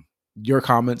 Your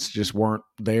comments just weren't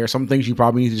there. Some things you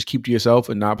probably need to just keep to yourself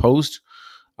and not post.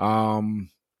 But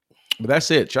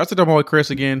that's it. Shout out to the boy Chris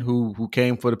again, who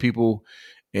came for the people,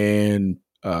 and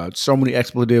so many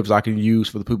expletives I can use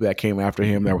for the people that came after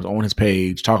him that was on his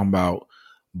page talking about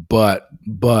but.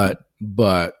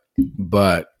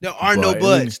 There are no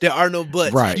buts. There are no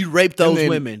buts. Right. You raped those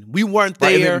women. We weren't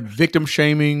there. Right, victim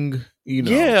shaming,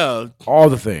 all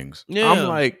the things. Yeah. I'm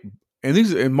like,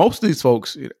 and most of these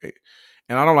folks,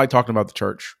 and I don't like talking about the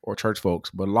church or church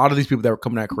folks, but a lot of these people that were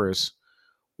coming at Chris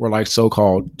were like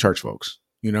so-called church folks.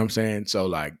 You know what I'm saying? So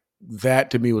like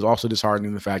that to me was also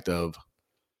disheartening, the fact of.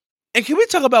 And can we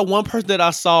talk about one person that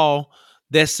I saw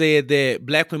that said that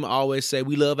black women always say,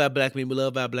 we love our black men, we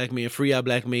love our black men, free our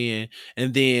black men.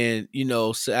 And then,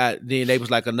 then they was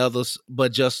like another,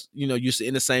 but just, you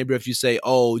in the same breath, you say,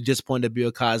 oh, disappointed that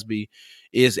Bill Cosby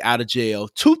is out of jail.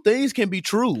 Two things can be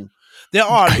true. There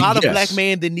are a lot of black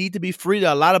men that need to be free. There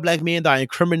are a lot of black men that are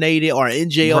incriminated or in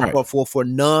jail for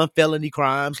non-felony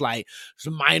crimes, like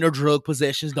some minor drug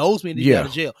possessions. Those men need to be out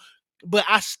of jail. But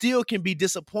I still can be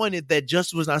disappointed that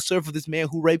justice was not served for this man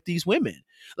who raped these women.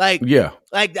 I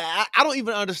don't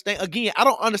even understand. Again, I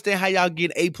don't understand how y'all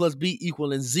get A plus B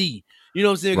equaling Z. You know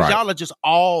what I'm saying? Because y'all are just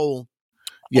all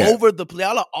over the place.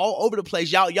 Y'all are all over the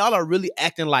place. Y'all are really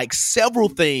acting like several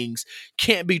things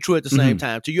can't be true at the same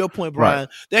time. To your point, Bryan,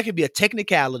 there can be a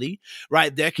technicality,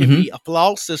 right? There can be a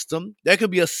flawed system. There can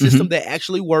be a system that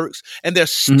actually works, and there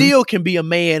still can be a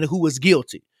man who is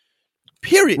guilty.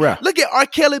 Period. Right. Look at R.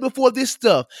 Kelly before this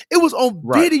stuff. It was on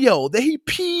video that he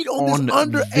peed on this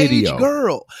underage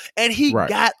girl, and he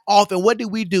got off. And what did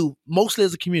we do? Mostly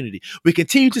as a community, we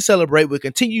continue to celebrate. We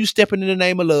continue stepping in the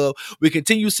name of love. We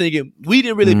continue singing. We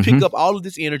didn't really pick up all of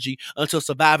this energy until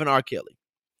surviving R. Kelly.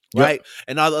 Right.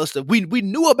 And all the other stuff. We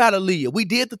knew about Aaliyah. We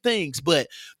did the things, but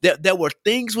there were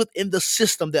things within the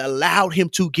system that allowed him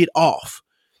to get off.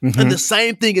 And the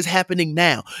same thing is happening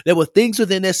now. There were things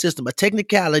within that system, a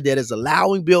technicality that is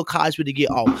allowing Bill Cosby to get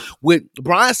off. When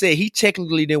Bryan said he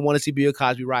technically didn't want to see Bill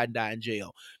Cosby ride and die in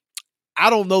jail.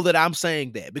 I don't know that I'm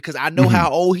saying that because I know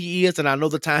how old he is and I know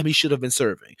the time he should have been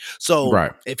serving. So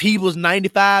if he was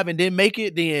 95 and didn't make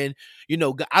it, then,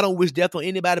 I don't wish death on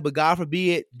anybody, but God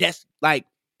forbid, that's like,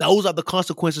 those are the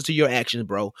consequences to your actions,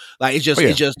 bro. Like, it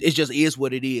just is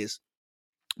what it is.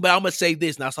 But I'm going to say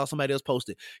this, and I saw somebody else post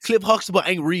it. Cliff Huxtable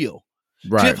ain't real.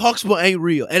 Right. Cliff Huxtable ain't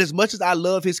real. And as much as I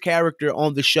love his character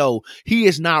on the show, he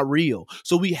is not real.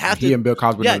 So we have to. He and Bill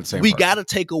Cosby are the same. We got to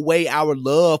take away our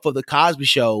love for the Cosby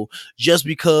Show just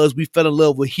because we fell in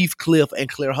love with Heathcliff and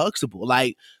Claire Huxtable.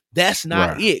 Like, that's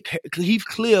not it.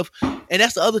 Heathcliff, and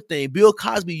that's the other thing. Bill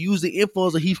Cosby used the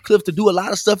influence of Heathcliff to do a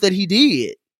lot of stuff that he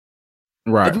did.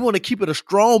 Right. If we want to keep it a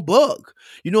strong buck,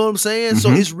 you know what I'm saying?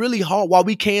 So it's really hard. While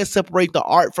we can separate the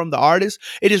art from the artist,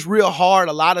 it is real hard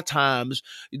a lot of times.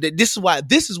 This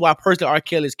is why personally R.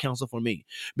 Kelly is counsel for me.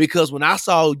 Because when I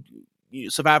saw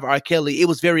Survivor R. Kelly, it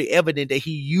was very evident that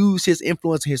he used his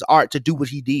influence and his art to do what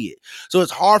he did. So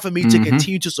it's hard for me to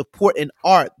continue to support an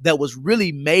art that was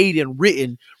really made and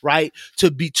written, right,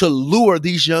 to lure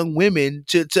these young women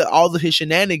to all of his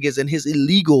shenanigans and his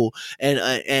illegal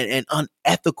and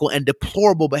unethical and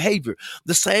deplorable behavior.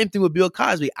 The same thing with Bill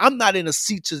Cosby. I'm not in a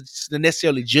seat to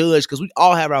necessarily judge because we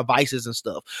all have our vices and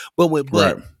stuff. But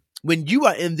when you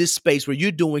are in this space where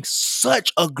you're doing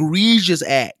such egregious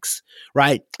acts,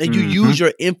 right, and you use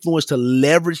your influence to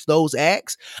leverage those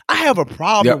acts, I have a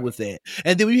problem with that.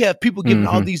 And then you have people giving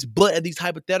all these these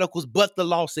hypotheticals, but the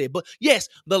law said. But yes,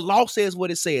 the law says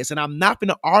what it says. And I'm not going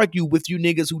to argue with you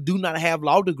niggas who do not have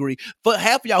law degree. For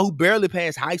half of y'all who barely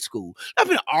passed high school, I'm not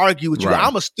going to argue with you.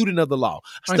 I'm a student of the law.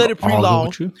 I studied pre-law.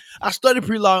 I studied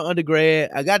pre-law in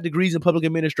undergrad. I got degrees in public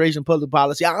administration, public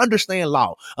policy. I understand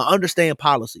law. I understand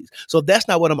policies. So that's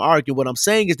not what I'm arguing. What I'm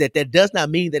saying is that does not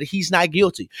mean that he's not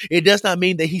guilty. It does not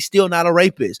mean that he's still not a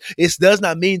rapist. It does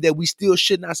not mean that we still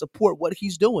should not support what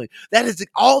he's doing. That is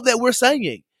all that we're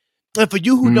saying. And for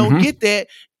you who don't get that,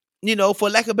 for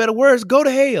lack of better words, go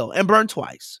to hell and burn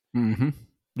twice.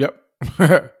 Yep.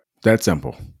 That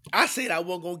simple. I said I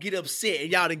wasn't going to get upset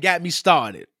and y'all done got me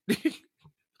started. But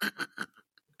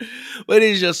it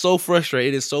is just so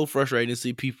frustrating. It is so frustrating to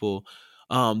see people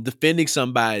defending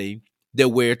somebody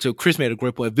that to Chris made a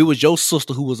great point. If it was your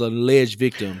sister who was an alleged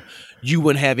victim, you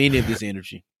wouldn't have any of this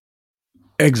energy.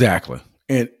 Exactly.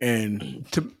 And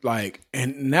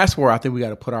that's where I think we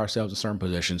got to put ourselves in certain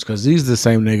positions, because these are the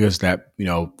same niggas that,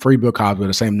 free Bill Cosby,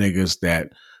 the same niggas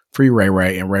that free Ray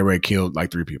Ray, and Ray Ray killed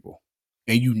like 3 people.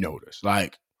 And you notice,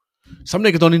 like, some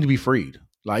niggas don't need to be freed.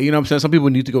 Like, you know what I'm saying? Some people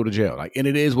need to go to jail. Like, and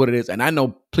it is what it is. And I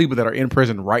know people that are in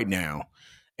prison right now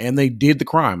and they did the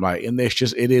crime. Like, and it's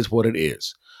just, it is what it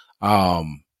is.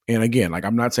 And again, like,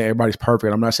 I'm not saying everybody's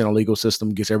perfect. I'm not saying the legal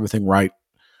system gets everything right.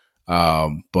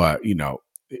 But you know,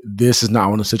 this is not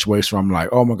one of the situations where I'm like,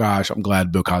 oh my gosh, I'm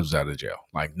glad Bill Cosby's out of jail.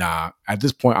 Like, nah, at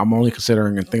this point, I'm only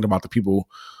considering and thinking about the people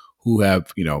who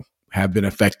have, you know, have been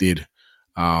affected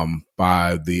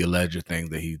by the alleged things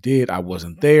that he did. I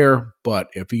wasn't there, but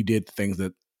if he did the things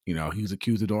that, you know, he's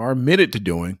accused of doing or admitted to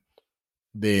doing,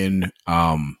 then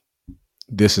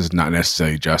this is not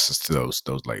necessarily justice to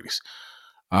those ladies.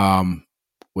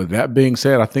 With that being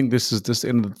said, I think this is the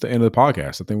end of the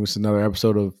podcast. I think this is another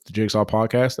episode of the Jigsaw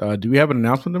Podcast. Do we have an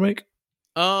announcement to make?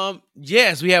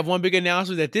 Yes, we have one big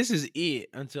announcement that this is it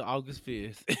until August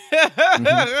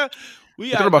 5th. We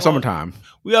talking about summertime.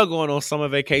 We are going on summer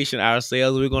vacation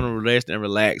ourselves. We're going to rest and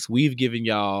relax. We've given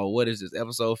y'all, what is this,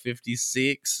 episode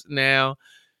 56 now?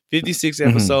 56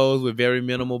 episodes with very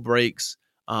minimal breaks.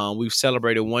 We've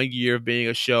celebrated 1 year of being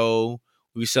a show.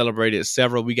 We celebrated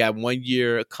several. We got 1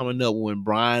 year coming up when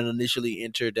Bryan initially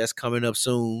entered. That's coming up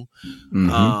soon.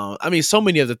 I mean, so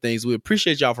many other things. We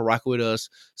appreciate y'all for rocking with us.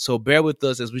 So bear with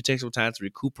us as we take some time to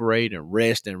recuperate and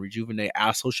rest and rejuvenate.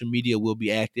 Our social media will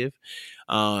be active.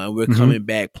 And we're coming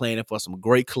back planning for some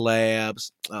great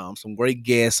collabs, some great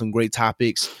guests, some great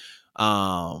topics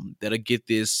that'll get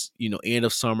this, you know, end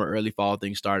of summer, early fall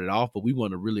thing started off. But we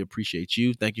want to really appreciate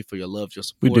you. Thank you for your love, your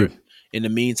support. We do. In the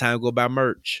meantime, go buy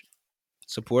merch.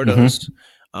 Support us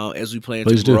as we plan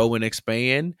to grow and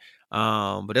expand.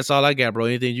 But that's all I got, bro.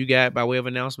 Anything you got by way of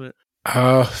announcement?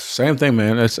 Same thing,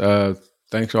 man. It's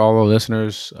thanks to all the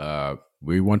listeners.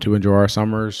 We want to enjoy our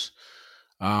summers.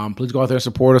 Please go out there and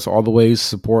support us. All the ways to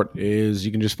support is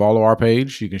you can just follow our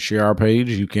page. You can share our page.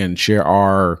 You can share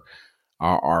our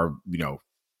you know,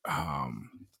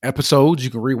 episodes.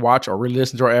 You can rewatch or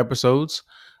re-listen to our episodes.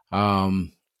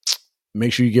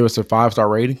 Make sure you give us a 5-star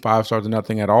rating. 5 stars or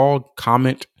nothing at all.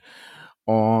 Comment.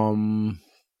 Follow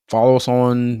us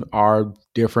on our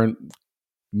different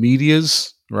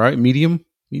medias, right? Medium.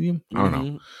 I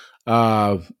don't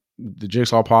know. The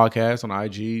Jigsaw Podcast on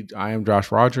IG. I am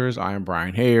Josh Rogers. I am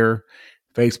Bryan Hare.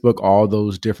 Facebook. All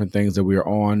those different things that we are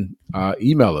on.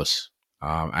 Email us.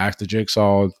 Ask the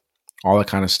Jigsaw. All that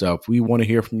kind of stuff. We want to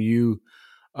hear from you.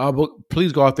 But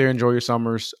please go out there, enjoy your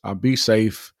summers. Be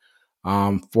safe.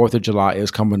 4th of July is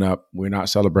coming up. We're not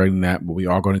celebrating that, but we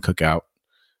are going to cook out.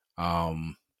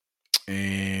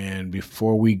 And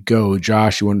before we go,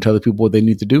 Josh, you want to tell the people what they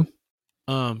need to do?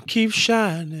 Keep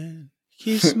shining,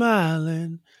 keep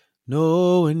smiling,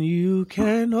 knowing you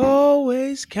can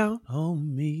always count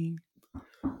on me.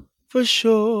 For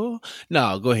sure.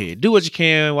 No, go ahead. Do what you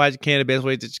can, while you can, the best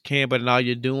way that you can. But in all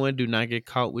you're doing, do not get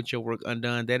caught with your work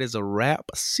undone. That is a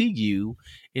wrap. See you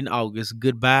in August.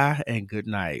 Goodbye and good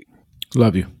night.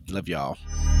 Love you. Love y'all.